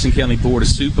our Harrison County Board of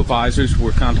Supervisors.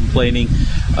 We're contemplating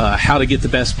how to get the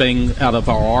best bang out of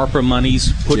our ARPA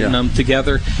monies, putting them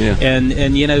together. Yeah.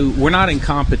 And you know, we're not in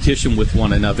competition with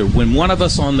one another. When one of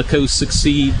us on the coast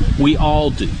succeed, we all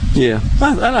do. Yeah,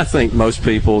 and I think most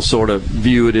people sort of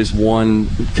view it as one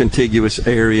contiguous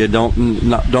area.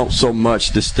 Don't so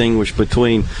much distinguish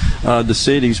between the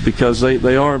cities because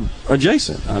they are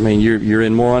adjacent. I mean, you're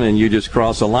in one and you just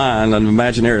cross a line, an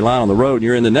imaginary line on the road, and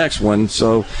you're in the next one.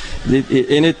 So,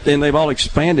 and they've all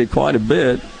expanded quite a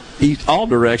bit. All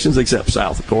directions except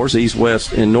south, of course, east,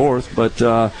 west, and north. But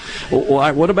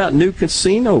what about new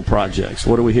casino projects?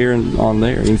 What are we hearing on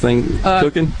there? Anything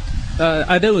cooking?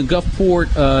 I know in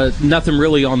Gulfport, nothing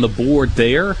really on the board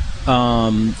there.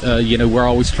 You know, we're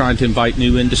always trying to invite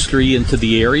new industry into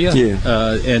the area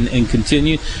and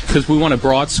continue because we want a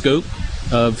broad scope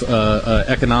of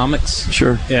economics.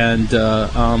 Sure. And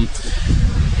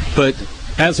but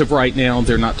as of right now,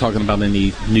 they're not talking about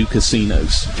any new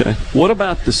casinos. Okay. What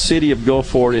about the city of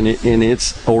Gulfport in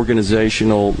its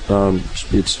organizational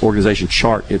its organization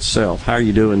chart itself? How are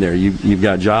you doing there? You've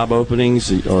got job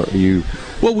openings? Are you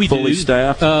fully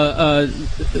staffed?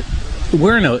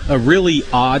 We're in a really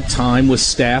odd time with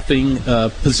staffing.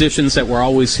 Positions that were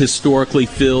always historically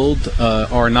filled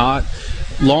are not.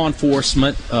 Law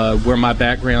enforcement, where my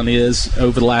background is,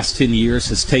 over the last 10 years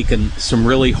has taken some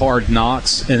really hard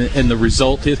knocks, and the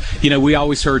result is, you know, we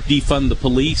always heard defund the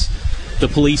police. The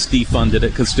police defunded it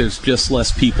because there's just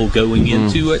less people going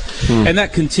into it. And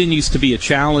that continues to be a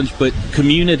challenge, but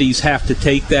communities have to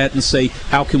take that and say,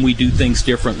 how can we do things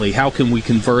differently? How can we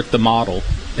convert the model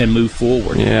and move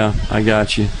forward? Yeah, I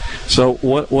got you. So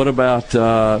what about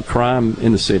crime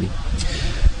in the city?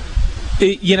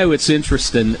 You know, it's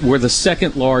interesting. We're the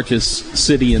second largest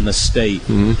city in the state,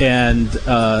 and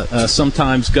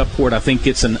sometimes Gulfport, I think,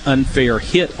 gets an unfair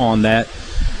hit on that.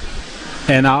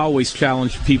 And I always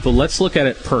challenge people, let's look at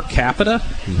it per capita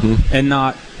and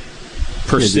not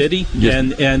per city.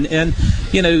 And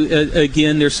you know,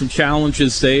 again, there's some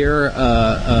challenges there,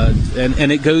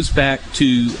 and it goes back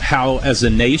to how, as a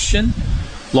nation,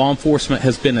 law enforcement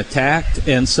has been attacked,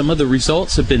 and some of the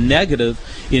results have been negative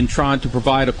in trying to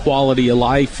provide a quality of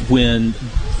life when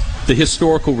the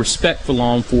historical respect for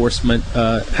law enforcement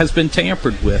has been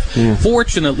tampered with.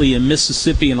 Fortunately, in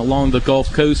Mississippi and along the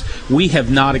Gulf Coast, we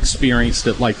have not experienced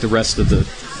it like the rest of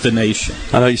the nation.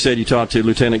 I know you said you talked to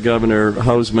Lieutenant Governor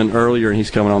Hosemann earlier, and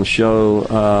he's coming on the show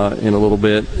in a little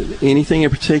bit. Anything in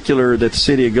particular that the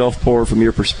city of Gulfport, from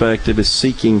your perspective, is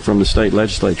seeking from the state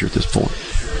legislature at this point?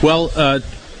 Well,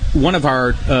 one of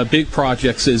our big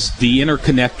projects is the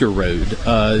Interconnector Road.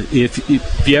 If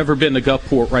you ever been to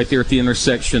Gulfport, right there at the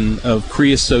intersection of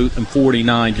Creosote and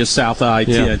 49, just south of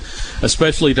I-10,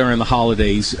 especially during the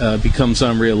holidays, becomes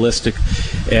unrealistic.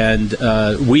 And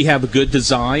we have a good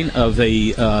design of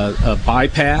a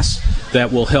bypass that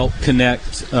will help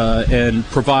connect and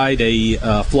provide a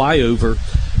flyover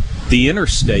the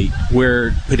interstate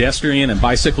where pedestrian and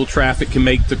bicycle traffic can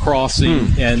make the crossing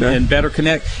and better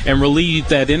connect and relieve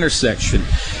that intersection.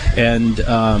 And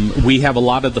we have a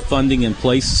lot of the funding in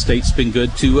place. The state's been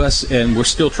good to us, and we're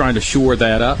still trying to shore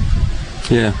that up.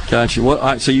 Yeah,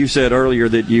 gotcha. So you said earlier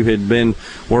that you had been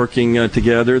working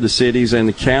together, the cities and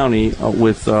the county,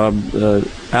 with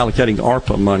allocating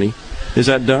ARPA money. Is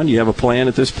that done? Do you have a plan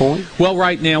at this point? Well,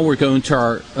 right now we're going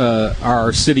to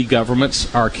our city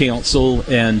governments, our council,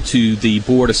 and to the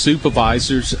Board of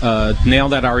Supervisors. Now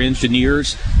that our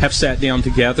engineers have sat down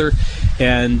together,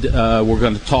 and we're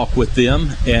going to talk with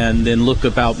them and then look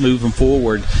about moving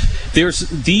forward.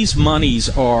 These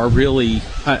monies are really,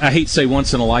 I hate to say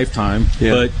once in a lifetime,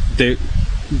 but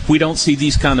we don't see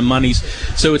these kind of monies,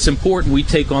 so it's important we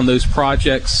take on those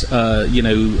projects. You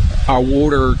know, our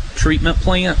water treatment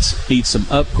plants need some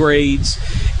upgrades,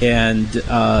 and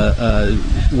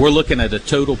we're looking at a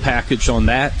total package on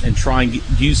that and try and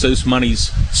use those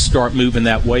monies, start moving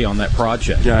that way on that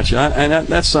project. Gotcha. And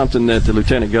that's something that the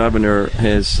Lieutenant Governor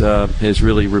has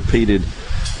really repeated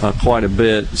quite a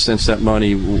bit since that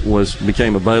money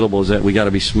became available, is that we got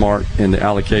to be smart in the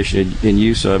allocation and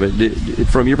use of it.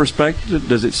 From your perspective,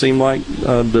 does it seem like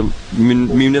the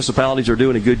municipalities are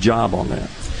doing a good job on that?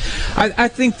 I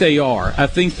think they are.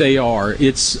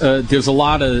 It's there's a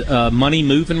lot of money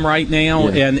moving right now,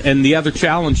 and the other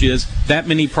challenge is that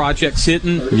many projects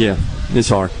hitting. Yeah, it's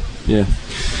hard. Yeah.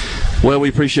 Well, we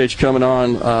appreciate you coming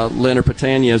on. Leonard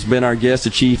Patania has been our guest, the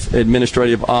Chief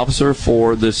Administrative Officer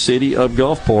for the City of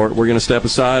Gulfport. We're going to step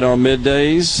aside on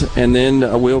middays, and then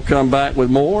we'll come back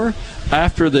with more.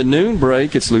 After the noon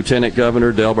break, it's Lieutenant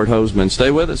Governor Delbert Hosemann.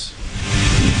 Stay with us.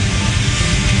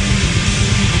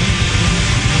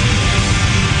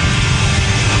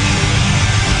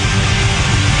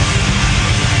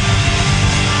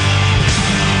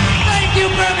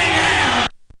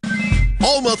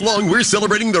 All month long, we're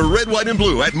celebrating the red, white, and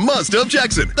blue at Mazda of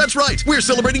Jackson. That's right, we're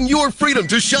celebrating your freedom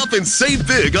to shop and save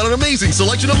big on an amazing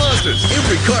selection of Mazdas.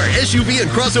 Every car, SUV,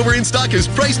 and crossover in stock is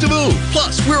priced to move.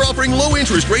 Plus, we're offering low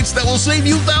interest rates that will save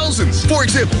you thousands. For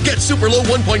example, get super low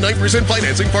 1.9%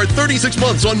 financing for 36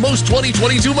 months on most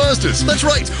 2022 Mazdas. That's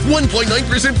right,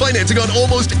 1.9% financing on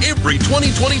almost every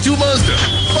 2022 Mazda.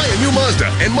 Buy a new Mazda,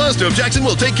 and Mazda of Jackson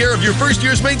will take care of your first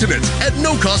year's maintenance at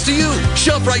no cost to you.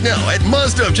 Shop right now at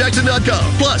MazdaofJackson.com.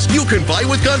 Plus, you can buy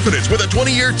with confidence with a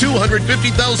 20-year,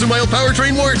 250,000-mile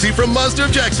powertrain warranty from Mazda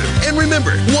of Jackson. And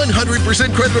remember,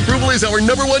 100% credit approval is our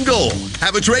 #1 goal.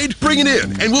 Have a trade? Bring it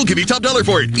in, and we'll give you top dollar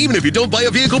for it, even if you don't buy a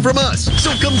vehicle from us.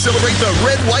 So come celebrate the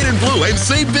red, white, and blue and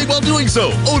save big while doing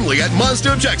so. Only at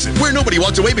Mazda of Jackson, where nobody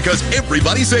walks away because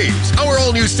everybody saves. Our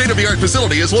all-new state-of-the-art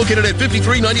facility is located at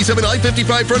 5397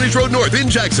 I-55 Frontage Road North in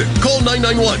Jackson. Call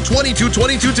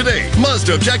 991-2222 today.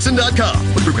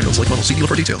 MazdaofJackson.com. Look for Reynolds Lake Model. See dealer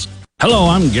for details. Hello,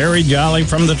 I'm Gary Jolly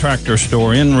from the Tractor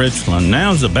Store in Richland.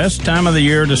 Now's the best time of the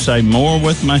year to save more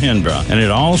with Mahindra, and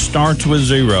it all starts with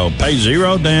zero. Pay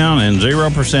zero down and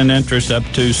 0% interest up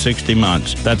to 60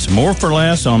 months. That's more for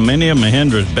less on many of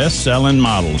Mahindra's best-selling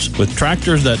models, with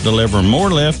tractors that deliver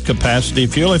more lift, capacity,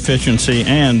 fuel efficiency,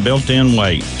 and built-in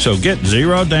weight. So get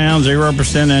zero down,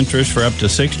 0% interest for up to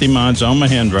 60 months on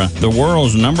Mahindra, the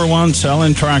world's #1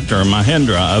 selling tractor,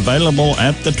 Mahindra, available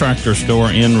at the Tractor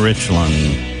Store in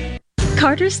Richland.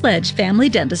 Carter Sledge Family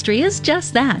Dentistry is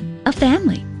just that, a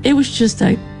family. It was just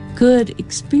a good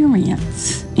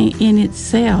experience in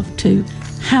itself to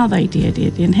how they did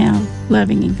it and how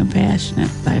loving and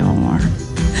compassionate they are.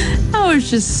 I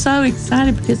was just so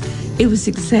excited because it was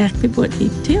exactly what he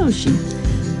tells you.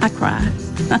 I cried.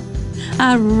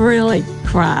 I really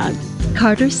cried.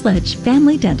 Carter Sledge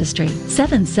Family Dentistry,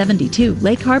 772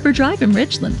 Lake Harbor Drive in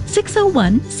Richland,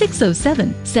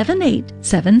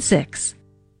 601-607-7876.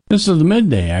 This is the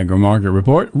Midday Agri-Market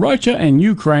Report. Russia and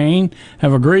Ukraine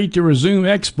have agreed to resume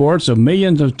exports of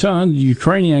millions of tons of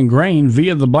Ukrainian grain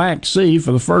via the Black Sea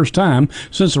for the first time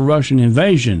since the Russian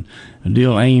invasion. A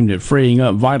deal aimed at freeing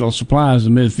up vital supplies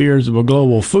amid fears of a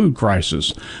global food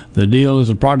crisis. The deal is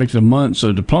a product of months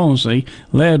of diplomacy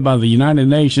led by the United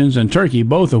Nations and Turkey,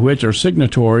 both of which are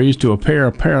signatories to a pair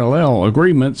of parallel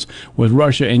agreements with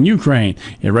Russia and Ukraine.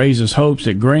 It raises hopes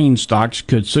that grain stocks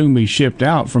could soon be shipped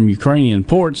out from Ukrainian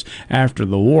ports after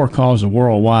the war caused a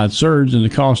worldwide surge in the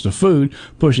cost of food,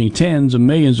 pushing tens of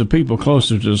millions of people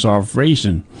closer to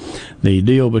starvation. The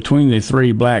deal between the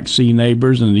three Black Sea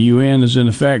neighbors and the UN is in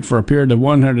effect for a period of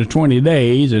 120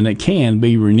 days, and it can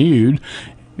be renewed.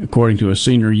 According to a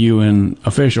senior UN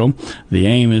official, the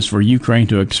aim is for Ukraine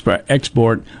to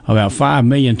export about 5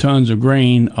 million tons of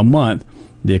grain a month,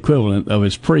 the equivalent of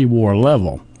its pre-war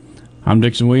level. I'm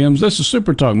Dixon Williams. This is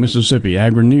Super Talk Mississippi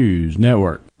Agri-News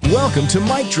Network. Welcome to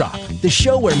Mike Drop, the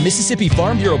show where Mississippi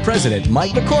Farm Bureau President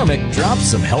Mike McCormick drops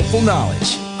some helpful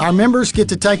knowledge. Our members get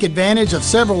to take advantage of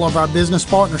several of our business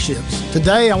partnerships.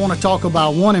 Today, I want to talk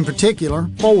about one in particular,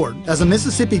 Ford. As a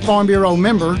Mississippi Farm Bureau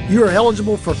member, you are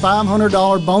eligible for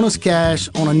 $500 bonus cash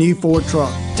on a new Ford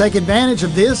truck. Take advantage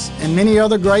of this and many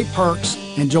other great perks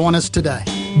and join us today.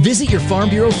 Visit your Farm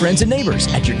Bureau friends and neighbors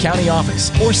at your county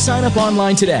office or sign up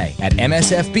online today at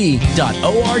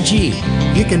msfb.org.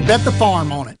 You can bet the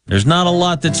farm on it. There's not a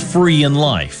lot that's free in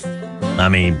life. I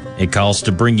mean, it costs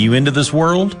to bring you into this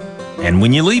world and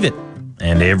when you leave it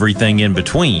and everything in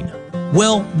between.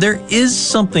 Well, there is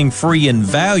something free and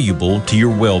valuable to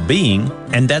your well-being,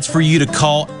 and that's for you to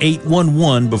call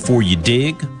 811 before you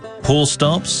dig, pull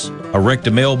stumps, erect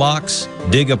a mailbox,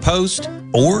 dig a post,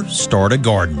 or start a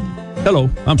garden. Hello,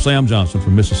 I'm Sam Johnson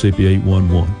from Mississippi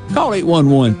 811. Call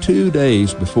 811 2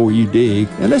 days before you dig,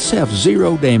 and let's have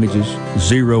zero damages,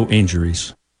 zero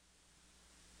injuries.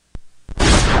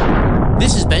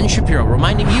 This is Ben Shapiro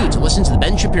reminding you to listen to The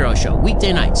Ben Shapiro Show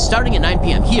weekday nights starting at 9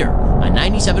 p.m. here on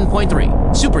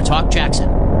 97.3 Super Talk Jackson.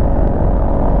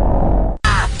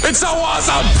 It's so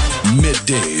awesome!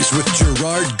 Middays with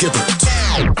Gerard Gibbert.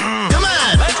 Come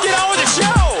on, let's get on with the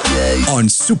show! On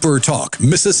Super Talk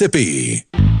Mississippi.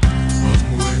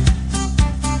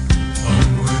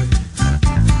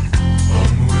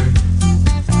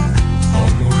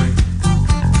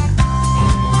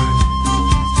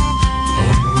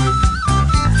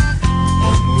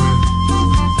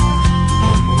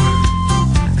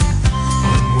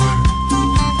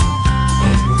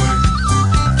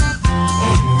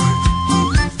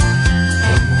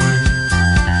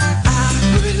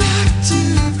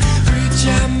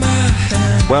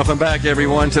 Welcome back,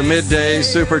 everyone, to Midday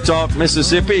Super Talk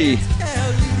Mississippi.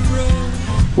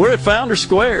 We're at Founder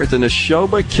Square at the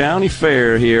Neshoba County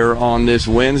Fair here on this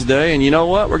Wednesday. And you know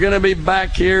what? We're going to be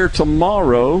back here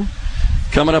tomorrow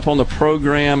Coming up on the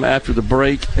program after the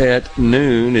break at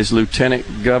noon is Lieutenant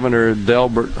Governor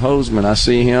Delbert Hosemann. I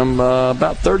see him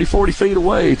about 30, 40 feet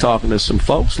away talking to some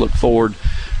folks. Look forward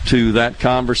to that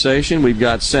conversation. We've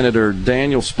got Senator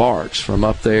Daniel Sparks from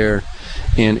up there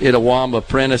in Itawamba,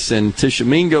 Prentiss, and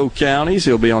Tishomingo counties.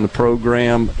 He'll be on the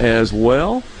program as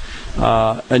well.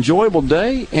 Enjoyable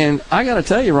day, and I got to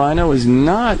tell you, Rhino is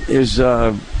not as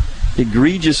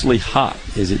egregiously hot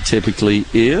as it typically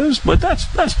is, but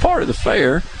that's part of the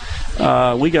fair.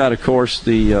 We got, of course,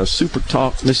 the Super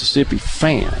Talk Mississippi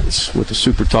fans with the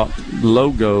Super Talk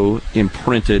logo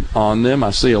imprinted on them.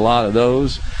 I see a lot of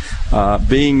those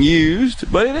being used,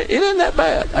 but it isn't that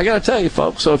bad, I got to tell you,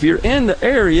 folks. So if you're in the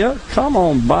area, come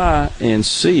on by and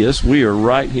see us. We are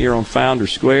right here on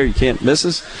Founders Square. You can't miss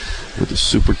us with the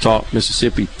Super Talk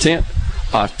Mississippi tent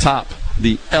atop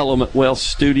the Element Wealth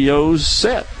Studios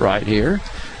set right here.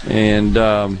 And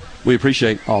we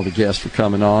appreciate all the guests for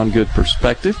coming on. Good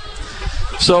perspective.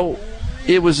 So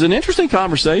it was an interesting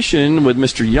conversation with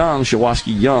Mr. Young,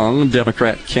 Shawaski Young,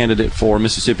 Democrat candidate for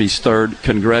Mississippi's 3rd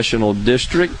Congressional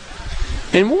District,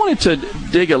 and wanted to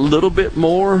dig a little bit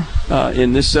more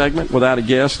in this segment without a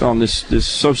guest on this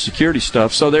Social Security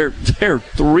stuff. So there are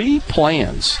 3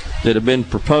 plans that have been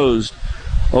proposed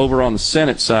over on the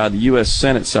Senate side, the U.S.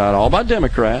 Senate side, all by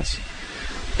Democrats,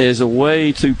 as a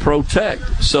way to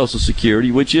protect Social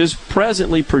Security, which is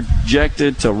presently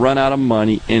projected to run out of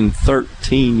money in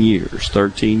 13 years.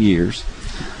 13 years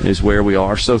is where we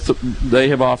are. So they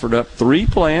have offered up 3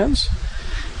 plans.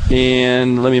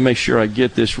 And let me make sure I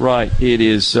get this right. It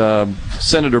is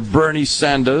Senator Bernie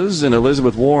Sanders and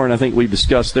Elizabeth Warren. I think we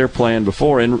discussed their plan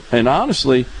before. And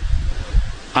honestly,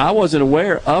 I wasn't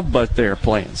aware of but their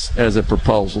plans as a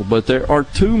proposal. But there are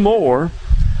 2 more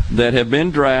that have been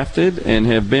drafted and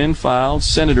have been filed.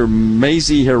 Senator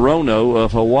Mazie Hirono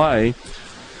of Hawaii,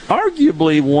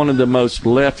 arguably one of the most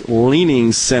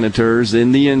left-leaning senators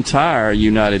in the entire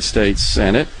United States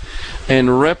Senate,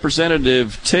 and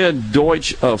Representative Ted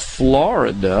Deutsch of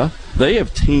Florida. They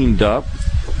have teamed up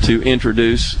to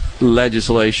introduce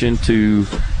legislation to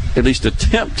at least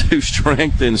attempt to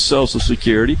strengthen Social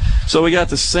Security. So we got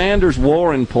the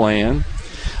Sanders-Warren plan.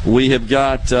 We have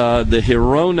got the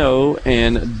Hirono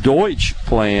and Deutsch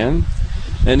plan.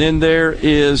 And then there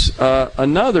is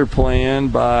another plan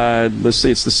by, let's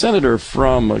see, it's the senator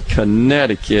from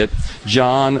Connecticut,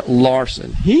 John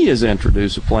Larson. He has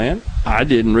introduced a plan. I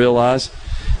didn't realize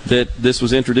that this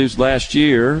was introduced last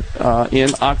year,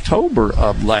 in October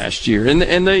of last year.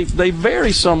 And they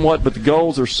vary somewhat, but the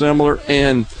goals are similar,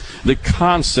 and the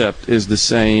concept is the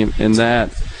same in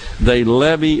that they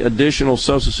levy additional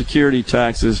Social Security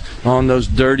taxes on those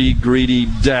dirty, greedy,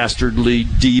 dastardly,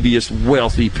 devious,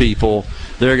 wealthy people.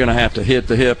 They're going to have to hit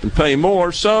the hip and pay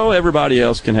more so everybody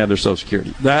else can have their Social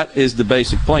Security. That is the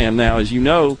basic plan. Now, as you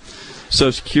know,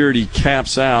 Social Security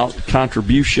caps out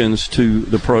contributions to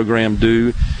the program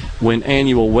due when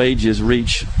annual wages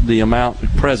reach the amount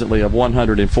presently of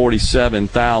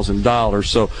 $147,000.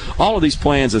 So all of these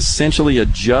plans essentially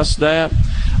adjust that.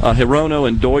 Hirono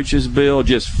and Deutsch's bill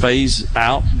just phase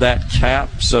out that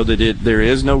cap so that there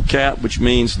is no cap, which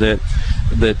means that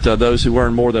those who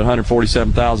earn more than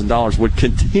 $147,000 would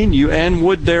continue, and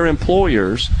would their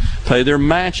employers pay their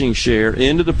matching share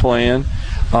into the plan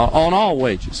on all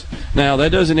wages. Now,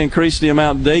 that doesn't increase the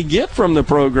amount they get from the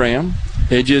program.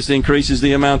 It just increases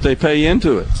the amount they pay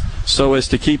into it, so as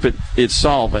to keep it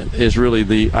solvent is really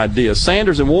the idea.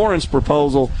 Sanders and Warren's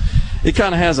proposal, it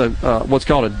kind of has a what's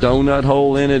called a donut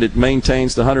hole in it. It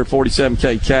maintains the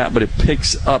 $147K cap, but it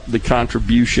picks up the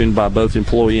contribution by both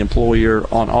employee and employer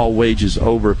on all wages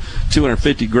over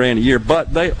 $250,000 a year.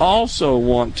 But they also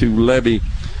want to levy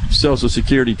Social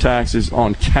Security taxes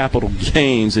on capital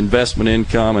gains, investment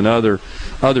income, and other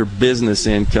business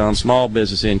income, small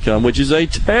business income, which is a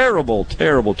terrible,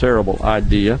 terrible, terrible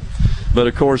idea. But,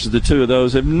 of course, the 2 of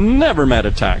those have never met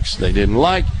a tax they didn't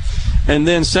like. And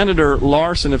then Senator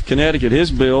Larson of Connecticut,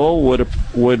 his bill would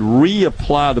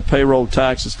reapply the payroll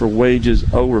taxes for wages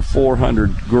over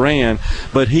 $400,000,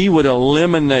 but he would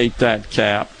eliminate that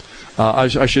cap. I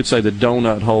should say the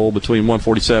donut hole between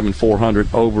 $147,000 and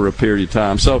 $400,000 over a period of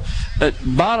time. So,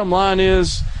 bottom line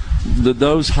is that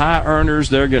those high earners,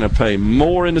 they're going to pay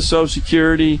more into Social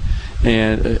Security,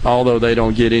 and although they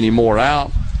don't get any more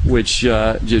out, which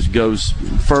just goes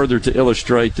further to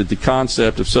illustrate that the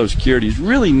concept of Social Security is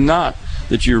really not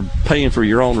that you're paying for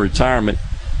your own retirement.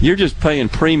 You're just paying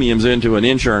premiums into an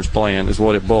insurance plan is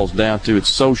what it boils down to. It's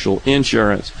social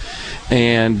insurance.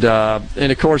 And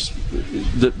of course,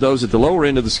 those at the lower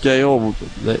end of the scale,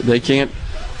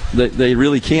 they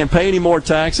really can't pay any more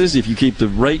taxes if you keep the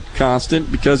rate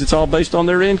constant, because it's all based on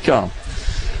their income.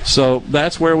 So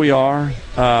that's where we are.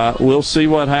 We'll see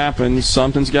what happens.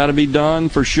 Something's got to be done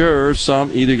for sure.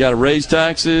 Some either got to raise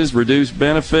taxes, reduce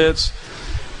benefits,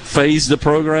 phase the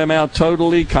program out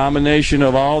totally, combination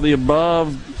of all the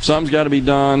above. Something's got to be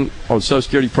done, or the Social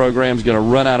Security program is going to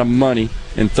run out of money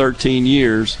in 13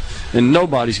 years, and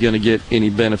nobody's going to get any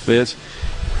benefits.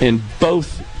 And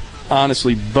both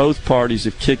parties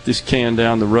have kicked this can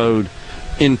down the road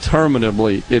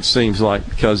interminably, it seems like,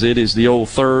 because it is the old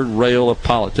third rail of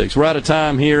politics. We're out of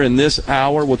time here in this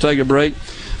hour. We'll take a break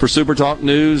for Super Talk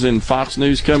News and Fox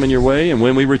News coming your way. And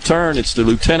when we return, it's the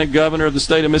Lieutenant Governor of the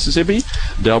state of Mississippi,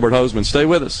 Delbert Hosemann. Stay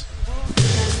with us.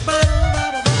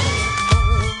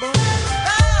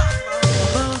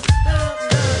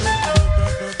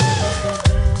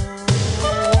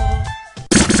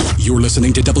 You're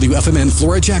listening to WFMN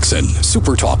Flora Jackson,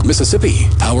 Super Talk, Mississippi.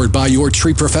 Powered by your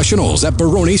tree professionals at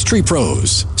Barone's Tree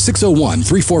Pros.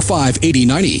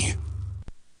 601-345-8090.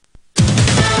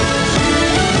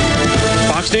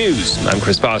 Fox News, I'm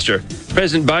Chris Foster.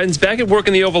 President Biden's back at work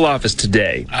in the Oval Office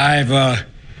today. I've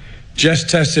just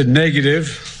tested negative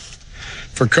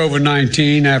for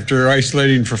COVID-19 after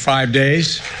isolating for 5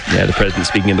 days. Yeah, the president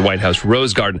speaking in the White House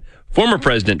Rose Garden. Former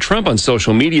President Trump on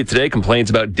social media today complains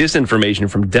about disinformation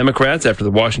from Democrats after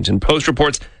the Washington Post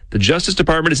reports the Justice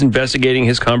Department is investigating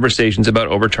his conversations about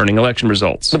overturning election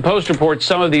results. The Post reports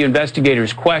some of the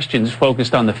investigators' questions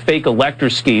focused on the fake elector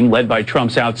scheme led by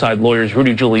Trump's outside lawyers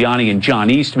Rudy Giuliani and John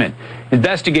Eastman.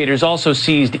 Investigators also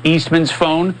seized Eastman's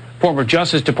phone, former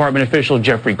Justice Department official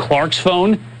Jeffrey Clark's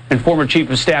phone, and former Chief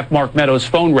of Staff Mark Meadows'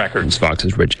 phone records.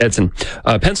 Fox's Rich Edson.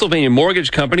 A Pennsylvania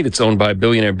mortgage company that's owned by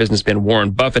billionaire businessman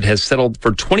Warren Buffett has settled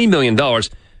for $20 million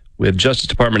with Justice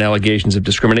Department allegations of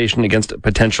discrimination against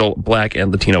potential Black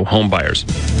and Latino homebuyers.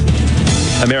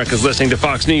 America's listening to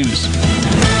Fox News.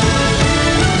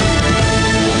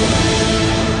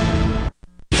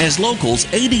 As locals,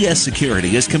 ADS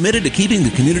Security is committed to keeping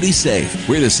the community safe.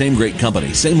 We're the same great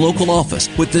company, same local office,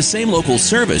 with the same local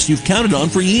service you've counted on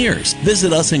for years.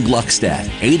 Visit us in Gluckstadt.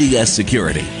 ADS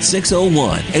Security,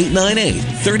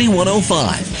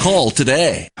 601-898-3105. Call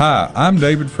today. Hi, I'm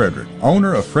David Frederick,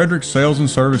 owner of Frederick Sales and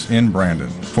Service in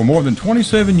Brandon. For more than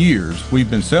 27 years,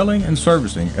 we've been selling and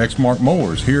servicing Exmark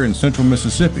mowers here in central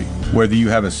Mississippi. Whether you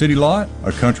have a city lot,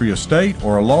 a country estate,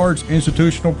 or a large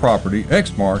institutional property,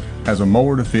 Exmark has a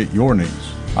mower to fit your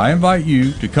needs. I invite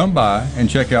you to come by and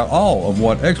check out all of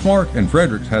what Exmark and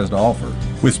Fredericks has to offer.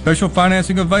 With special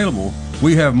financing available,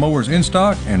 we have mowers in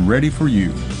stock and ready for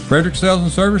you. Frederick Sales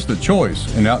and Service, the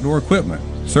choice in outdoor equipment,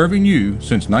 serving you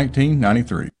since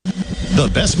 1993. The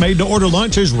best made-to-order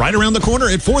lunch is right around the corner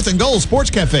at 4th and Gold Sports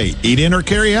Cafe. Eat in or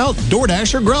carry out,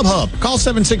 DoorDash or Grubhub. Call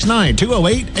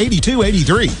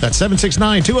 769-208-8283. That's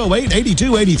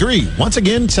 769-208-8283. Once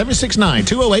again,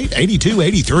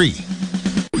 769-208-8283.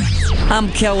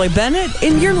 I'm Kelly Bennett,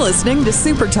 and you're listening to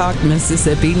Super Talk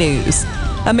Mississippi News.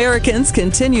 Americans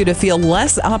continue to feel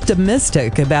less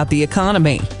optimistic about the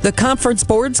economy. The Conference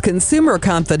Board's Consumer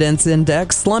Confidence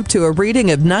Index slumped to a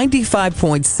reading of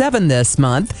 95.7 this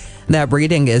month. That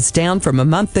reading is down from a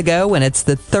month ago, and it's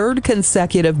the third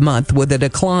consecutive month with a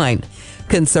decline.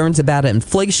 Concerns about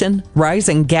inflation,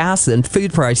 rising gas and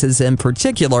food prices in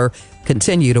particular,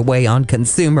 continue to weigh on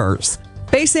consumers.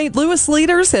 Bay St. Louis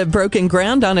leaders have broken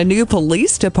ground on a new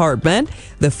police department.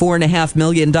 The $4.5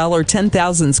 million,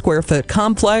 10,000 square foot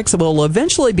complex will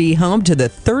eventually be home to the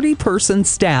 30-person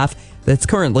staff that's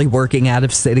currently working out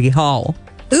of City Hall.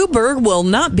 Uber will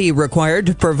not be required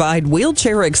to provide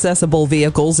wheelchair-accessible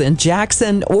vehicles in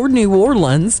Jackson or New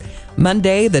Orleans.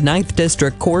 Monday, the 9th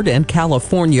District Court in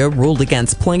California ruled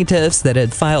against plaintiffs that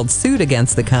had filed suit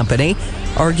against the company,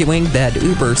 arguing that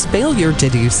Uber's failure to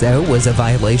do so was a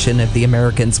violation of the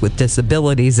Americans with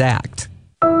Disabilities Act.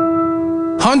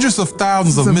 Hundreds of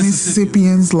thousands of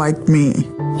Mississippians like me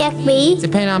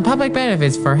depend on public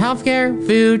benefits for healthcare,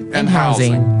 food, and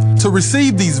housing. To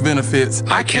receive these benefits,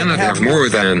 I cannot have more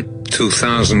than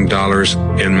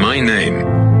 $2,000 in my name.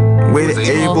 With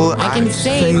Able, I can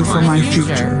save for my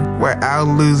future without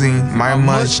losing my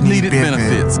much-needed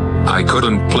benefits. I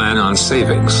couldn't plan on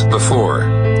savings before,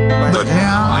 but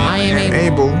now I am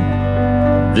able.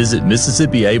 Visit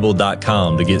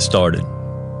MississippiAble.com to get started.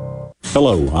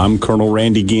 Hello, I'm Colonel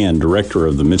Randy Ginn, Director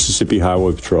of the Mississippi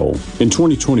Highway Patrol. In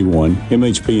 2021,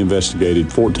 MHP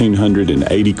investigated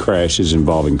 1,480 crashes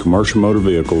involving commercial motor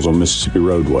vehicles on Mississippi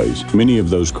roadways. Many of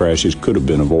those crashes could have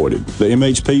been avoided. The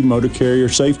MHP Motor Carrier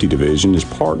Safety Division is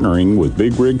partnering with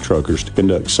big rig truckers to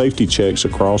conduct safety checks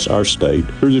across our state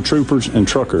through the Troopers and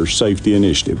Truckers Safety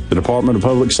Initiative. The Department of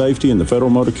Public Safety and the Federal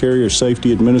Motor Carrier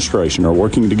Safety Administration are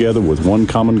working together with one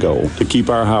common goal: to keep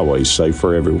our highways safe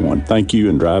for everyone. Thank you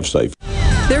and drive safe.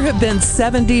 There have been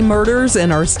 70 murders in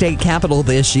our state capital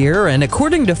this year, and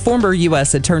according to former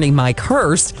U.S. Attorney Mike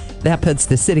Hurst, that puts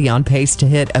the city on pace to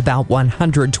hit about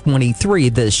 123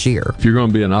 this year. If you're going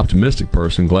to be an optimistic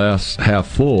person, glass half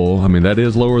full, I mean, that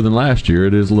is lower than last year.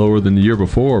 It is lower than the year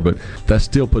before, but that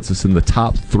still puts us in the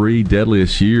top 3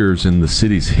 deadliest years in the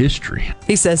city's history.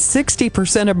 He says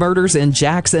 60% of murders in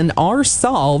Jackson are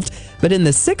solved, but in the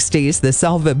 60s, the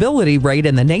solvability rate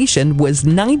in the nation was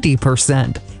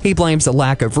 90%. He blames a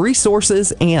lack of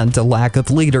resources and a lack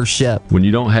of leadership. When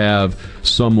you don't have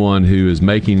someone who is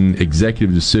making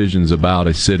executive decisions about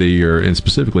a city, or and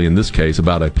specifically in this case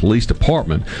about a police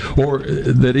department, or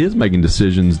that is making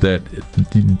decisions that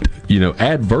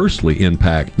adversely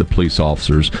impact the police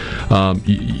officers,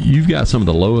 you've got some of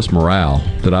the lowest morale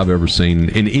that I've ever seen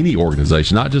in any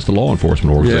organization, not just a law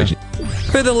enforcement organization. Yeah.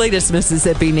 For the latest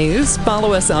Mississippi news,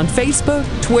 follow us on Facebook,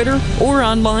 Twitter, or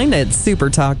online at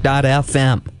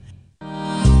supertalk.fm.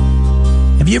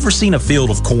 Have you ever seen a field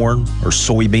of corn or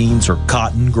soybeans or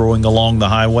cotton growing along the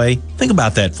highway? Think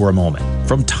about that for a moment.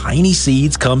 From tiny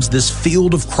seeds comes this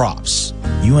field of crops.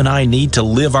 You and I need to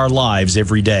live our lives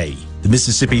every day. The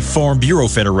Mississippi Farm Bureau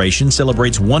Federation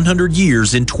celebrates 100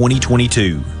 years in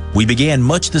 2022. We began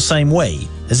much the same way,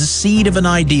 as a seed of an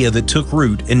idea that took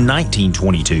root in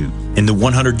 1922. In the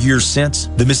 100 years since,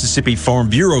 the Mississippi Farm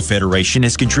Bureau Federation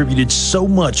has contributed so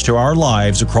much to our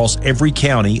lives across every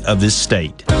county of this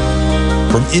state.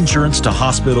 From insurance to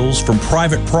hospitals, from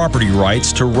private property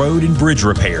rights to road and bridge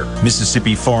repair,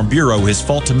 Mississippi Farm Bureau has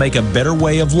fought to make a better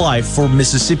way of life for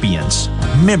Mississippians,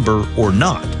 member or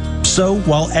not. So,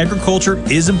 while agriculture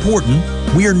is important,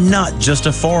 we are not just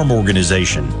a farm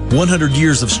organization. 100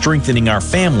 years of strengthening our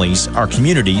families, our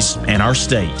communities, and our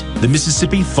state. The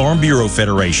Mississippi Farm Bureau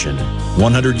Federation.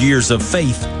 100 years of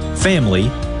faith, family,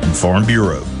 and Farm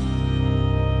Bureau.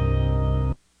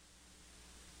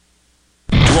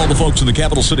 To all the folks in the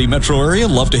Capital City metro area,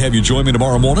 love to have you join me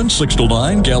tomorrow morning, 6 till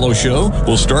 9, Gallo Show.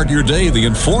 We'll start your day the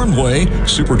informed way.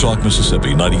 Super Talk Mississippi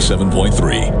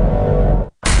 97.3.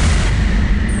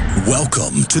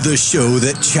 Welcome to the show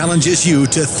that challenges you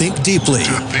to think deeply,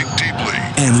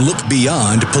 and look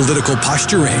beyond political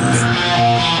posturing.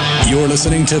 You're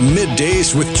listening to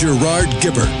Middays with Gerard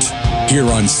Gibbert here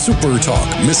on Super Talk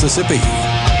Mississippi.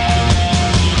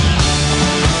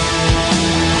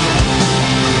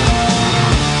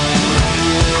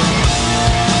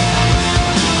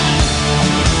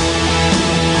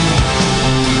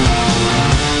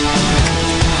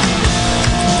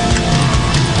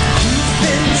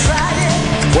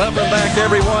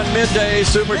 Everyone, midday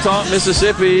Super Talk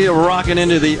Mississippi, rocking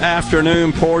into the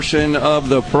afternoon portion of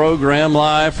the program,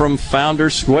 live from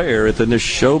Founders Square at the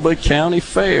Neshoba County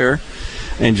Fair.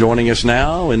 And joining us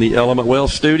now in the Element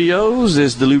Wealth Studios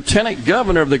is the Lieutenant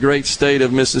Governor of the great state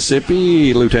of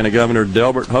Mississippi, Lieutenant Governor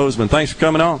Delbert Hosemann. Thanks for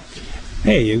coming on.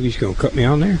 Hey, you just going to cut me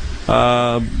on there?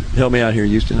 Help me out here,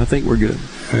 Houston. I think we're good.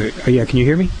 Yeah, can you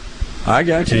hear me? I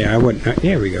got you. Yeah, I wasn't.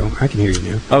 There we go. I can hear you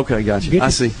now. Okay, got you. I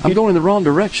see. I'm going in the wrong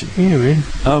direction. Yeah, man.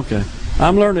 Okay.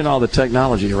 I'm learning all the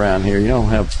technology around here. You don't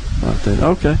have that.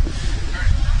 Okay.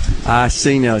 I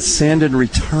see now. Send and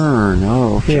return.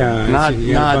 Oh, okay. Yeah. Not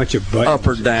a bunch of buttons up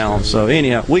or down. So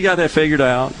anyhow, we got that figured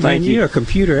out. Thank you. You're a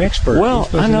computer expert. Well,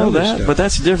 I know that, but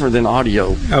that's different than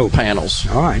audio panels.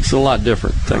 All right. It's a lot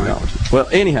different technology. Right. Well,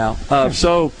 anyhow,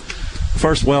 so.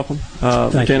 First, welcome.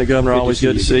 Lieutenant Governor, always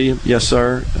good to see you. Yes,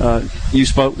 sir. You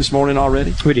spoke this morning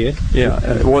already? We did.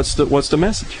 Yeah. What's the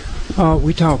message?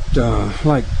 We talked,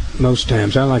 like most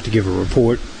times, I like to give a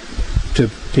report to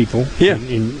people. Yeah.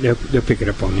 And they'll pick it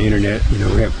up on the internet. You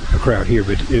know, we have a crowd here,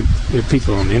 but if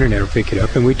people on the internet will pick it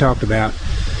up. And we talked about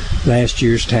last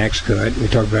year's tax cut. We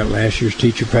talked about last year's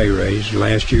teacher pay raise.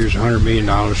 Last year's $100 million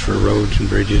for roads and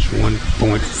bridges,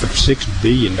 $1.6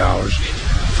 billion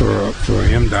for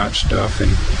MDOT stuff,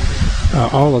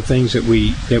 and all the things that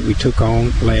we took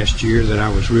on last year that I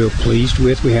was real pleased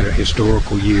with. We had a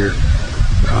historical year.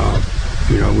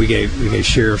 We gave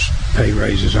sheriffs pay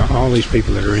raises. All these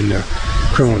people that are in the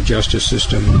criminal justice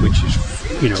system, which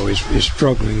is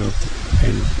struggling,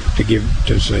 and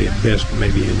to say it best,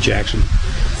 maybe in Jackson,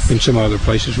 in some other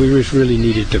places, we just really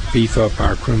needed to beef up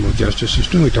our criminal justice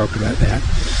system. We talked about that.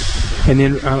 And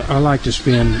then I like to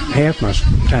spend half my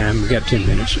time, we got 10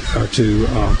 minutes, to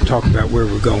talk about where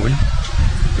we're going.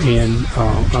 And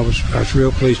I was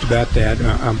real pleased about that.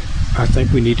 I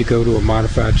think we need to go to a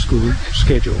modified school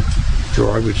schedule,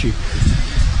 Gerard, which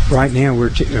right now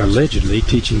we're allegedly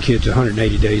teaching kids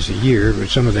 180 days a year, but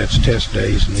some of that's test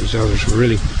days, and these others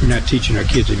we're not teaching our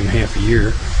kids even half a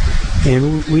year.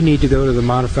 And we need to go to the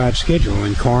modified schedule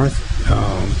in Corinth,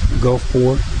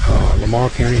 Gulfport,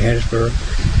 Lamar County, Hattiesburg.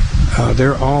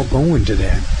 they're all going to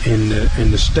that,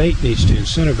 and the state needs to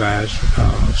incentivize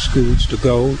schools to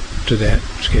go to that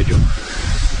schedule.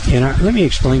 And let me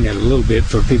explain that a little bit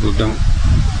for people who don't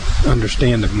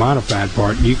understand the modified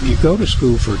part. You go to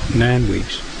school for 9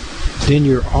 weeks, then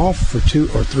you're off for 2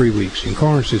 or 3 weeks. In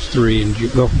Corinth it's 3, and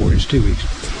Gulfport it's 2 weeks.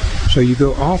 So you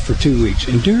go off for 2 weeks,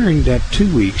 and during that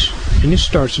 2 weeks, and this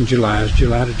starts in July, it's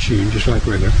July to June, just like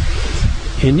regular.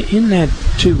 And in that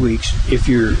 2 weeks, if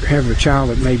you have a child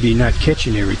that may be not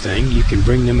catching everything, you can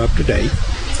bring them up to date.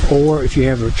 Or if you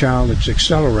have a child that's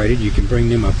accelerated, you can bring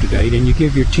them up to date, and you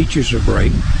give your teachers a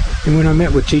break. And when I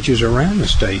met with teachers around the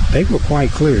state, they were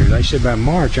quite clear. They said, by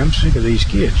March, I'm sick of these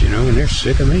kids, and they're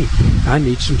sick of me. I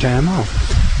need some time off.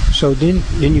 So then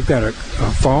you've got a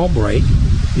fall break,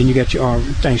 then you got your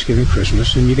Thanksgiving,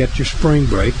 Christmas, and you got your spring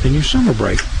break, then your summer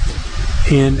break.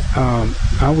 And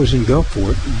I was in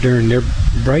Gulfport during their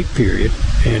break period,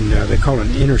 and they call it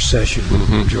an intersession,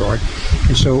 Gerard.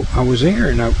 And so I was there,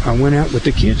 and I went out with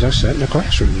the kids. I sat in the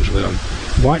classrooms with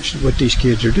them, watched what these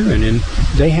kids are doing, and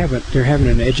they're having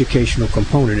an educational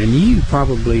component. And you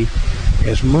probably,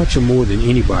 as much or more than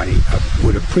anybody,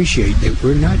 would appreciate that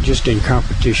we're not just in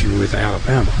competition with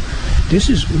Alabama.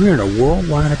 We're in a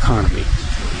worldwide economy.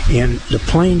 And the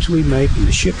planes we make, and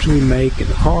the ships we make, and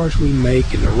the cars we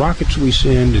make, and the rockets we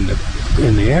send, and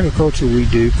the agriculture we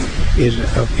do is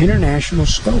of international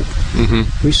scope.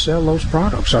 We sell those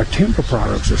products. Our timber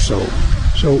products are sold.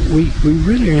 So we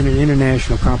really are in an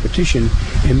international competition.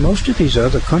 And most of these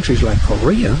other countries like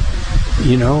Korea,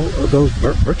 goes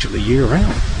virtually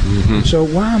year-round. So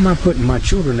why am I putting my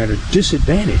children at a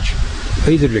disadvantage,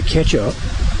 either to catch up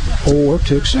or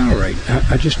to accelerate?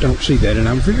 I just don't see that, and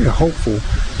I'm very hopeful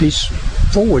these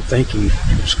forward-thinking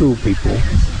school people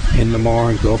in Lamar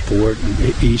and Gulfport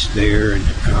and East there, and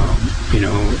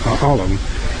all of them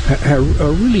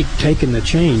are really taking the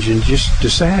change and just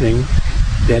deciding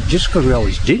that just because we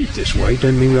always did it this way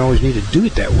doesn't mean we always need to do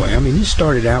it that way. I mean, this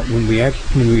started out when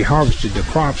we harvested the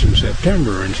crops in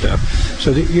September and stuff.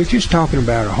 So you're just talking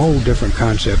about a whole different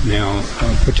concept now,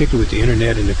 particularly with the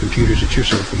internet and the computers that you're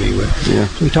so familiar with. Yeah.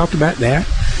 So we talked about that.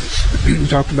 We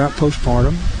talked about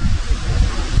postpartum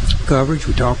coverage.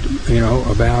 We talked,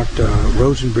 about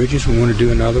roads and bridges. We want to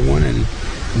do another one, and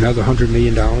another $100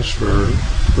 million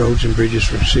for roads and bridges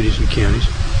for cities and counties.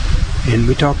 And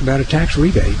we talked about a tax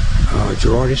rebate.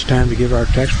 Gerard, it's time to give our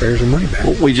taxpayers their money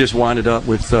back. We just winded up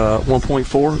with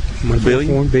 1.4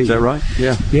 billion. Is that right?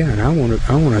 Yeah. Yeah, and I want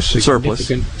a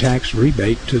significant tax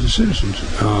rebate to the citizens.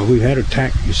 We had a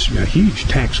huge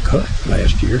tax cut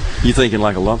last year. You thinking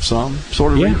like a lump sum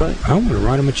sort of rebate? I want to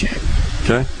write them a check.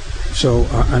 Okay. So,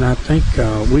 and I think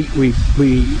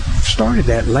we started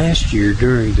that last year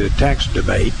during the tax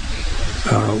debate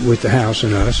with the House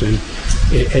and us, and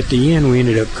at the end we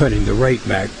ended up cutting the rate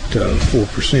back to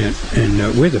 4%,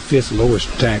 and we're the 5th lowest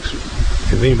tax.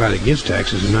 If anybody that gives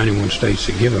taxes in 91 states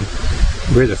that give them,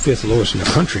 we're the 5th lowest in the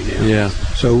country now. Yeah.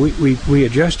 So we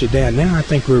adjusted that. Now I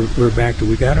think we're back to,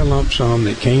 we got a lump sum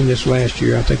that came this last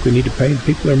year. I think we need to pay the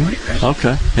people their money back.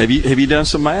 Okay. Have you done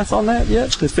some math on that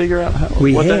yet to figure out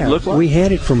what that looked like? We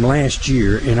had it from last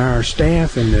year, and our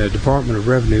staff and the Department of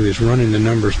Revenue is running the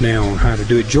numbers now on how to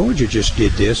do it. Georgia just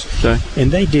did this,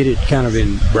 and they did it kind of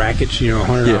in brackets, $100,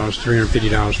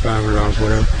 $350, $500,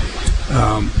 whatever.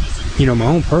 My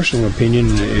own personal opinion,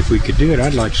 if we could do it,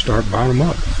 I'd like to start bottom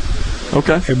up.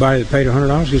 Okay. Everybody that paid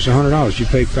 $100 gets $100. You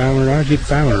paid $500, you get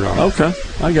 $500. Okay,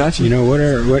 I got you.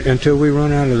 Until we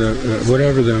run out of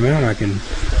whatever the amount I can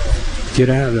get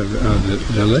out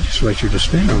of the legislature to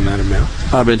spend on that amount.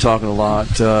 I've been talking a lot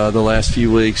the last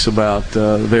few weeks about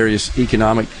various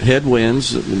economic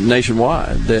headwinds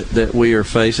nationwide that we are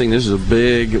facing. This is a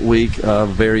big week of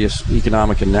various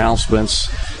economic announcements.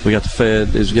 We got the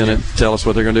Fed is going to tell us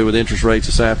what they're going to do with interest rates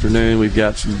this afternoon. We've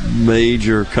got some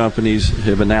major companies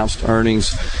have announced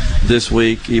earnings this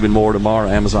week, even more tomorrow,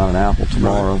 Amazon and Apple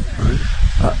tomorrow. Right.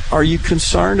 Are you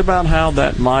concerned about how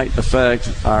that might affect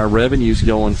our revenues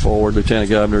going forward, Lieutenant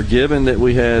Governor, given that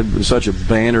we had such a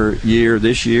banner year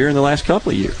this year and the last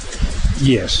couple of years?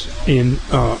 Yes, and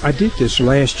I did this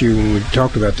last year when we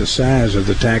talked about the size of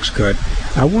the tax cut.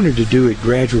 I wanted to do it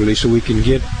gradually so we can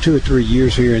get 2 or 3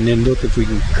 years here and then look if we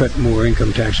can cut more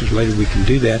income taxes later. We can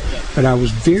do that. But I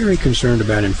was very concerned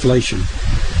about inflation.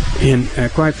 And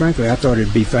quite frankly, I thought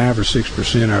it'd be 5 or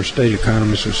 6%. Our state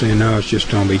economists are saying, no, it's just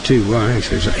going to be 2. Well,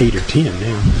 actually, it's 8 or 10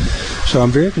 now. So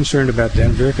I'm very concerned about that.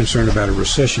 I'm very concerned about a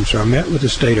recession. So I met with the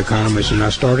state economists, and I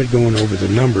started going over the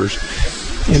numbers.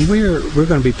 And we're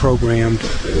going to be programmed,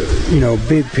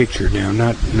 big picture now,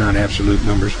 not absolute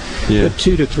numbers. but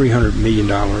 $200 to $300 million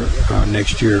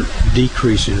next year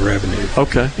decrease in revenue.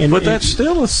 Okay, but that's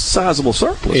still a sizable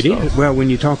surplus. It is. Well, when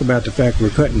you talk about the fact we're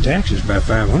cutting taxes by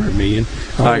 $500 million,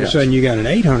 all of a sudden you got an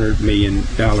 $800 million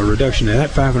reduction. Now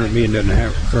that $500 million doesn't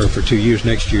occur for 2 years.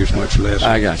 Next year is much less.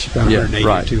 I got you. $180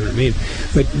 right. $200 million.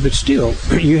 But still,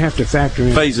 you have to factor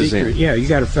in phases in. Yeah, you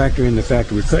got to factor in the fact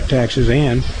that we cut taxes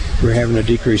and we're having a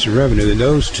decrease in revenue. And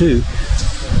those two,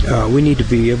 we need to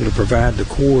be able to provide the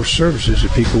core services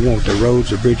that people want: the roads,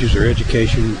 the bridges, their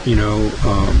education,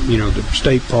 the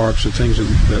state parks, the things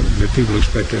that people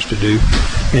expect us to do,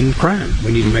 and crime.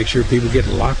 We need to make sure people get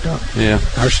locked up. Yeah.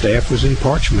 Our staff was in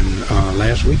Parchman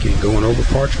last weekend, going over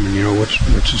Parchman. What's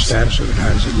the status of it? How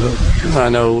does it look? I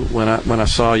know when I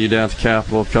saw you down at the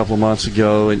Capitol a couple of months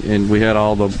ago, and we had a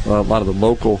lot of the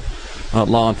local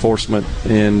law enforcement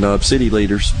and city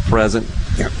leaders present,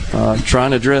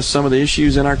 trying to address some of the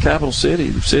issues in our capital city,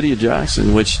 the city of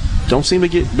Jackson, which don't seem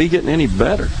to be getting any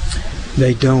better.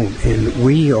 They don't, and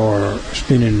we are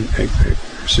spending a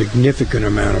significant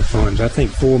amount of funds. I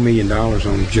think $4 million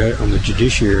on the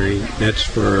judiciary. That's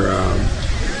for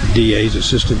DAs,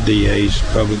 assistant DAs,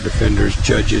 public defenders,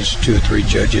 judges, 2 or 3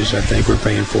 judges I think we're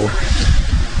paying for.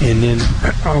 And then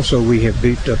also we have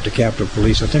beefed up the Capitol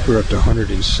Police. I think we're up to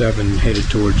 107, headed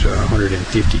towards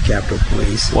 150 Capitol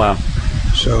Police. Wow.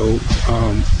 So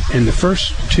in the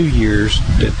first 2 years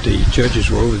that the judges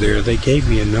were over there, they gave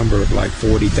me a number of like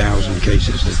 40,000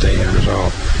 cases that they had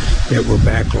resolved that were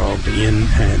backlogged in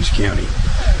Hinds County.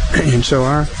 And so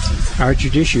our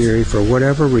judiciary, for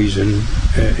whatever reason,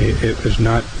 it was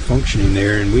not functioning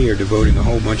there, and we are devoting a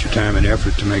whole bunch of time and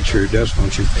effort to make sure it does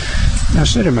function. I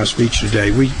said in my speech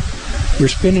today, we're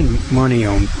spending money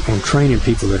on training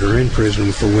people that are in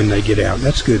prison for when they get out.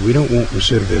 That's good. We don't want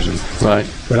recidivism. Right.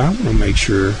 But I want to make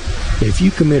sure that if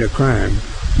you commit a crime,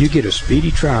 you get a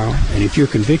speedy trial, and if you're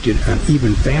convicted, an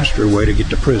even faster way to get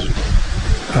to prison.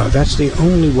 That's the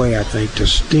only way, I think, to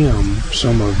stem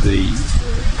some of the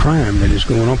crime that is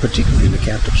going on, particularly in the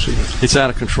capital city. It's out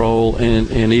of control,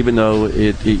 and even though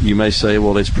you may say,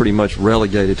 well, it's pretty much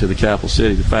relegated to the capital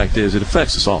city, the fact is it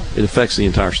affects us all. It affects the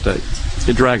entire state.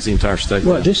 It drags the entire state.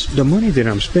 Well, the money that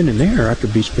I'm spending there, I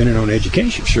could be spending on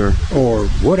education. Sure. Or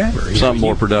whatever. Something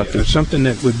more productive. Something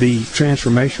that would be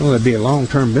transformational, that'd be a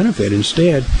long-term benefit.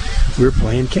 Instead, we're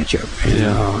playing catch-up.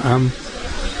 And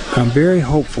I'm very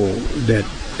hopeful that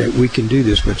we can do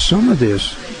this, but some of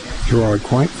this, Gerard,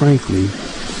 quite frankly,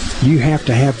 you have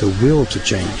to have the will to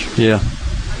change. Yeah.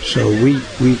 So we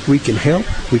can help,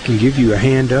 we can give you a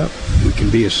hand up, we can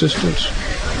be assistants,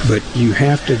 but you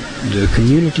have to, the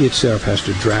community itself has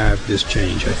to drive this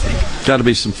change, I think. Got to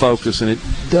be some focus, and it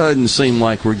doesn't seem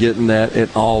like we're getting that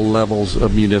at all levels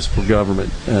of municipal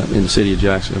government in the city of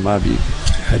Jackson, in my view.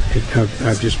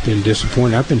 I've just been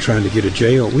disappointed. I've been trying to get a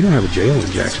jail. We don't have a jail in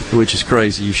Jackson. Which is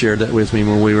crazy. You shared that with me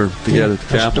when we were together at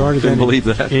the Capitol. I couldn't believe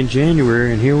that. In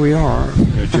January, and here we are,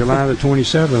 July the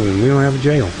 27th, and we don't have a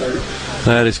jail.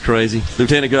 That is crazy.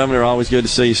 Lieutenant Governor, always good to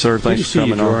see you, sir. Thanks for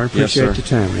coming on. Appreciate the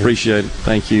time, man. Appreciate it.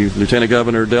 Thank you. Lieutenant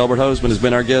Governor Delbert Hosemann has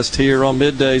been our guest here on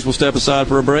Middays. We'll step aside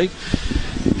for a break.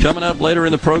 Coming up later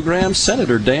in the program,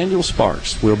 Senator Daniel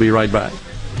Sparks. We'll be right back.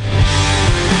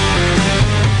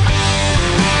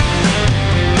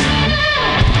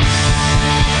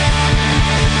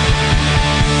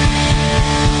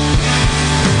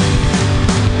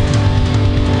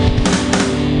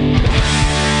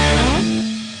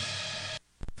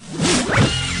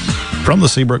 From the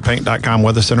SeabrookPaint.com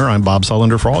Weather Center, I'm Bob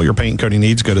Sullender. For all your paint and coating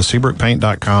needs, go to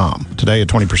SeabrookPaint.com. Today, a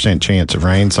 20% chance of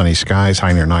rain, sunny skies,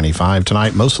 high near 95.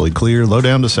 Tonight, mostly clear, low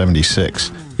down to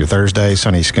 76. Your Thursday,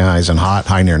 sunny skies and hot,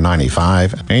 high near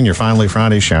 95. And your finally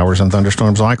Friday, showers and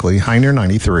thunderstorms likely, high near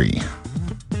 93.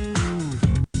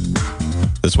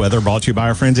 This weather brought to you by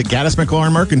our friends at Gaddis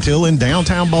McLaurin Mercantile in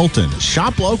downtown Bolton.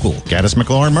 Shop local. Gaddis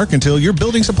McLaurin Mercantile, your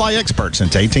building supply expert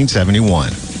since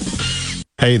 1871.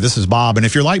 Hey, this is Bob, and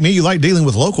if you're like me, you like dealing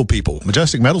with local people.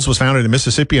 Majestic Metals was founded in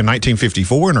Mississippi in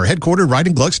 1954 and are headquartered right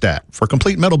in Gluckstadt. For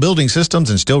complete metal building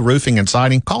systems and steel roofing and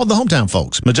siding, call the hometown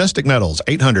folks. Majestic Metals,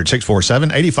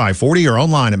 800-647-8540 or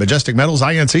online at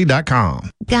majesticmetalsinc.com.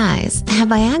 Guys, have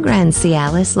Viagra and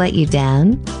Cialis let you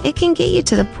down? It can get you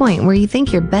to the point where you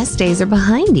think your best days are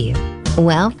behind you.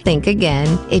 Well, think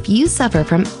again. If you suffer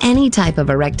from any type of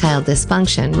erectile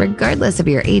dysfunction, regardless of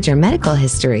your age or medical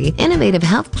history, Innovative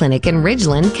Health Clinic in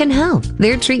Ridgeland can help.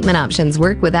 Their treatment options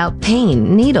work without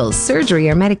pain, needles, surgery,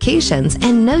 or medications,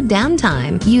 and no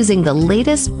downtime, using the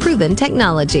latest proven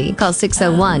technology. Call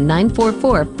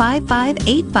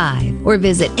 601-944-5585 or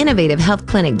visit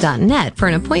innovativehealthclinic.net for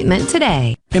an appointment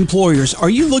today. Employers, are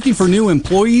you looking for new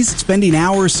employees, spending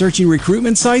hours searching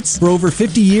recruitment sites? For over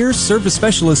 50 years, service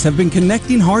specialists have been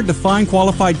connecting hard to find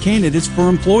qualified candidates for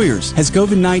employers. Has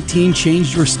COVID-19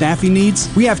 changed your staffing needs?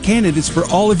 We have candidates for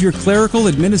all of your clerical,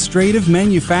 administrative,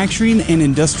 manufacturing, and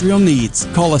industrial needs.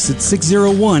 Call us at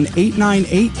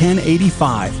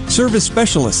 601-898-1085. Service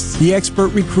specialists, the expert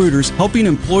recruiters helping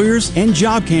employers and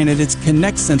job candidates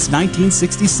connect since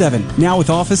 1967. Now with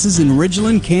offices in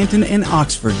Ridgeland, Canton, and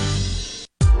Oxford.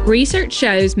 Research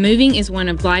shows moving is one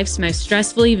of life's most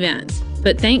stressful events,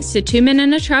 but thanks to 2 Men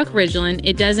and a Truck Ridgeland,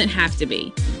 it doesn't have to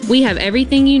be. We have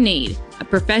everything you need: a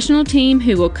professional team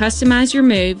who will customize your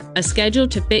move, a schedule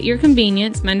to fit your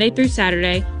convenience Monday through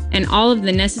Saturday, and all of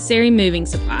the necessary moving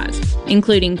supplies,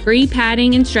 including free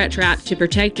padding and stretch wrap to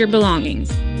protect your belongings.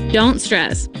 Don't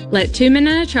stress. Let 2 Men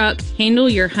and a Truck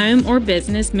handle your home or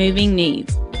business moving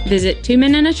needs. Visit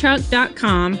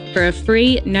 2menandatruck.com for a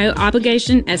free,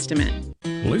 no-obligation estimate.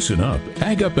 Listen up.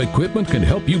 Ag Up Equipment can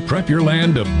help you prep your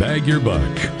land to bag your buck.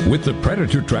 With the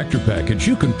Predator Tractor Package,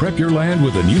 you can prep your land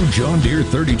with a new John Deere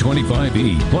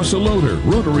 3025E, plus a loader,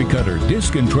 rotary cutter,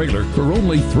 disc, and trailer for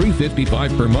only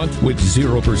 $355 per month with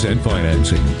 0%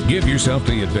 financing. Give yourself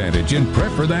the advantage and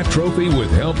prep for that trophy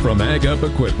with help from Ag Up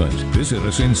Equipment. Visit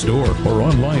us in store or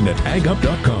online at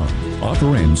agup.com.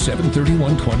 Offer ends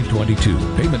 7/31/2022.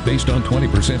 Payment based on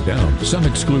 20% down. Some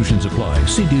exclusions apply.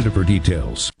 See dealer for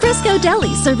details. Frisco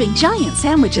Deli, serving giant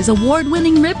sandwiches,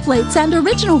 award-winning rib plates, and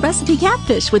original recipe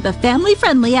catfish with a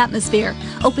family-friendly atmosphere.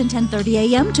 Open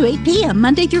 10:30 a.m. to 8 p.m.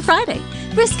 Monday through Friday.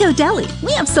 Frisco Deli,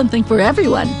 we have something for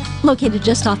everyone. Located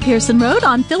just off Pearson Road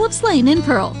on Phillips Lane in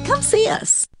Pearl. Come see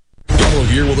us. Gallo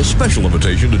here with a special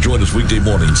invitation to join us weekday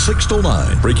morning, 6 to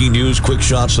 9. Breaking news, quick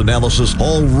shots, analysis,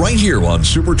 all right here on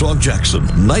Super Talk Jackson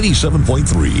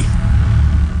 97.3.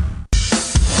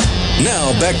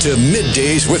 Now back to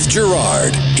Middays with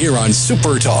Gerard here on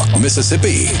Super Talk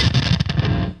Mississippi.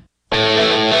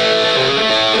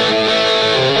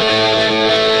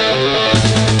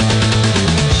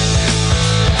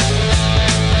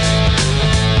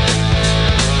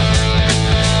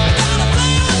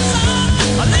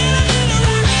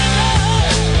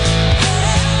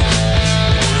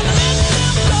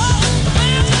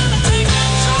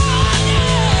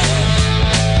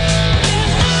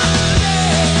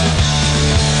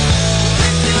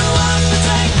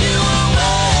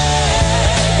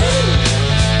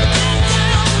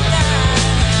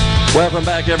 Welcome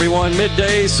back, everyone.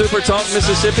 Midday Super Talk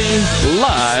Mississippi,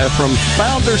 live from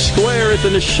Founder Square at the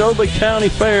Neshoba County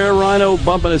Fair. Rhino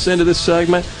bumping us into this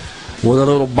segment with a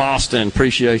little Boston.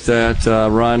 Appreciate that,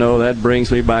 Rhino. That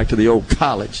brings me back to the old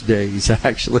college days,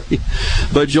 actually.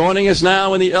 But joining us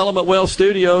now in the Element Well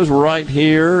Studios right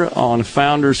here on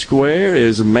Founder Square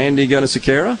is Mandy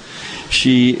Gunnasekara.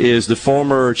 She is the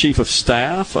former chief of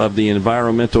staff of the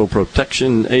Environmental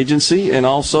Protection Agency and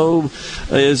also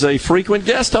is a frequent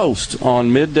guest host on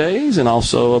Middays and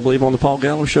also, I believe, on the Paul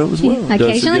Gallo Show as well.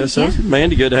 Occasionally, yeah.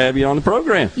 Mandy, good to have you on the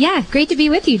program. Yeah, great to be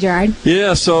with you, Gerard.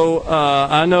 Yeah, so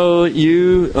I know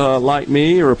you, like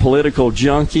me, are a political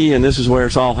junkie, and this is where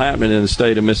it's all happening in the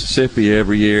state of Mississippi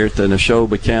every year at the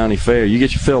Neshoba County Fair. You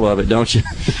get your fill of it, don't you?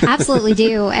 Absolutely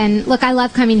do. And look, I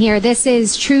love coming here. This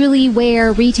is truly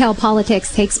where retail politics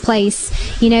takes place.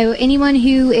 You know, anyone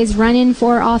who is running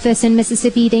for office in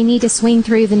Mississippi, they need to swing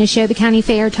through the Neshoba County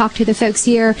Fair, talk to the folks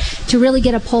here to really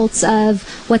get a pulse of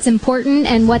what's important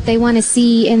and what they want to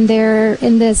see in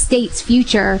the state's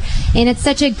future. And it's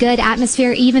such a good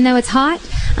atmosphere, even though it's hot.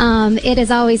 It is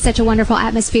always such a wonderful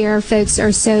atmosphere. Folks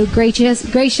are so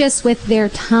gracious with their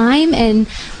time and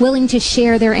willing to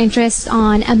share their interests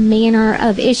on a manner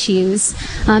of issues,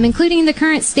 including the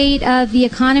current state of the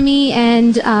economy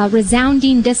and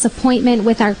resounding disappointment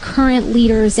with our current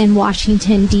leaders in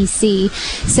Washington, D.C.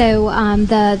 So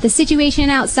the situation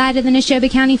outside of the Neshoba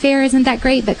County Fair isn't that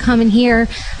great, but coming here,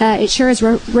 it sure is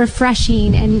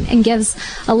refreshing and gives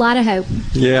a lot of hope.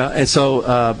 Yeah, and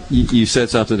so you said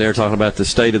something there talking about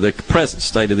the present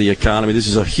state of the economy. This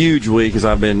is a huge week, as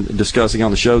I've been discussing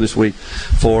on the show this week,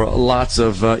 for lots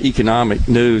of economic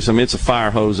news. I mean, it's a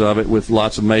fire hose of it with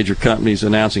lots of major companies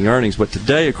announcing earnings. But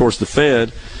today, of course, the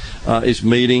Fed is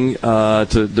meeting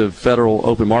to the Federal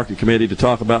Open Market Committee to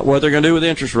talk about what they're going to do with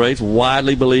interest rates.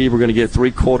 Widely believe we're going to get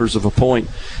 0.75 of a point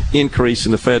increase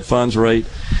in the Fed funds rate.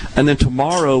 And then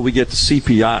tomorrow we get the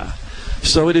CPI.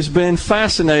 So it has been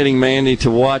fascinating, Mandy, to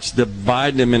watch the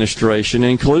Biden administration,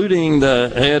 including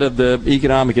the head of the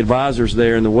economic advisors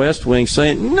there in the West Wing,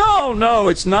 saying, no,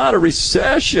 it's not a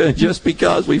recession just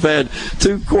because we've had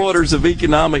 2 quarters of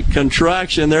economic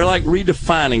contraction. They're like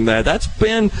redefining that. That's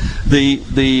been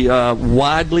the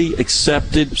widely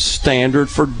accepted standard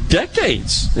for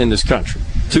decades in this country.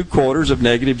 2 quarters of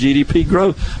negative GDP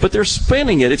growth. But they're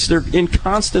spending it. They're in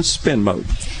constant spend mode.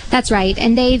 That's right.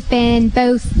 And they've been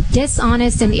both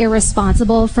dishonest and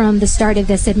irresponsible from the start of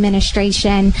this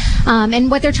administration. And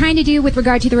what they're trying to do with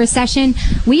regard to the recession,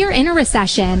 we are in a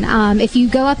recession. If you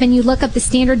go up and you look up the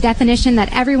standard definition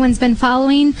that everyone's been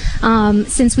following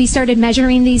since we started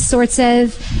measuring these sorts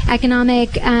of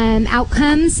economic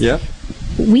outcomes, yep.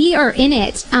 We are in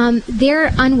it.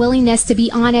 Their unwillingness to be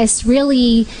honest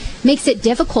really makes it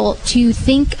difficult to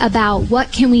think about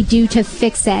what can we do to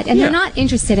fix it. And they're not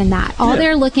interested in that. All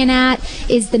they're looking at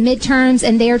is the midterms,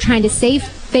 and they're trying to save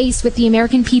face with the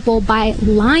American people by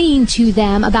lying to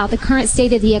them about the current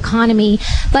state of the economy.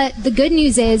 But the good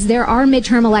news is there are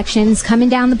midterm elections coming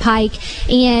down the pike,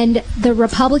 and the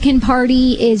Republican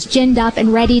Party is ginned up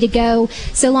and ready to go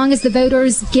so long as the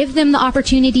voters give them the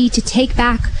opportunity to take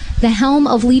back the helm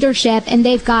of leadership, and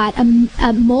they've got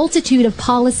a multitude of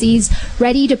policies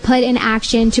ready to put in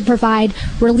action to provide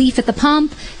relief at the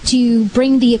pump, to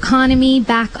bring the economy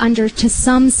back under to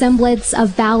some semblance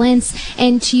of balance,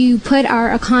 and to put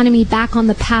our economy back on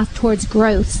the path towards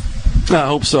growth. I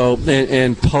hope so.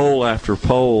 And poll after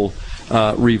poll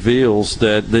reveals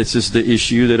that this is the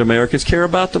issue that Americans care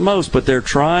about the most. But they're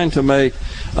trying to make,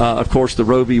 of course, the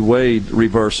Roe v. Wade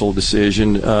reversal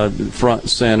decision front and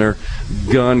center,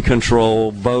 gun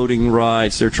control, voting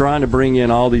rights. They're trying to bring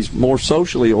in all these more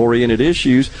socially oriented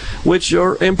issues, which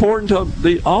are important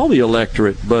to all the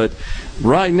electorate. But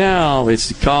right now, it's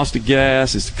the cost of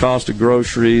gas, it's the cost of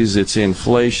groceries, it's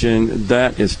inflation.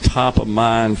 That is top of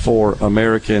mind for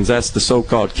Americans. That's the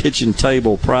so-called kitchen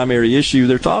table primary issue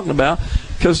they're talking about,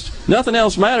 because nothing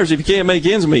else matters if you can't make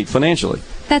ends meet financially.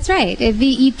 That's right. If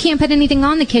you can't put anything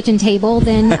on the kitchen table,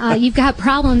 then you've got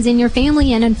problems in your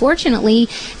family. And unfortunately,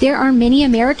 there are many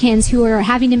Americans who are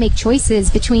having to make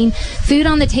choices between food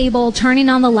on the table, turning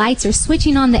on the lights, or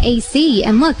switching on the AC.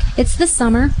 And look, it's the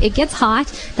summer. It gets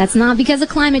hot. That's not because of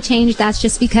climate change. That's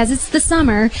just because it's the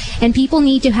summer. And people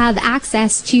need to have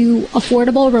access to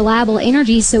affordable, reliable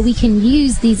energy so we can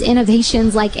use these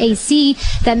innovations like AC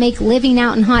that make living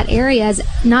out in hot areas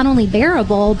not only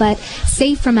bearable, but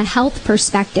safe from a health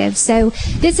perspective. So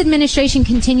this administration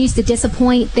continues to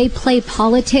disappoint. They play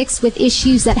politics with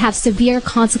issues that have severe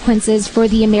consequences for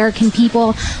the American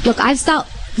people. Look, I've stopped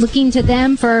looking to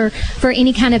them for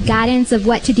any kind of guidance of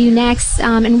what to do next,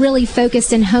 and really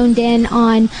focused and honed in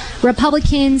on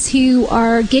Republicans who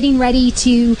are getting ready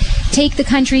to take the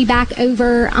country back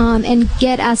over and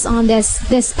get us on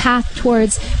this path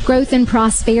towards growth and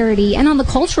prosperity. And on the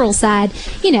cultural side,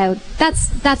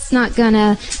 that's not going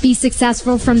to be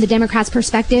successful from the Democrats'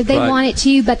 perspective. They want it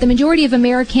to, but the majority of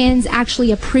Americans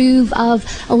actually approve of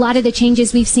a lot of the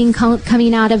changes we've seen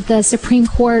coming out of the Supreme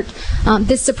Court,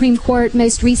 this Supreme Court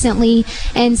most recently.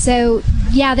 And so,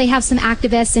 they have some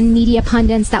activists and media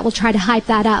pundits that will try to hype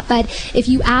that up. But if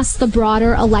you ask the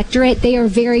broader electorate, they are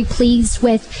very pleased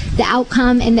with the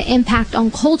outcome and the impact on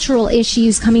cultural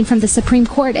issues coming from the Supreme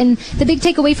Court. And the big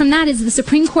takeaway from that is the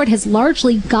Supreme Court has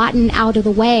largely gotten out of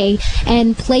the way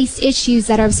and placed issues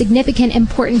that are of significant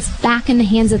importance back in the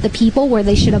hands of the people where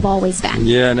they should have always been.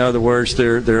 Yeah, in other words,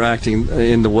 they're acting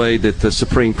in the way that the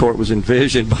Supreme Court was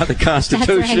envisioned by the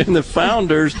Constitution and the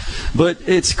founders. But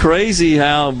it's crazy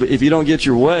how if you don't get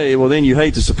your way, well, then you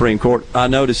hate the Supreme Court. I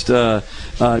noticed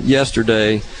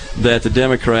yesterday that the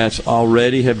Democrats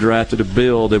already have drafted a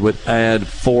bill that would add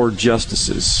 4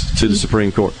 justices to the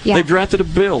Supreme Court. Yeah. They've drafted a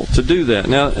bill to do that.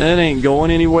 Now, that ain't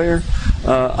going anywhere,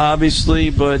 obviously,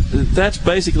 but that's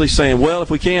basically saying, well, if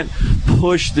we can't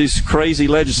push this crazy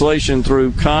legislation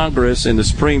through Congress and the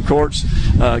Supreme Court's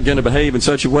going to behave in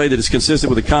such a way that is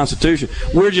consistent with the Constitution,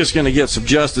 we're just going to get some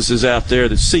justices out there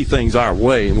that see things our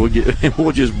way, and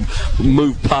we'll just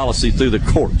move policy through the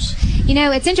courts.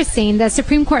 It's interesting. The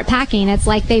Supreme Court packing, it's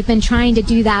like they've been trying to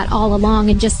do that all along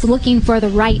and just looking for the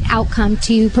right outcome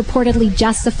to purportedly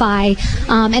justify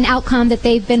an outcome that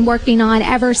they've been working on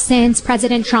ever since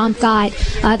President Trump got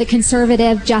the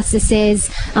conservative justices,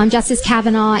 Justice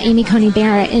Kavanaugh, Amy Coney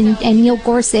Barrett, and Neil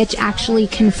Gorsuch actually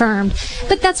confirmed.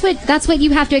 But that's what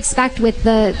you have to expect with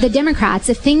the Democrats.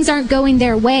 If things aren't going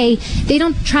their way, they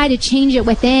don't try to change it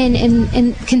within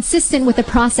and consistent with the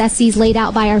processes laid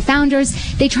out by our founders.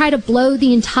 They try to blow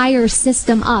the entire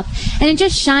system up. And it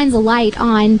just shines a light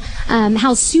on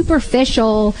how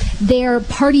superficial their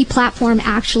party platform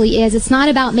actually is. It's not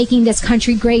about making this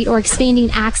country great or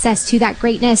expanding access to that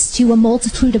greatness to a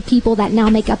multitude of people that now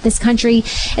make up this country.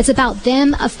 It's about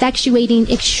them effectuating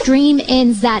extreme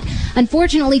ends that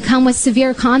unfortunately come with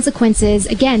severe consequences,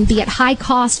 again, be it high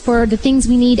cost for the things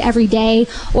we need every day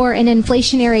or an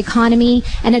inflationary economy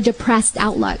and a depressed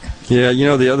outlook. Yeah,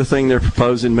 the other thing they're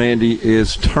proposing, Mandy,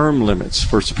 is term limits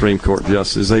for Supreme Court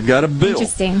justices. They've got a bill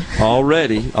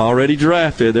already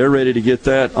drafted. They're ready to get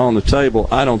that on the table.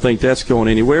 I don't think that's going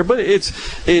anywhere, but it's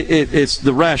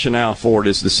the rationale for it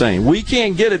is the same. We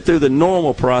can't get it through the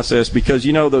normal process because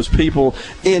those people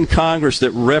in Congress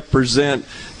that represent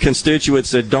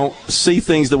constituents that don't see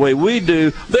things the way we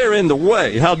do, they're in the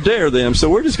way. How dare them? So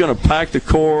we're just going to pack the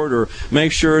court or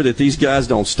make sure that these guys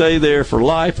don't stay there for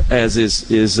life, as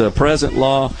is present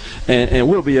law, and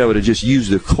we'll be able to just use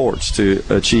the courts to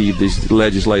achieve these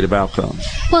legislative outcomes.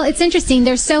 Well, it's interesting.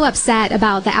 They're so upset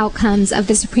about the outcomes of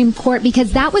the Supreme Court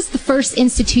because that was the first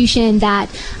institution that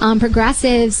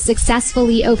progressives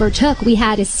successfully overtook. We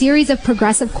had a series of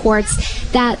progressive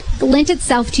courts that lent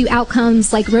itself to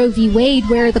outcomes like Roe v. Wade,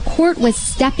 where the court was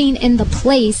stepping in the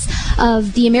place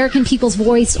of the American people's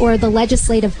voice or the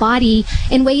legislative body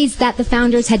in ways that the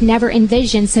founders had never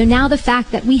envisioned. So now the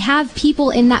fact that we have people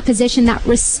in that position that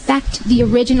respect the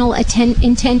original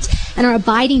intent and are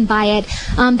abiding by it,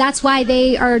 that's why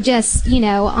they are just,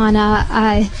 on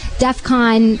a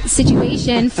DEFCON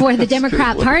situation for the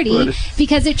Democrat Party,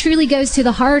 because it truly goes to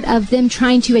the heart of them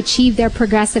trying to achieve their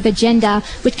progressive agenda,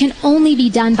 which can only be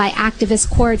done by activist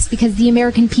courts, because the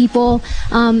American people,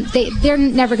 they're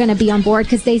never going to be on board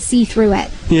because they see through it.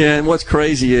 Yeah, and what's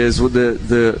crazy is with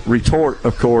the retort,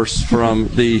 of course, from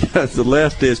the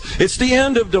left is it's the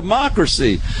end of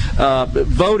democracy.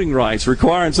 Voting rights,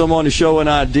 requiring someone to show an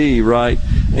ID, right?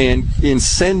 And in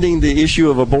sending the issue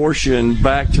of abortion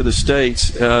back to the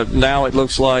states, now it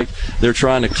looks like they're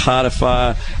trying to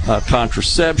codify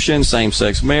contraception,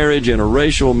 same-sex marriage,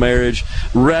 interracial marriage,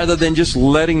 rather than just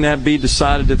letting that be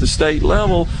decided at the state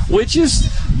level, which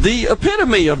is the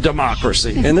epitome of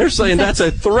democracy. And they're saying that's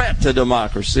a threat to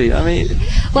democracy. I mean,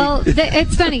 well,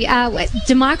 it's funny.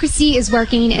 Democracy is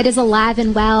working. It is alive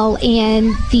and well,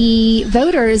 and the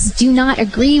voters do not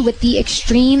agree with the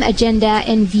extreme agenda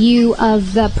and view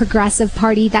of the Progressive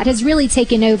Party that has really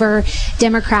taken over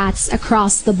Democrats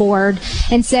across the board.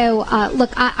 And so,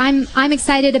 look, I'm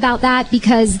excited about that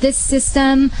because this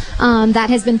system that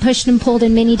has been pushed and pulled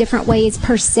in many different ways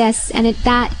persists, and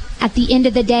that at the end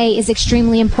of the day is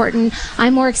extremely important.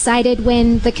 I'm more excited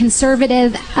when the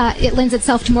conservative, it lends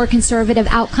itself to more conservative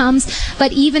outcomes.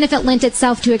 But even if it lent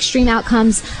itself to extreme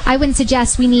outcomes, I wouldn't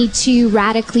suggest we need to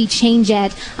radically change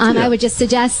it. I would just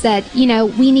suggest that,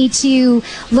 we need to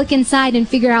look inside and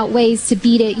figure out ways to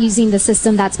beat it using the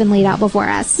system that's been laid out before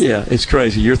us. Yeah, it's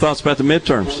crazy. Your thoughts about the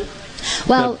midterms?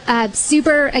 Well,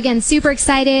 super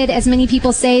excited. As many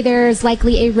people say, there's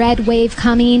likely a red wave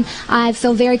coming. I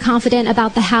feel very confident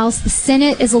about the House. The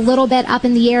Senate is a little bit up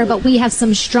in the air, but we have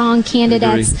some strong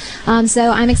candidates.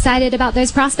 So I'm excited about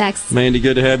those prospects. Mandy,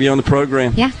 good to have you on the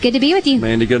program. Yeah, good to be with you.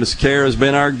 Mandy Gunnis-Sakara has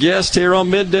been our guest here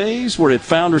on Middays. We're at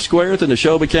Founder Square at the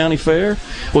Neshoba County Fair.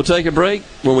 We'll take a break.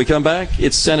 When we come back,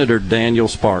 it's Senator Daniel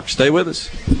Sparks. Stay with us.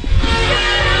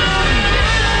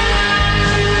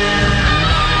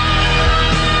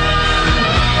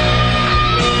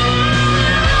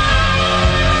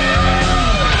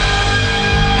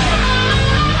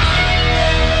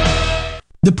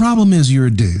 The problem is you're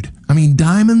a dude. I mean,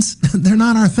 diamonds, they're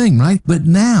not our thing, right? But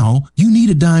now you need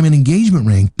a diamond engagement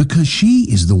ring because she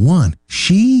is the one.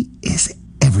 She is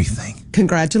everything.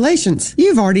 Congratulations.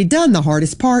 You've already done the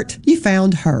hardest part. You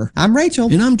found her. I'm Rachel.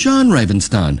 And I'm John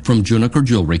Ravenstein from Juniker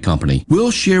Jewelry Company.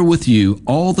 We'll share with you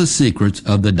all the secrets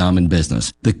of the diamond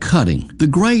business, the cutting, the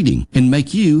grading, and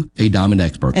make you a diamond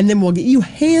expert. And then we'll get you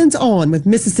hands-on with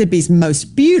Mississippi's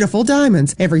most beautiful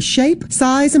diamonds, every shape,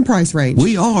 size, and price range.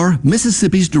 We are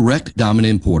Mississippi's direct diamond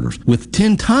importers with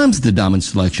 10 times the diamond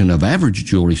selection of average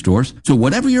jewelry stores. So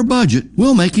whatever your budget,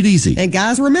 we'll make it easy. And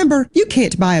guys, remember, you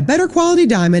can't buy a better quality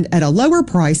diamond at a lower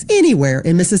price anywhere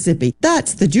in Mississippi.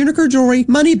 That's the Juniker Jewelry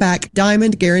money-back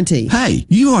diamond guarantee. Hey,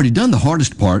 you've already done the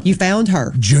hardest part. You found her.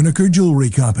 Juniker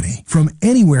Jewelry Company. From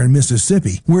anywhere in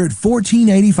Mississippi, we're at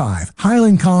 1485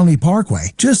 Highland Colony Parkway,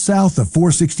 just south of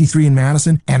 463 in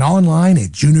Madison, and online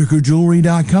at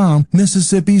junikerjewelry.com,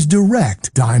 Mississippi's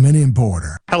direct diamond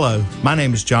importer. Hello, my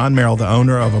name is John Merrill, the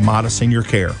owner of Amada Senior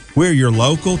Care. We're your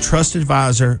local trusted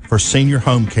advisor for senior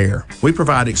home care. We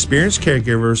provide experienced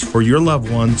caregivers for your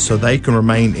loved ones so they can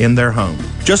remain in their home.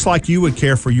 Just like you would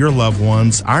care for your loved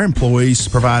ones, our employees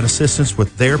provide assistance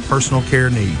with their personal care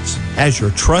needs. As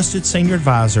your trusted senior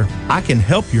advisor, I can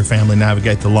help your family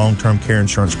navigate the long-term care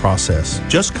insurance process.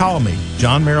 Just call me,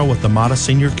 John Merrill with Amada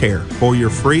Senior Care, for your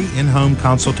free in-home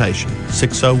consultation.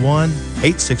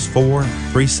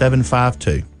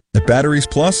 601-864-3752. At Batteries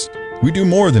Plus, we do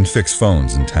more than fix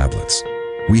phones and tablets.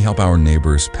 We help our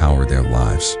neighbors power their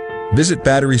lives. Visit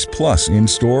Batteries Plus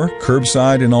in-store,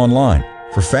 curbside, and online.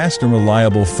 for fast and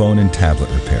reliable phone and tablet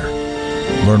repair.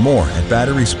 Learn more at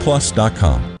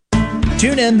batteriesplus.com.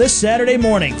 Tune in this Saturday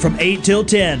morning from 8 till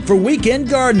 10 for Weekend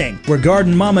Gardening, where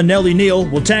Garden Mama Nellie Neal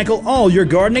will tackle all your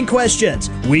gardening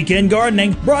questions. Weekend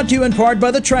Gardening brought to you in part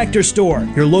by The Tractor Store,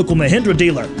 your local Mahindra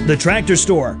dealer. The Tractor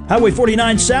Store, Highway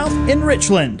 49 South in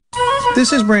Richland.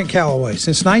 This is Brent Calloway.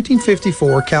 Since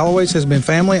 1954, Calloway's has been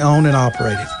family-owned and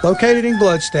operated. Located in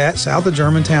Gluckstadt, south of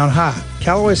Germantown High,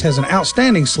 Calloway's has an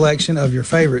outstanding selection of your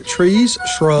favorite trees,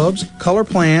 shrubs, color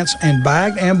plants, and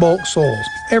bagged and bulk soils.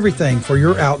 Everything for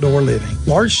your outdoor living.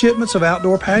 Large shipments of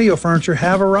outdoor patio furniture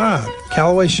have arrived.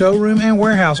 Callaway's showroom and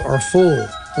warehouse are full.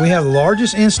 We have the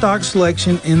largest in-stock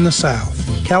selection in the South.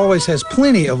 Callaway's has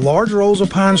plenty of large rolls of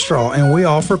pine straw, and we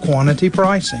offer quantity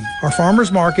pricing. Our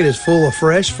farmers market is full of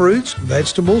fresh fruits,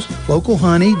 vegetables, local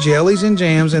honey, jellies, and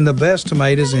jams, and the best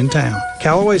tomatoes in town.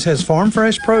 Callaway's has farm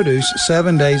fresh produce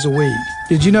 7 days a week.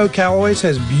 Did you know Callaway's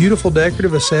has beautiful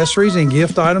decorative accessories and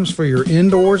gift items for your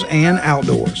indoors and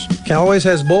outdoors? Callaway's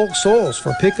has bulk soils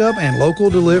for pickup and local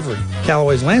delivery.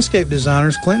 Callaway's landscape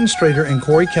designers Clinton Streeter and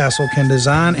Corey Castle can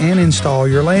design and install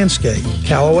your landscape.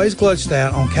 Callaway's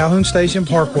Gluckstadt on Calhoun Station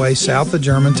Parkway, south of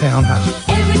Germantown High.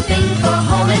 Everything for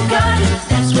home and garden,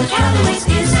 that's what Callaway's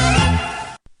is.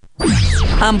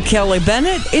 I'm Kelly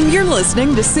Bennett, and you're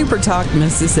listening to Super Talk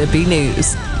Mississippi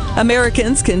News.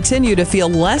 Americans continue to feel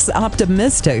less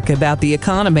optimistic about the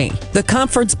economy. The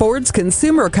Conference Board's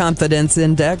Consumer Confidence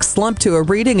Index slumped to a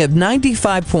reading of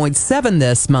 95.7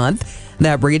 this month.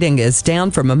 That reading is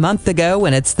down from a month ago,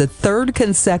 and it's the third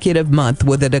consecutive month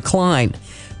with a decline.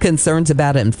 Concerns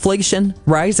about inflation,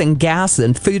 rising gas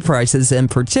and food prices in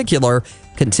particular,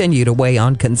 continue to weigh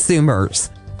on consumers.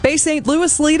 Bay St.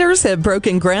 Louis leaders have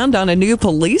broken ground on a new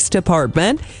police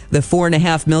department. The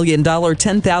 $4.5 million,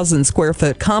 10,000 square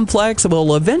foot complex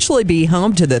will eventually be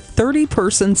home to the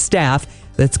 30-person staff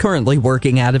that's currently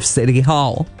working out of City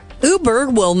Hall. Uber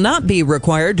will not be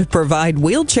required to provide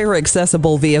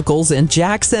wheelchair-accessible vehicles in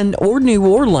Jackson or New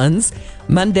Orleans.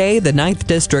 Monday, the 9th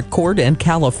District Court in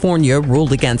California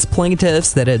ruled against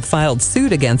plaintiffs that had filed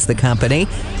suit against the company,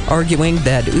 arguing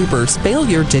that Uber's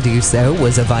failure to do so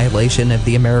was a violation of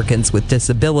the Americans with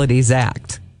Disabilities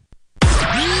Act.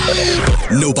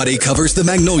 Nobody covers the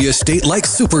Magnolia State like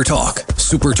Super Talk.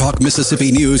 Super Talk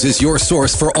Mississippi News is your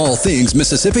source for all things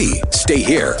Mississippi. Stay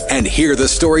here and hear the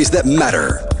stories that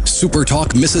matter. Super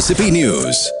Talk Mississippi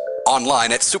News.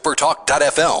 Online at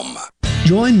supertalk.fm.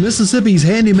 Join Mississippi's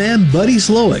handyman Buddy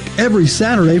Slowick every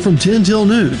Saturday from 10 till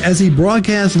noon as he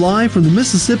broadcasts live from the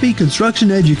Mississippi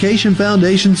Construction Education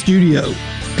Foundation studio.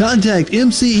 Contact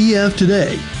MCEF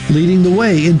today, leading the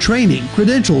way in training,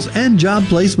 credentials, and job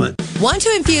placement. Want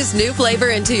to infuse new flavor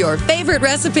into your favorite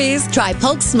recipes? Try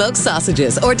Polk's smoked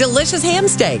sausages or delicious ham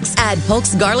steaks. Add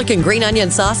Polk's garlic and green onion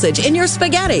sausage in your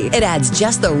spaghetti. It adds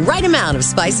just the right amount of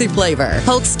spicy flavor.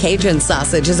 Polk's Cajun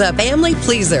sausage is a family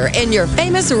pleaser in your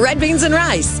famous red beans and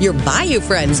rice. Your Bayou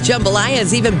Friends jambalaya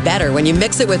is even better when you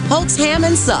mix it with Polk's ham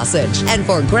and sausage. And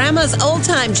for Grandma's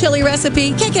old-time chili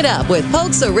recipe, kick it up with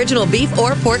Polk's original beef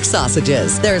or pork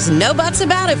sausages. There's no buts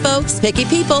about it, folks. Picky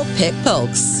people pick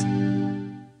Polk's.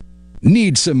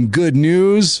 Need some good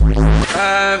news?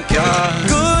 I've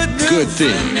got Good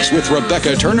Things with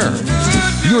Rebecca Turner.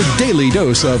 Your daily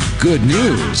dose of good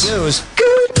news.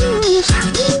 Good news.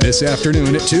 This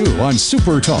afternoon at 2 on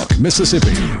Super Talk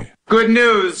Mississippi. Good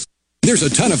news. There's a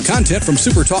ton of content from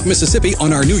Super Talk Mississippi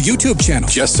on our new YouTube channel.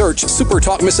 Just search Super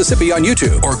Talk Mississippi on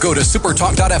YouTube or go to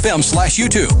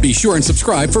supertalk.fm/YouTube. Be sure and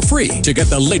subscribe for free to get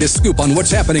the latest scoop on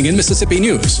what's happening in Mississippi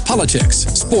news, politics,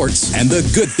 sports, and the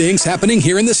good things happening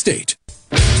here in the state.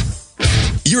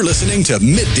 You're listening to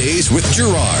Middays with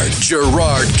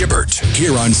Gerard Gibbert,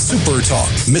 here on Super Talk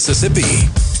Mississippi.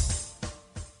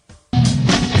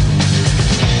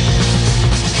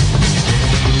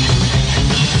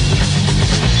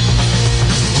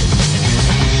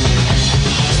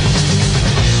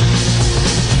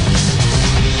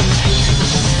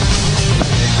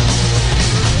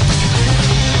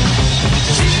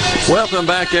 Welcome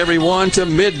back, everyone, to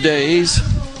Middays,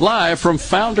 live from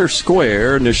Founder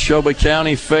Square, Neshoba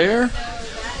County Fair.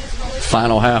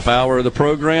 Final half hour of the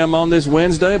program on this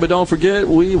Wednesday, but don't forget,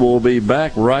 we will be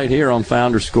back right here on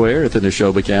Founder Square at the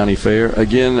Neshoba County Fair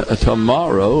again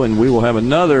tomorrow, and we will have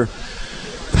another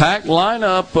packed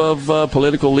lineup of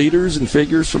political leaders and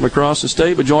figures from across the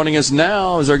state. But joining us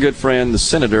now is our good friend, the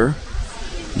Senator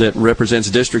that represents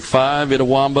District 5,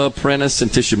 Itawamba, Prentiss,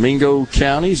 and Tishomingo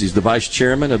counties. He's the Vice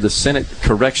Chairman of the Senate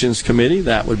Corrections Committee.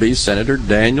 That would be Senator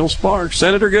Daniel Sparks.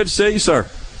 Senator, good to see you, sir.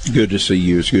 Good to see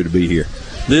you. It's good to be here.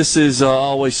 This is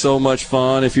always so much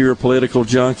fun if you're a political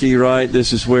junkie, right?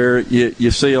 This is where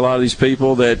you see a lot of these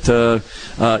people that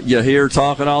you hear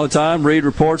talking all the time, read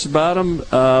reports about them,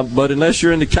 but unless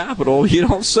you're in the Capitol, you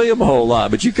don't see them a whole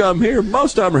lot. But you come here,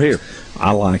 most of them are here.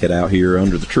 I like it out here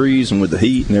under the trees and with the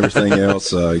heat and everything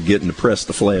else, getting to press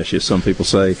the flesh, as some people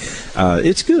say.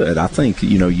 It's good. I think,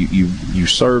 you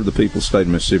serve the people of the state of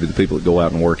Mississippi, the people that go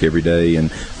out and work every day,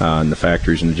 and in the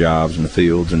factories and the jobs and the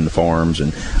fields and the farms,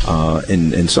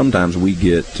 and sometimes we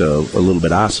get a little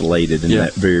bit isolated in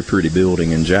that very pretty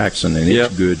building in Jackson, and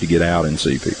it's good to get out and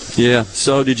see people. Yeah.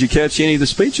 So did you catch any of the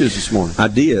speeches this morning? I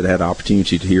did. Had the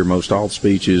opportunity to hear most all the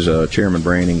speeches. Chairman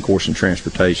Branning, of course, in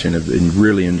transportation, and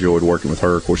really enjoyed working with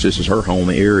her. Of course, this is her home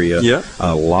area. Yeah.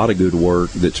 A lot of good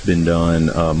work that's been done,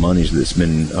 monies that's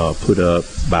been put up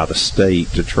by the state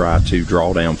to try to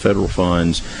draw down federal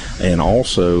funds, and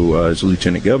also, as the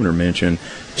Lieutenant Governor mentioned,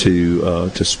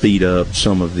 to speed up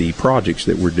some of the projects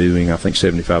that we're doing. I think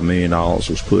 $75 million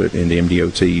was put into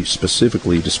MDOT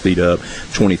specifically to speed up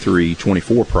 23,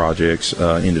 24 projects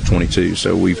into 22.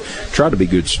 So we've tried to be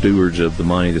good stewards of the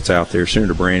money that's out there.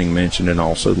 Senator Branning mentioned, and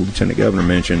also the Lieutenant Governor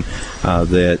mentioned,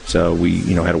 that we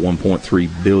had a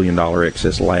 $1.3 billion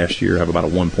excess last year, have about a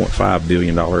 $1.5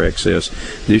 billion excess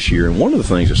this year. And one of the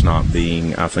things that's not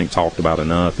being, I think, talked about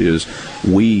enough is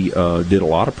we did a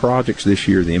lot of projects this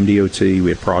year, the MDOT, we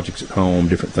had projects at home,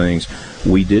 different things.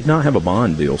 We did not have a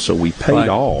bond bill, so we paid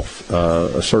off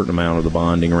a certain amount of the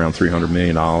bonding, around $300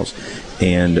 million.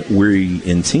 And we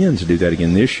intend to do that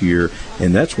again this year,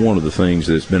 and that's one of the things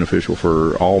that's beneficial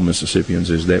for all Mississippians,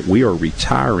 is that we are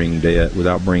retiring debt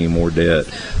without bringing more debt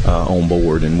on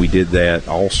board. And we did that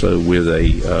also with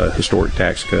a historic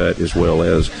tax cut as well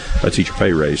as a teacher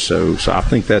pay raise. So I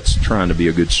think that's trying to be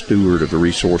a good steward of the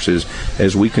resources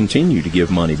as we continue to give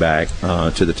money back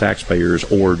to the taxpayers,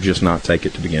 or just not take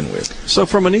it to begin with. So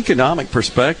from an economic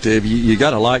perspective, you got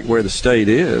to like where the state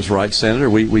is, right, Senator?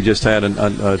 We just had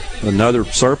another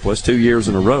surplus 2 years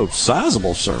in a row,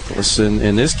 sizable surplus,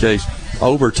 in this case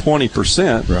over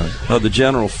 20% of the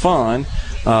general fund.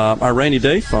 Our rainy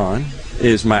day fund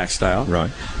is maxed out.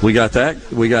 Right. We got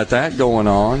that going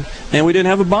on, and we didn't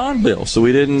have a bond bill, so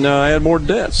we didn't add more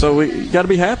debt. So we got to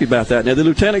be happy about that. Now the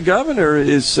Lieutenant Governor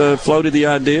is floated the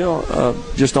idea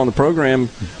just on the program a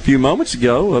few moments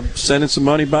ago of sending some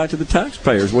money back to the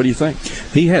taxpayers. What do you think?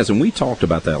 He has, and we talked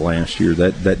about that last year.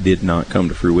 That did not come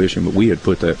to fruition, but we had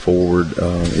put that forward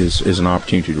as an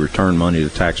opportunity to return money to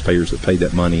taxpayers that paid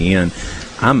that money in.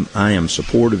 I am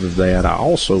supportive of that. I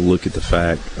also look at the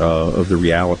fact of the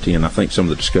reality, and I think some of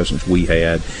the discussions we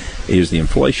had is the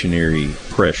inflationary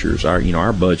pressures.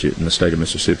 Our budget in the state of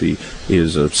Mississippi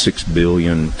is a $6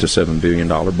 billion to $7 billion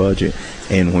budget,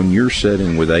 and when you're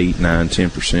sitting with 8, 9,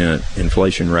 10%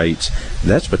 inflation rates,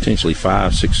 that's potentially $500,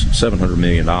 $600, $700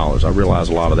 million. I realize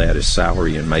a lot of that is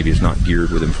salary and maybe is not geared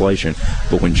with inflation,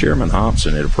 but when Chairman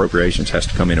Hobson at Appropriations has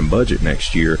to come in and budget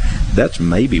next year, that's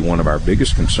maybe one of our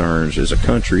biggest concerns as a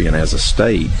country and as a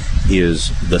state,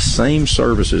 is the same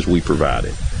services we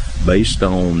provided based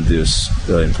on this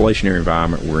inflationary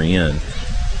environment we're in.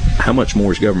 How much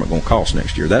more is government going to cost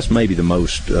next year? That's maybe the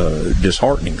most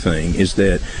disheartening thing, is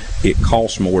that it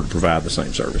costs more to provide the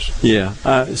same service. Yeah,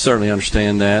 I certainly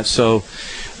understand that. So,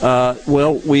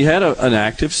 we had an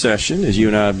active session, as you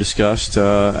and I have discussed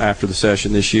after the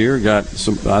session this year. Got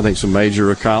some major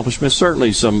accomplishments,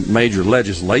 certainly some major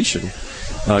legislation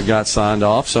got signed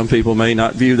off. Some people may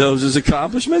not view those as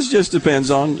accomplishments. Just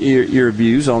depends on your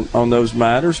views on those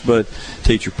matters. But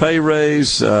teacher pay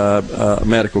raise,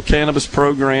 medical cannabis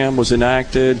program was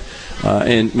enacted,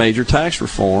 and major tax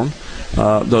reform.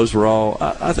 Those were all,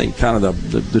 I think, kind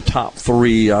of the top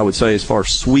three, I would say, as far as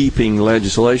sweeping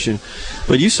legislation.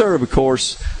 But you serve, of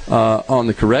course, on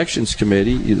the Corrections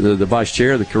Committee, the vice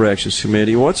chair of the Corrections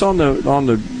Committee. What's on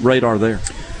the radar there?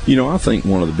 I think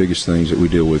one of the biggest things that we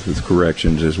deal with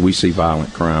corrections is we see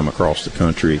violent crime across the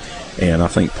country, and I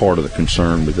think part of the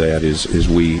concern with that is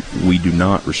we do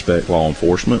not respect law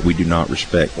enforcement. We do not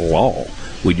respect law.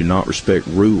 We do not respect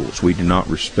rules. We do not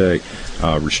respect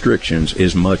restrictions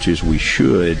as much as we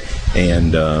should.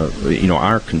 And,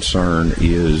 our concern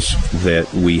is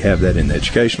that we have that in the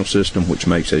educational system, which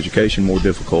makes education more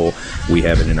difficult. We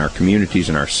have it in our communities,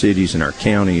 in our cities, in our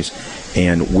counties.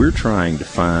 And we're trying to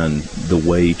find the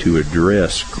way to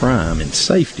address crime and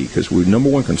safety, because our number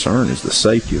one concern is the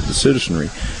safety of the citizenry,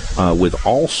 with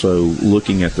also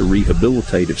looking at the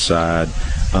rehabilitative side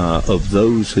of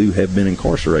those who have been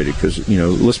incarcerated. Because,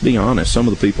 let's be honest, some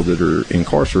of the people that are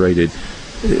incarcerated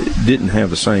didn't have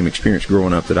the same experience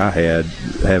growing up that I had,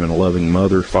 having a loving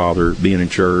mother, father, being in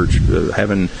church,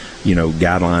 having,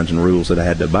 guidelines and rules that I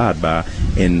had to abide by.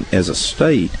 And as a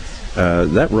state,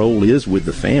 that role is with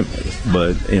the family,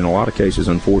 but in a lot of cases,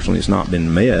 unfortunately, it's not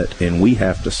been met, and we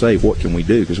have to say, what can we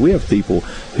do? Because we have people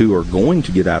who are going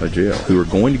to get out of jail, who are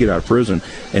going to get out of prison,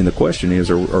 and the question is,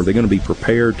 are they going to be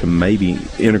prepared to maybe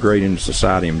integrate into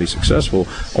society and be successful,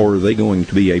 or are they going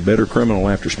to be a better criminal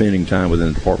after spending time within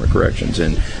the Department of Corrections?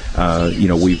 And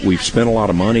we've spent a lot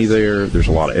of money there. There's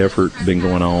a lot of effort been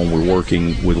going on. We're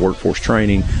working with workforce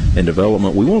training and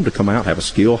development. We want them to come out, have a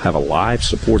skill, have a life,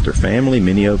 support their family.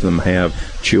 Many of them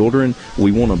have children.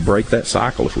 We want to break that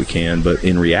cycle if we can, but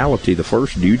in reality, the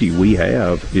first duty we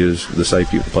have is the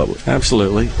safety of the public.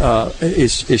 Absolutely.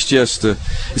 It's a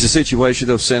situation,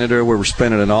 though, Senator, where we're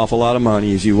spending an awful lot of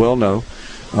money, as you well know,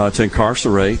 to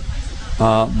incarcerate.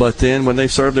 But then when they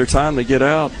serve their time, they get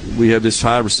out. We have this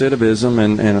high recidivism,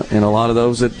 and a lot of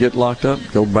those that get locked up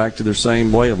go back to their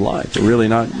same way of life. They're really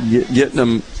not getting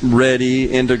them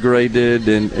ready, integrated,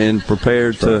 and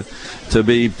prepared to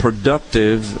be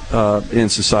productive in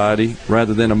society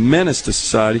rather than a menace to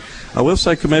society. I will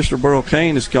say Commissioner Burl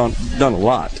Cain has done a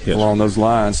lot along those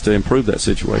lines to improve that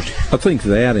situation. I think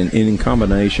that, and in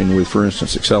combination with, for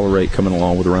instance, Accelerate coming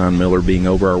along with Ryan Miller being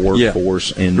over our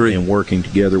workforce and working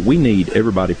together, we need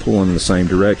everybody pulling in the same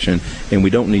direction, and we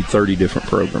don't need 30 different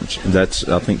programs.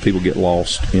 I think people get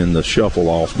lost in the shuffle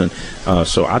often.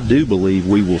 So I do believe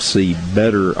we will see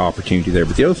better opportunity there.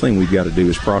 But the other thing we've got to do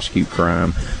is prosecute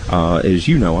crime. As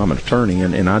you know, I'm an attorney,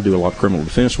 and I do a lot of criminal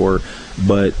defense work,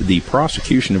 but the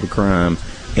prosecution of a crime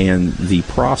and the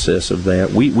process of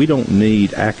that, we don't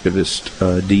need activist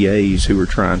DAs who are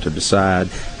trying to decide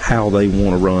how they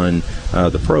want to run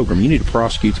the program. You need to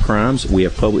prosecute the crimes. We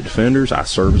have public defenders. I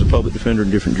serve as a public defender in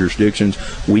different jurisdictions.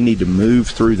 We need to move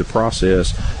through the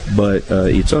process, but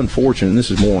it's unfortunate, and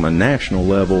this is more on a national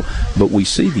level, but we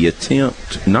see the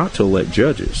attempt not to elect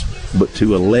judges, but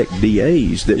to elect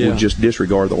DAs that would just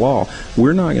disregard the law.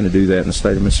 We're not going to do that in the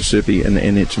state of Mississippi, and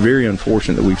it's very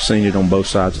unfortunate that we've seen it on both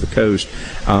sides of the coast,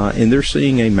 and they're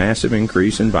seeing a massive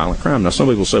increase in violent crime. Now, some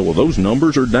people say, well, those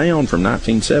numbers are down from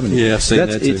 1970. Yeah, I've seen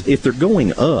that too. If they're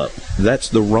going up, that's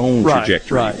the wrong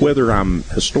trajectory. Right. Whether I'm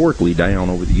historically down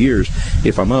over the years,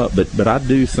 if I'm up, but I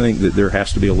do think that there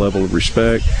has to be a level of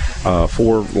respect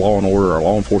for law and order, or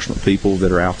law enforcement people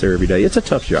that are out there every day. It's a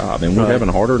tough job, and we're having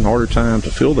a harder and harder time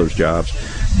to fill those jobs.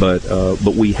 But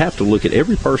we have to look at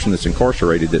every person that's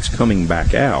incarcerated that's coming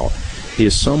back out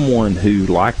is someone who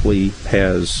likely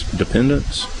has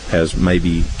dependents, has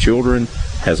maybe children,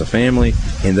 has a family,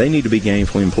 and they need to be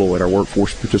gainfully employed. Our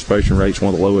workforce participation rate is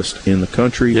one of the lowest in the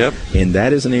country, and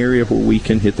that is an area where we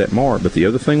can hit that mark. But the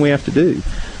other thing we have to do,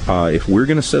 if we're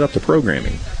going to set up the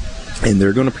programming, and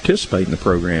they're going to participate in the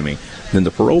programming, then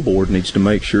the parole board needs to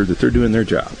make sure that they're doing their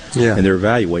job. And they're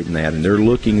evaluating that, and they're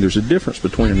looking. There's a difference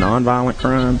between a nonviolent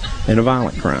crime and a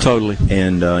violent crime. Totally.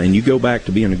 And you go back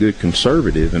to being a good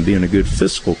conservative and being a good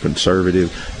fiscal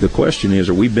conservative. The question is,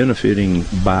 are we benefiting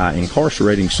by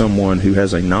incarcerating someone who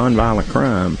has a nonviolent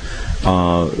crime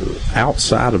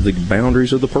outside of the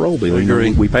boundaries of the parole bill?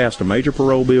 We passed a major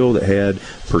parole bill that had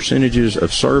percentages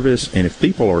of service, and if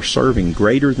people are serving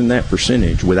greater than that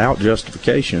percentage without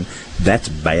justification, that's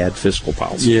bad fiscal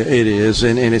policy. Yeah, it is,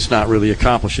 and it's not really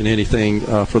accomplishing anything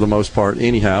for the most part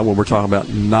anyhow. When we're talking about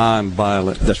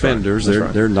nonviolent offenders,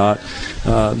 they're not,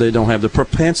 they don't have the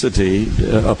propensity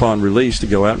upon release to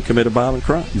go out and commit a violent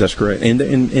crime. That's correct, and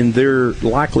they're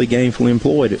likely gainfully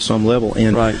employed at some level,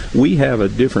 and we have a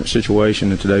different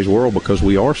situation in today's world because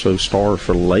we are so starved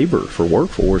for labor, for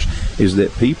workforce, is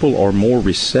that people are more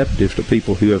receptive to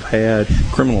people who have had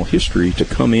criminal history to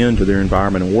come into their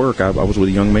environment and work. I was with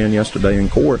a young man yesterday in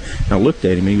court, and I looked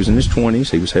at him. He was in his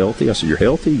 20s. He was healthy. I said, "You're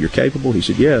healthy? You're capable?" He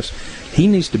said, "Yes." He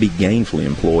needs to be gainfully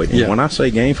employed. And when I say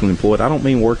gainfully employed, I don't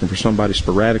mean working for somebody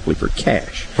sporadically for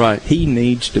cash. He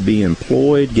needs to be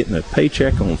employed, getting a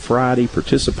paycheck on Friday,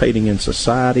 participating in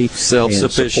society,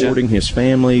 self-sufficient, and supporting his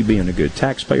family, being a good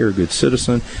taxpayer, a good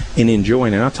citizen, and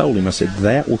enjoying. And I told him, I said,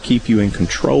 that will keep you in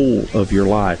control of your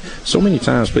life. So many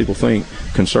times people think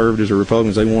conservatives or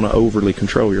Republicans, they want to overly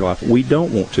control your life. We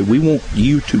don't want to. We want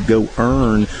you to go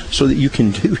earn so that you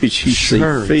can do as you see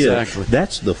fit. Exactly.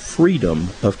 That's the freedom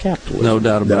of capitalism. No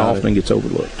doubt about it. That often gets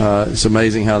overlooked. It's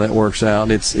amazing how that works out.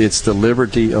 It's the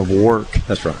liberty of work.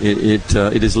 That's right.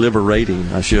 It is liberating,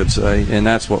 I should say, and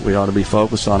that's what we ought to be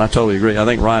focused on. I totally agree. I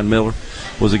think Ryan Miller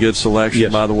was a good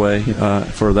selection, by the way,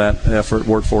 for that effort,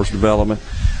 workforce development.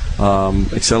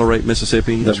 Accelerate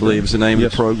Mississippi, I believe is the name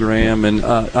of the program. And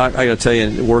I got to tell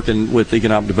you, working with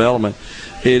economic development,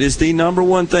 it is the number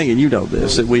one thing, and you know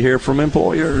this, that we hear from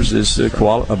employers is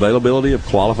availability of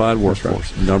qualified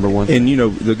workforce. Right. Number one thing. And, you know,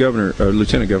 the governor,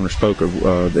 Lieutenant Governor spoke of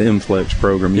the MFLEX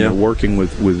program, you know, working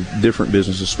with different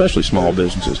businesses, especially small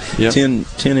businesses. 10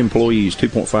 employees,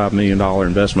 $2.5 million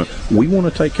investment. We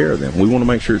want to take care of them. We want to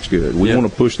make sure it's good. We want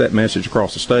to push that message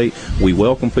across the state. We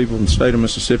welcome people from the state of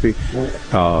Mississippi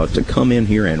to come in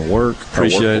here and work.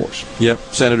 Appreciate it. Yep.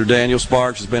 Senator Daniel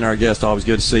Sparks has been our guest. Always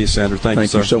good to see you, Senator. Thank you,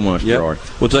 sir. Thank you so much, Gerard.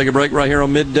 We'll take a break right here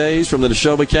on Middays from the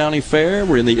Neshoba County Fair.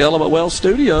 We're in the Element Wealth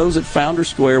Studios at Founder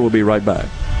Square. We'll be right back.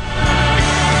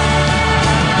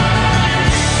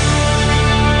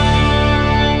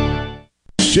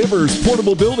 Shivers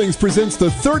Portable Buildings presents the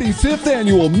 35th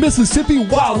Annual Mississippi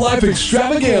Wildlife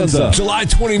Extravaganza, July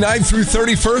 29th through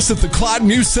 31st at the Clyde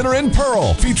Muse Center in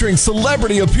Pearl, featuring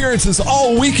celebrity appearances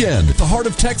all weekend. The Heart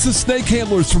of Texas snake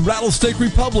handlers from Rattlesnake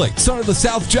Republic, Son of the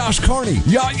South Josh Carney,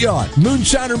 Yacht,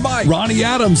 Moonshiner Mike, Ronnie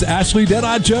Adams, Ashley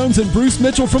Deadeye Jones, and Bruce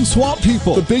Mitchell from Swamp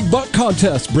People. The Big Buck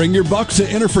Contest. Bring your bucks to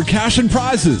enter for cash and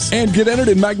prizes, and get entered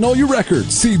in Magnolia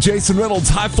Records. See Jason Reynolds'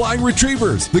 High Flying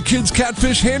Retrievers, the Kids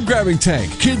Catfish Hand Grabbing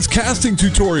Tank, Kids Casting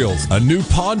Tutorials, a new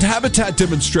pond habitat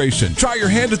demonstration. Try your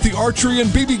hand at the archery and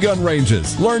BB gun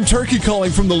ranges. Learn turkey calling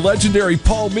from the legendary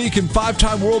Paul Meek and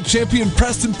 5-time world champion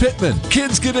Preston Pittman.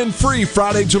 Kids get in free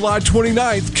Friday, July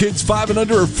 29th. Kids 5 and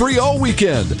under are free all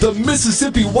weekend. The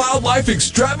Mississippi Wildlife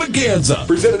Extravaganza,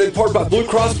 presented in part by Blue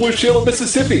Cross Blue Shield of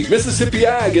Mississippi, Mississippi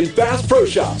Ag, and Bass Pro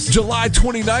Shops. July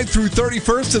 29th through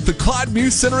 31st at the Clyde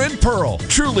Muse Center in Pearl.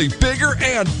 Truly bigger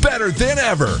and better than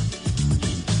ever.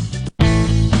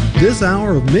 This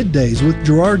hour of Middays with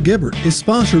Gerard Gibbert is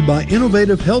sponsored by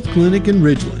Innovative Health Clinic in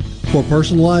Ridgeland. For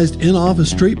personalized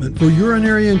in-office treatment for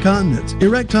urinary incontinence,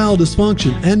 erectile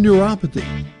dysfunction, and neuropathy,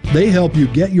 they help you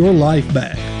get your life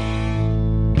back.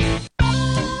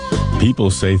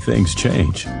 People say things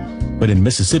change, but in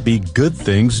Mississippi, good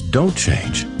things don't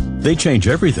change. They change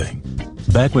everything.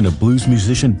 Back when a blues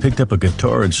musician picked up a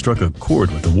guitar and struck a chord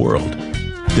with the world,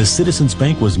 the Citizens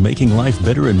Bank was making life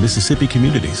better in Mississippi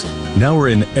communities. Now we're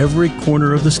in every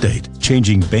corner of the state,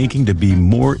 changing banking to be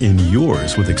more in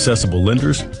yours with accessible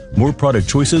lenders, more product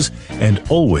choices, and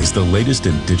always the latest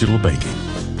in digital banking.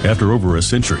 After over a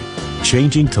century,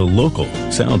 changing to local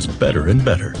sounds better and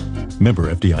better. Member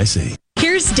FDIC.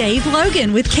 Here's Dave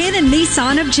Logan with Cannon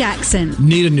Nissan of Jackson.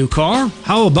 Need a new car?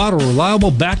 How about a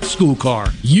reliable back-to-school car?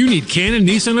 You need Cannon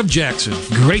Nissan of Jackson.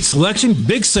 Great selection,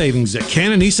 big savings at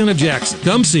Cannon Nissan of Jackson.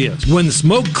 Come see us. When the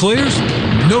smoke clears,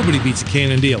 nobody beats a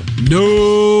Cannon deal.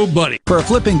 Nobody. For a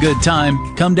flipping good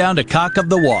time, come down to Cock of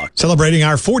the Walk. Celebrating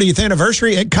our 40th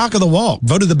anniversary at Cock of the Walk.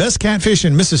 Voted the best catfish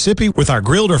in Mississippi with our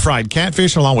grilled or fried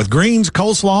catfish along with greens,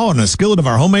 coleslaw, and a skillet of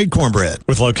our homemade cornbread.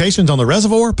 With locations on the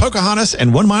Reservoir, Pocahontas,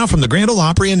 and 1 mile from the Grand Ole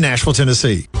Opry in Nashville,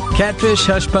 Tennessee. Catfish,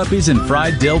 hush puppies, and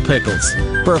fried dill pickles.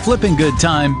 For a flipping good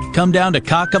time, come down to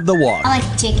Cock of the Walk. I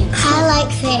like chicken. I like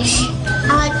fish.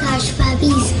 I like hush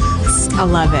puppies. I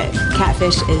love it.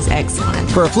 Catfish is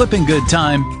excellent. For a flipping good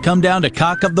time, come down to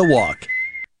Cock of the Walk.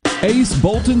 Ace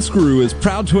Bolt and Screw is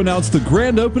proud to announce the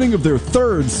grand opening of their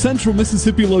 3rd Central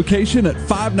Mississippi location at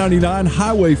 599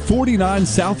 Highway 49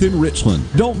 South in Richland.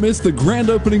 Don't miss the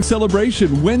grand opening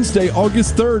celebration Wednesday,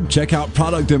 August 3rd. Check out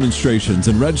product demonstrations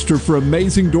and register for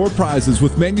amazing door prizes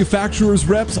with manufacturers'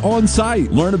 reps on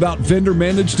site. Learn about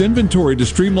vendor-managed inventory to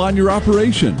streamline your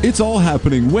operation. It's all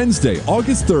happening Wednesday,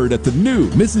 August 3rd at the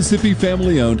new Mississippi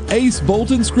family-owned Ace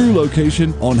Bolt and Screw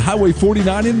location on Highway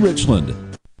 49 in Richland.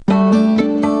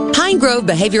 Pine Grove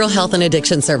Behavioral Health and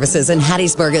Addiction Services in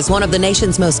Hattiesburg is one of the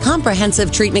nation's most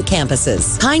comprehensive treatment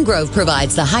campuses. Pine Grove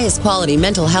provides the highest quality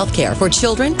mental health care for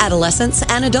children, adolescents,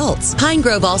 and adults. Pine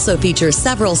Grove also features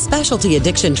several specialty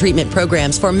addiction treatment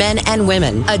programs for men and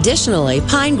women. Additionally,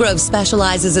 Pine Grove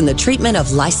specializes in the treatment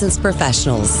of licensed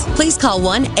professionals. Please call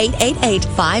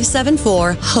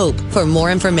 1-888-574-HOPE for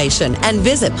more information and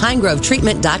visit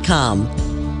pinegrovetreatment.com.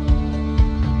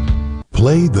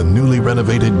 Play the newly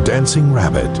renovated Dancing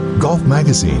Rabbit. Golf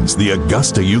Magazine's The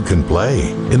Augusta You Can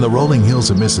Play. In the rolling hills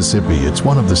of Mississippi, it's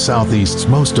one of the Southeast's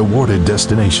most awarded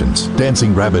destinations.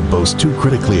 Dancing Rabbit boasts 2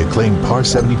 critically acclaimed par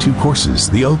 72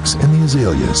 courses, the Oaks and the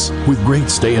Azaleas. With great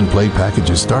stay-and-play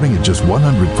packages starting at just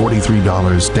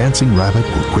 $143, Dancing Rabbit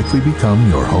will quickly become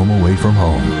your home away from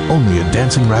home. Only at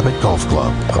Dancing Rabbit Golf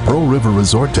Club, a Pearl River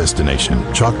resort destination,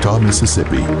 Choctaw,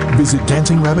 Mississippi. Visit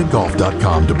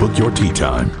DancingRabbitGolf.com to book your tee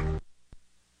time.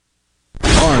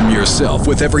 Arm yourself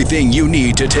with everything you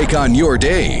need to take on your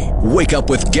day. Wake up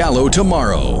with Gallo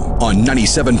tomorrow on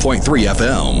 97.3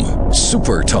 FM.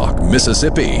 Super Talk,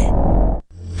 Mississippi.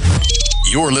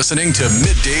 You're listening to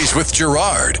Middays with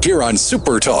Gerard here on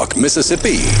Super Talk,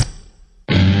 Mississippi.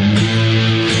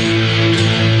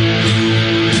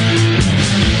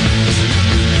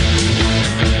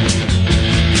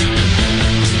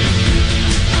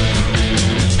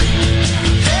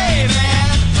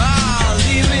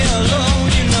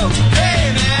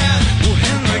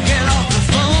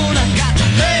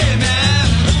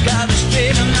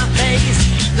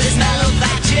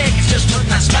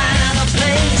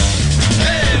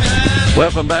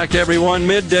 Welcome back, everyone.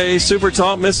 Midday Super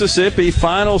Talk Mississippi,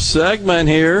 final segment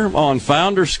here on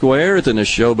Founder Square at the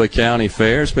Neshoba County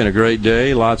Fair. It's been a great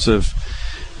day. Lots of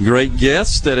great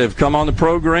guests that have come on the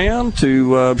program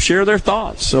to share their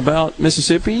thoughts about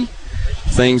Mississippi,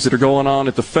 things that are going on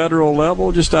at the federal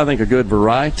level. Just, I think, a good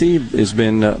variety. Has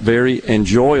been very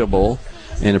enjoyable,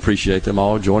 and appreciate them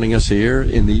all joining us here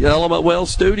in the Element Well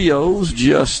Studios,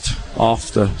 just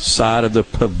off the side of the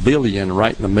pavilion,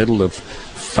 right in the middle of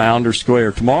Founder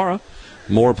Square. Tomorrow,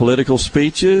 more political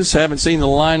speeches. Haven't seen the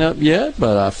lineup yet,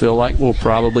 but I feel like we'll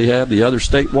probably have the other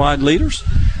statewide leaders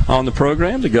on the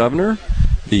program, the governor,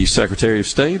 the Secretary of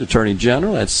State, Attorney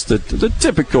General. That's the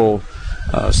typical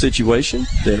situation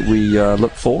that we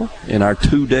look for in our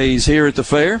 2 days here at the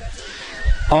fair.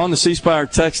 On the C Spire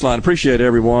text line, appreciate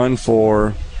everyone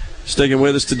for sticking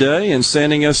with us today and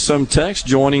sending us some text,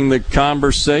 joining the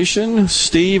conversation.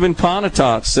 Steve in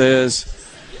Pontotoc says,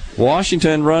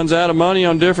 Washington runs out of money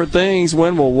on different things.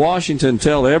 When will Washington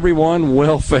tell everyone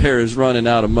welfare is running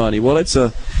out of money? Well, it's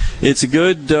a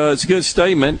good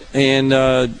statement, and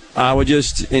I would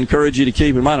just encourage you to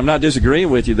keep in mind. I'm not disagreeing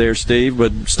with you there, Steve,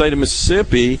 but the state of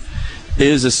Mississippi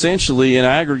is essentially in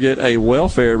aggregate a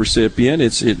welfare recipient.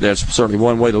 That's certainly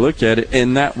one way to look at it,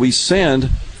 in that we send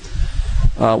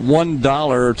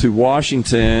 $1 to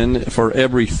Washington for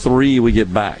every 3 we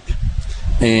get back,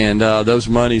 and those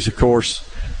monies, of course,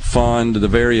 fund the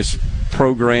various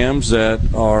programs that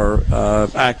are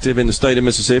active in the state of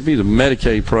Mississippi. The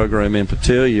Medicaid program in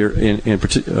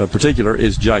particular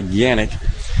is gigantic.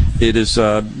 It is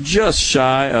just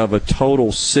shy of a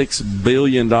total $6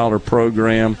 billion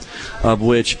program, of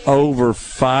which over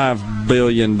 $5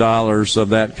 billion of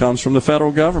that comes from the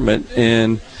federal government.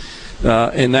 And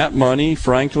that money,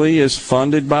 frankly, is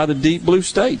funded by the deep blue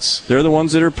states. They're the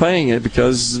ones that are paying it,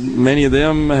 because many of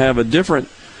them have a different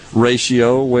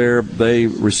ratio where they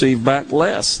receive back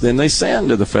less than they send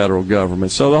to the federal government.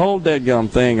 So the whole deadgum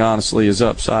thing, honestly, is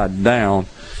upside down,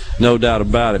 no doubt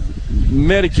about it.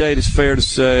 Medicaid, is fair to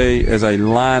say, as a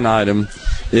line item,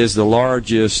 is the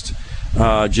largest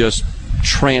just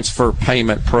transfer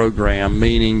payment program,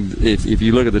 meaning if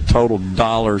you look at the total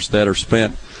dollars that are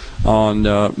spent on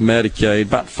Medicaid,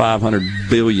 about $500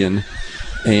 billion.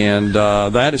 And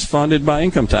that is funded by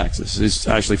income taxes. It's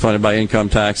actually funded by income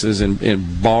taxes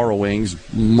and borrowings,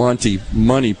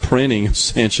 money printing,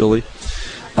 essentially.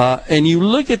 And you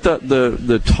look at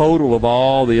the total of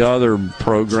all the other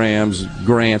programs,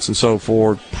 grants and so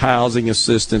forth. Housing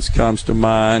assistance comes to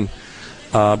mind.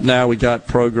 Now we got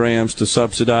programs to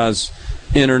subsidize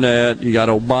internet. You got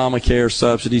Obamacare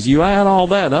subsidies. You add all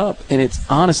that up, and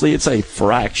it's a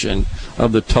fraction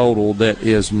of the total that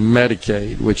is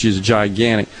Medicaid, which is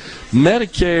gigantic.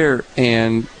 Medicare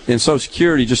and Social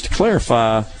Security, just to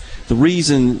clarify, the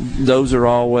reason those are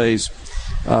always,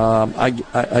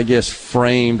 I guess,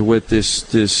 framed with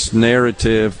this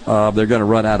narrative of they're going to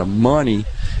run out of money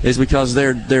is because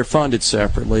they're funded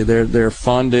separately. They're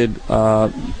funded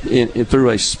through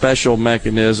a special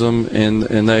mechanism,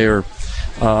 and they are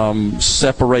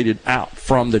separated out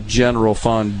from the general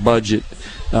fund budget,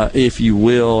 if you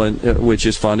will, and which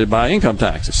is funded by income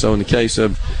taxes. So in the case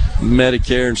of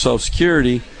Medicare and Social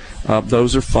Security,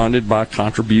 those are funded by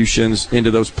contributions into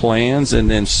those plans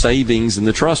and then savings in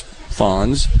the trust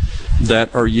funds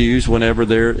that are used whenever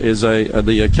there is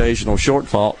the occasional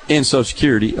shortfall in Social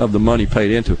Security of the money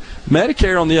paid into it.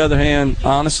 Medicare, on the other hand,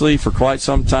 honestly, for quite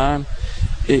some time,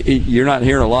 you're not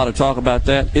hearing a lot of talk about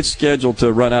that. It's scheduled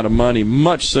to run out of money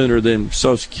much sooner than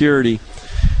Social Security,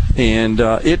 and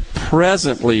it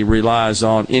presently relies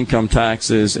on income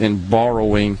taxes and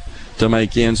borrowing to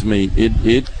make ends meet.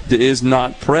 It is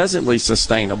not presently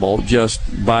sustainable just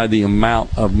by the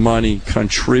amount of money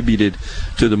contributed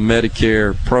to the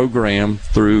Medicare program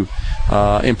through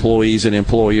employees and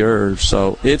employers.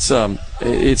 So it's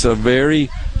a very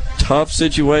tough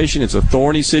situation. It's a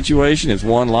thorny situation. It's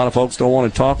one a lot of folks don't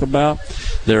want to talk about.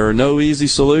 There are no easy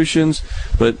solutions,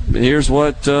 but here's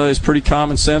what is pretty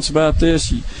common sense about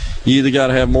this. You either got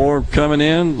to have more coming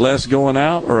in, less going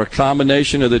out, or a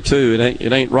combination of the two.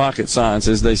 It ain't rocket science,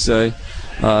 as they say,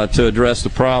 to address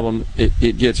the problem.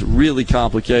 It gets really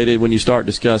complicated when you start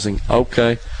discussing,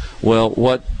 okay, Well,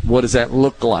 what does that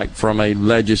look like from a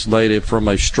legislative, from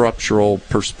a structural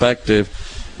perspective,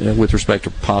 with respect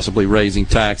to possibly raising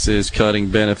taxes, cutting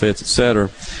benefits, etc.?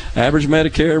 Average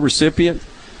Medicare recipient,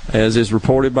 as is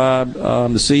reported by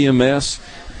the CMS,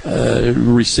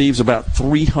 receives about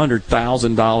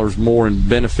 $300,000 more in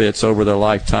benefits over their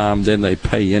lifetime than they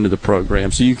pay into the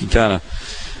program. So you can kind of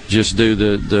just do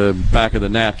the back of the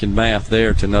napkin math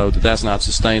there to know that that's not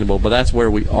sustainable. But that's where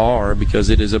we are, because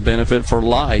it is a benefit for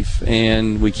life,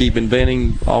 and we keep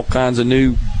inventing all kinds of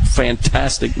new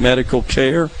fantastic medical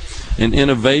care and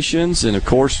innovations. And of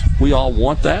course, we all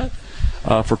want that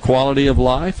for quality of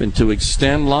life and to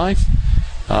extend life.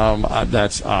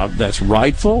 That's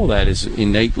rightful. That is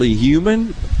innately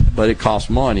human, but it costs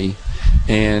money,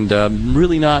 and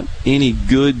really not any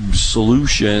good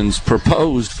solutions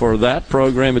proposed for that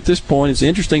program at this point. It's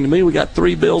interesting to me, we got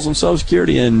 3 bills on Social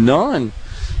Security and none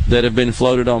that have been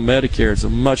floated on Medicare. It's a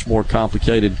much more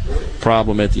complicated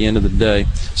problem at the end of the day.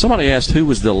 Somebody asked who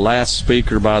was the last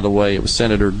speaker, by the way. It was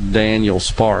Senator Daniel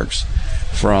Sparks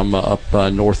from up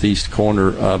northeast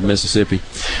corner of Mississippi.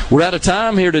 We're out of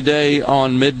time here today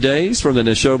on Middays from the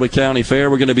Neshoba County Fair.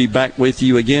 We're going to be back with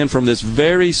you again from this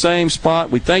very same spot.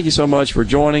 We thank you so much for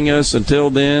joining us. Until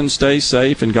then, stay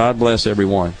safe and God bless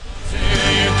everyone.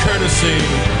 Courtesy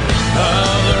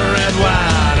of the red,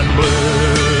 white, and blue.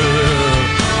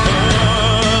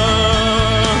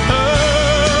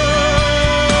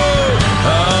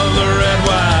 Of the red,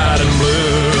 white, and blue.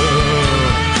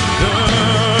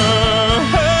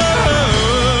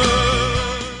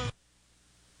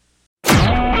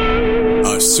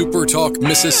 A SuperTalk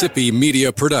Mississippi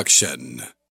media production.